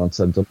whatever way you want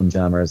to, Dublin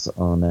Jammers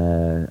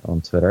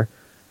on Twitter.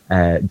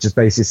 Just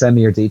basically send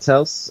me your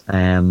details.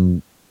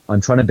 I'm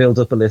trying to build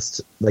up a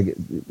list. Like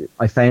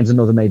I found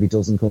another maybe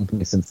dozen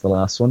companies since the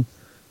last one,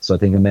 so I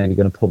think I'm maybe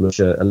going to publish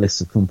a list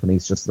of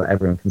companies just so that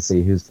everyone can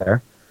see who's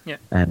there. Yeah.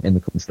 In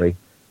the country.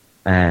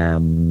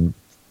 And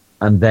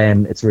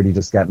then it's really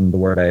just getting the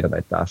word out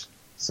about that.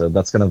 So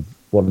that's kind of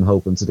what I'm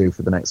hoping to do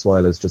for the next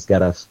while, is just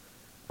get it.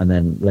 And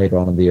then later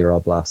on in the year, I'll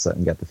blast it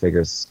and get the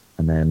figures,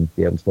 and then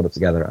be able to put it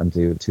together and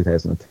do a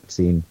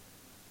 2013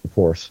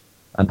 report,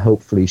 and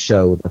hopefully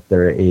show that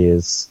there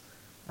is,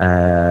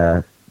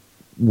 there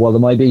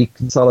might be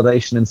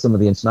consolidation in some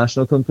of the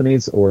international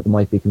companies, or there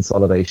might be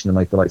consolidation in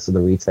like the likes of the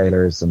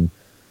retailers and,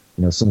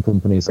 some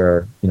companies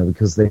are,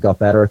 because they've got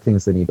better at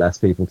things, they need less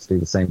people to do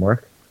the same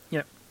work.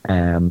 Yeah.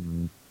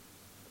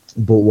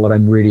 But what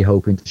I'm really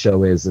hoping to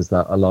show is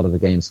that a lot of the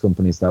games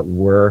companies that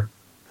were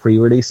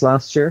pre-release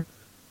last year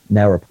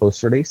now are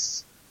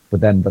post-release,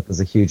 but then that there's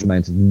a huge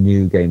amount of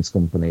new games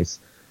companies.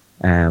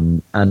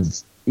 And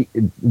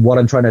what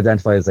I'm trying to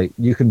identify is like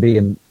you can be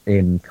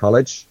in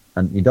college,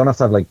 and you don't have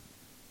to have like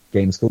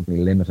games company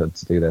limited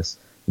to do this.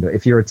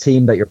 If you're a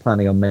team that you're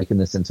planning on making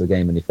this into a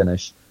game and you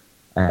finish,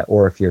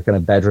 or if you're kind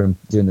of bedroom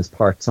doing this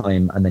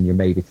part-time and then you're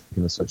maybe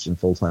thinking of switching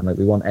full-time, like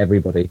we want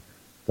everybody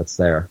that's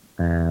there.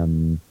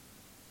 And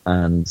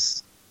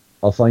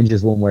I'll find you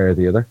one way or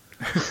the other.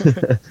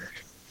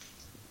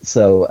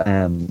 So,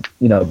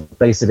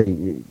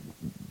 basically,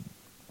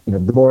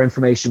 the more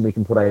information we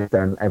can put out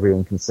there and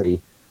everyone can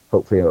see,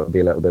 hopefully it will be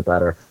a little bit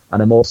better.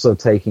 And I'm also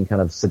taking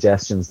kind of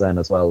suggestions then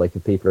as well. Like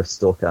if people are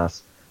stuck at,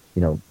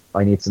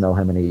 I need to know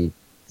how many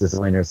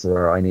designers there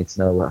are. I need to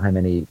know how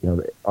many,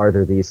 are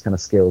there these kind of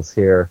skills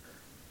here?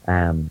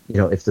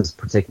 If there's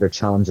particular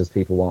challenges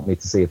people want me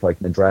to see if I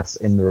can address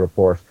in the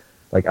report.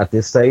 Like at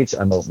this stage,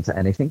 I'm open to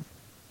anything.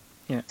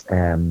 Yeah.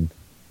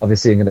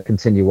 Obviously, I'm going to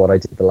continue what I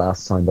did the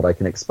last time, but I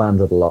can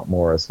expand it a lot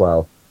more as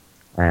well.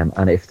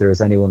 And if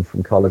there's anyone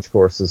from college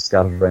courses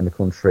scattered around the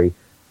country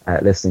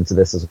listening to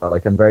this as well,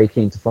 like I'm very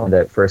keen to find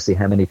out, firstly,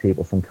 how many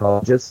people from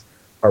colleges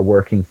are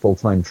working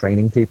full-time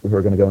training people who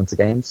are going to go into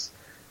games,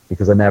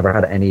 because I never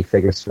had any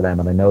figures for them.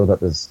 And I know that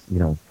there's,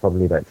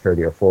 probably about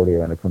 30 or 40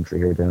 around the country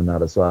who are doing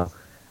that as well.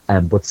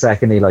 But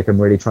secondly, like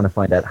I'm really trying to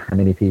find out how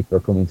many people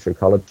are coming through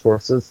college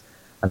courses.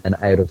 And then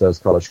out of those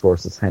college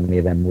courses, how many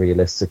of them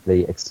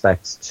realistically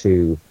expect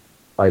to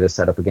either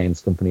set up a games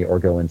company or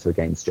go into a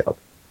games job?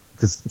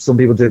 Because some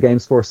people do a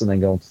games course and then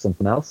go into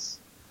something else.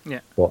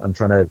 Yeah. But I'm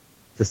trying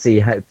to see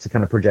how to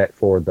kind of project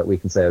forward that we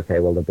can say, okay,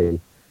 well, there'll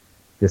be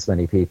this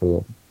many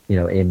people,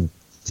 in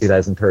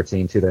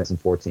 2013,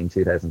 2014,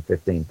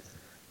 2015.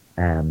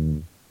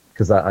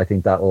 Because I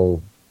think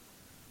that'll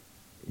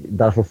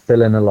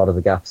fill in a lot of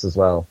the gaps as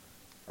well.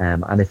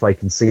 And if I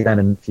can see then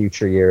in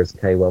future years,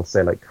 okay, well,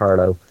 say like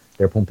Carlo,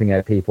 they're pumping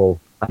out people,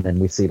 and then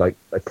we see like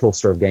a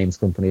cluster of games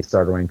companies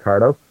start around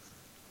Carlo.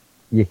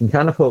 You can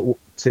kind of put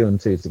 2 and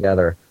 2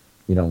 together.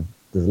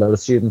 There's a lot of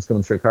students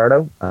coming through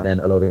Carlo, and then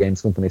a lot of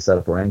games companies set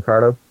up around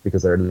Carlo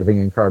because they're living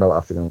in Carlo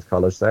after going to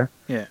college there.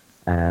 Yeah.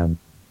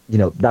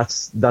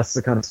 That's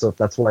the kind of stuff.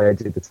 That's why I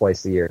do the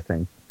twice a year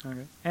thing.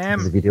 Okay.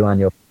 Because if you do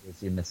annual,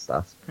 you miss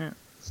that. Yeah.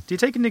 Do you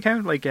take into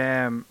account like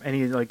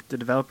any like the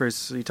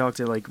developers you talk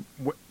to, like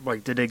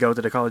did they go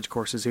to the college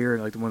courses here,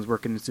 like the ones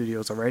working in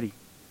studios already?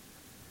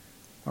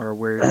 Or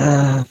where?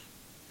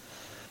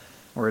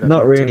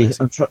 Not really.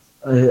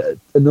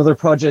 Another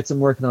project I'm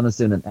working on is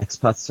doing an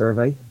expat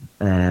survey,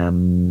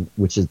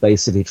 which is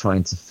basically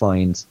trying to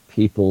find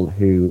people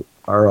who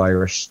are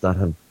Irish that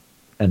have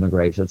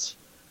emigrated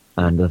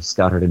and have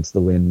scattered into the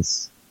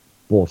winds,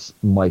 but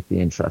might be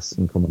interested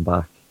in coming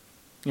back.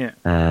 Yeah.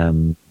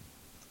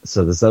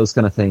 So there's those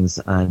kind of things,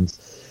 and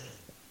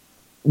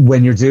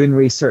when you're doing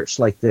research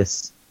like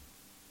this,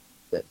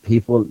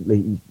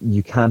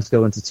 you can't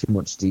go into too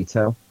much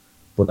detail.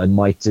 But I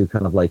might do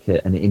kind of like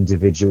an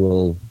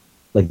individual,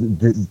 like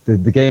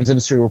the games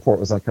industry report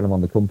was like kind of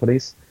on the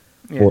companies.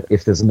 Yeah. But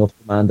if there's enough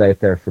demand out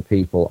there for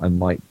people, I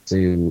might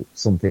do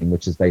something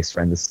which is based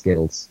around the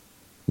skills.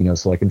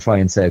 So I can try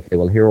and say, okay,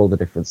 well, here are all the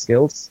different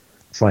skills.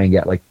 Try and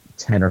get like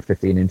 10 or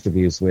 15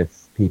 interviews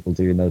with people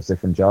doing those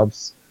different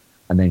jobs,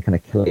 and then kind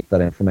of collate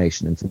that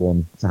information into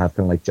one to have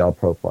kind of like job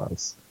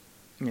profiles.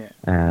 Yeah.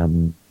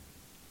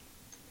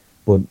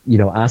 But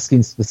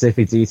asking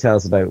specific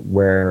details about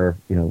where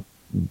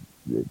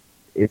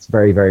it's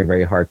very, very,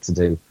 very hard to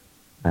do,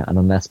 and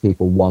unless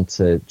people want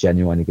to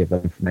genuinely give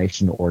that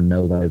information or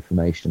know that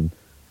information,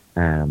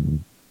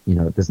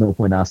 there's no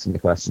point asking a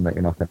question that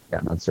you're not going to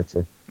get an answer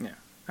to. Yeah.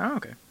 Oh,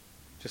 okay.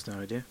 Just an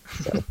idea.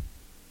 So,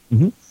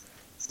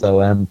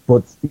 So,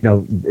 but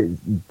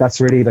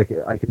that's really like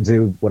I can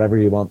do whatever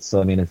you want.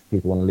 So, I mean, if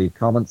people want to leave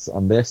comments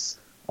on this,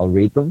 I'll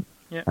read them.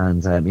 Yeah.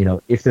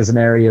 And if there's an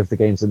area of the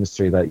games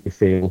industry that you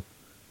feel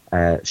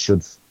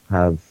should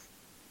have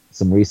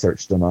some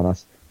research done on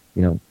it,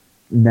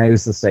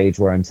 now's the stage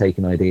where I'm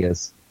taking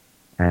ideas,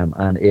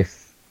 and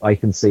if I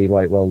can see,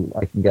 right, well,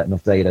 I can get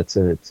enough data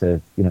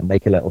to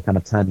make a little kind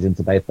of tangent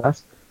about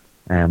that,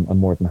 I'm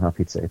more than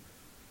happy to.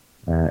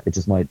 It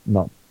just might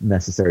not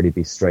necessarily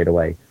be straight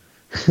away.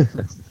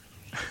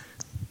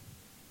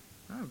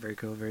 Oh, very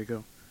cool, very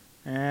cool.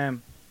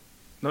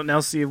 Nothing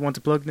else you want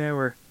to plug now,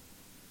 or?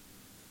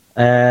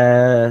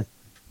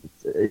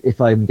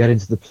 If I'm getting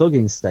to the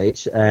plugging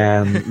stage,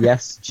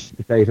 yes,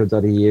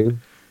 gPotato.eu.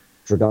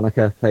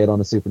 Dragonica, play it on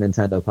a Super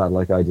Nintendo pad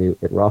like I do.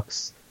 It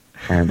rocks.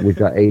 We've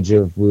got Age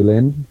of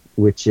Wulin,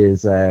 which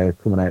is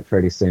coming out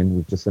fairly soon.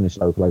 We've just finished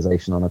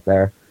localization on it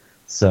there.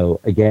 So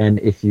again,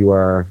 if you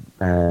are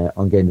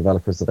on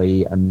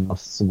GameDevelopers.ie and not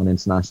someone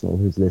international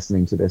who's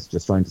listening to this,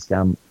 just trying to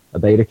scam a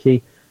beta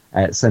key,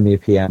 send me a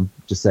PM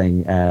just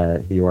saying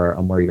who you are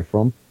and where you're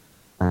from.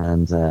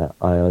 And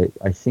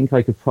I think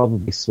I could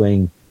probably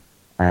swing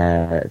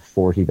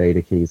 40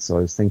 beta keys. So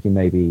I was thinking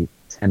maybe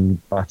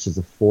 10 batches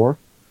of 4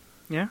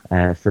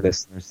 for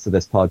listeners to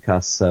this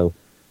podcast. So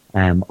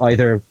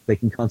either they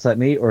can contact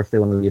me, or if they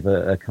want to leave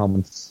a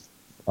comment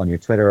on your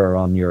Twitter or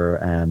on your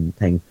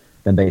thing,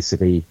 then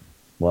basically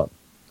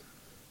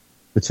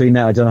between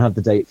now, I don't have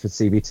the date for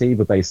CBT,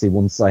 but basically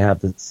once I have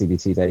the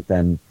CBT date,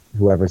 then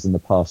whoever's in the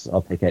pot,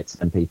 I'll pick out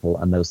 10 people,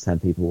 and those 10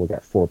 people will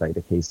get 4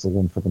 beta keys, so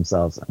 1 for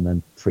themselves and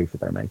then 3 for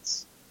their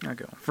mates.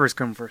 Okay. First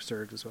come, first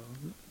served as well.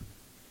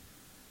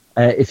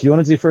 If you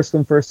want to do first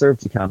come, first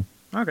served, you can.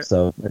 Okay.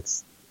 So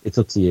it's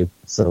up to you.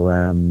 So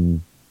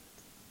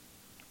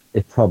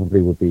it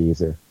probably would be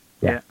easier.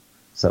 Yeah.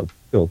 So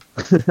cool.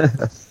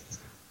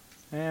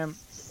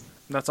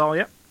 That's all.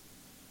 Yep.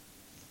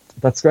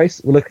 That's great.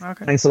 Well, look,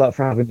 thanks a lot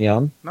for having me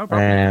on. No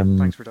problem.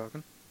 Thanks for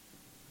talking.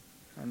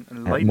 And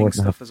enlightening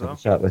stuff as well.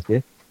 Chat with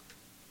you.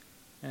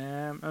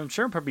 I'm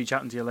sure I'll probably be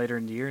chatting to you later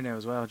in the year now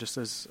as well, just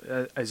as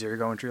you're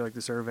going through like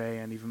the survey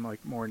and even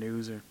like more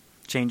news or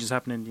changes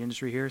happening in the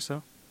industry here.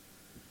 So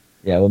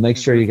yeah, well, make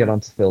sure you get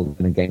onto Phil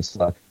in a Games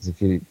Flag, because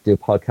if you do a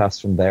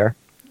podcast from there,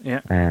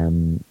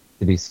 there'll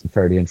be some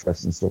fairly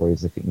interesting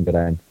stories if you can go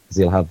down. Because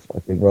you'll have, I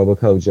think,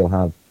 Robocode, you'll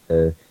have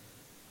the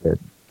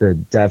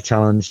Dev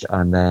Challenge,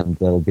 and then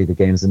there'll be the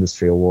Games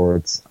Industry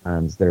Awards,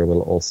 and there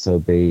will also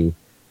be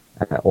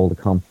all the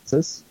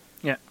conferences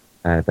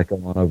that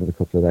go on over the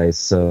couple of days.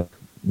 So,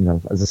 you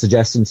know, as a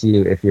suggestion to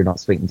you, if you're not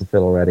speaking to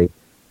Phil already,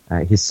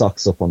 his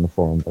socks up on the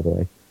forum, by the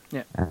way.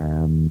 Yeah.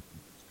 I'm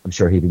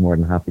sure he'd be more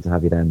than happy to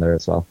have you down there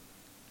as well.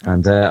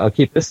 And I'll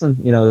keep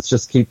listening. You know, it's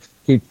just keep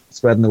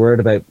spreading the word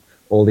about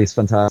all these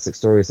fantastic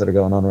stories that are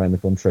going on around the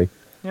country.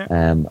 Yeah.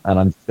 And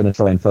I'm going to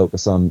try and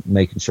focus on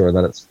making sure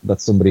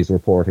that somebody's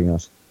reporting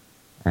it.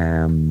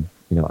 You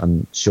know,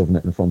 and shoving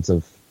it in front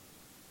of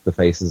the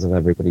faces of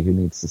everybody who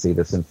needs to see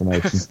this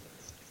information.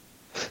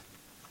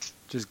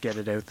 Just get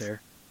it out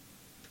there.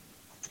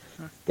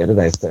 Get it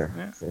out there.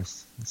 Yeah.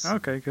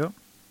 Okay, cool.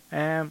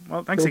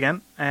 Well, thanks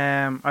again.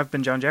 I've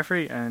been John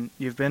Jeffrey, and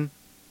you've been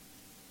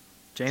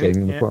Jamie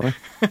McCormick.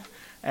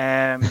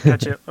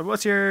 Catch you.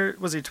 What's your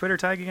Twitter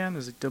tag again?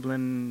 Is it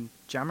Dublin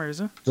Jammer? Is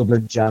it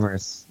Dublin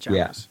Jammers?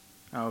 Yeah.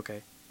 Oh,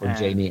 okay. Or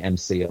Jamie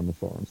MC on the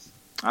forums.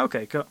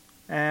 Okay, cool.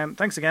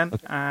 Thanks again,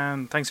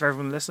 and thanks for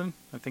everyone listening.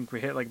 I think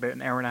we hit like about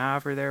an hour and a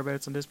half or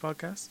thereabouts on this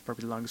podcast.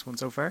 Probably the longest one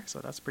so far, so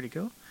that's pretty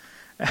cool.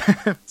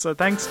 So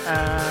thanks,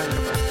 and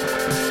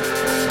goodbye.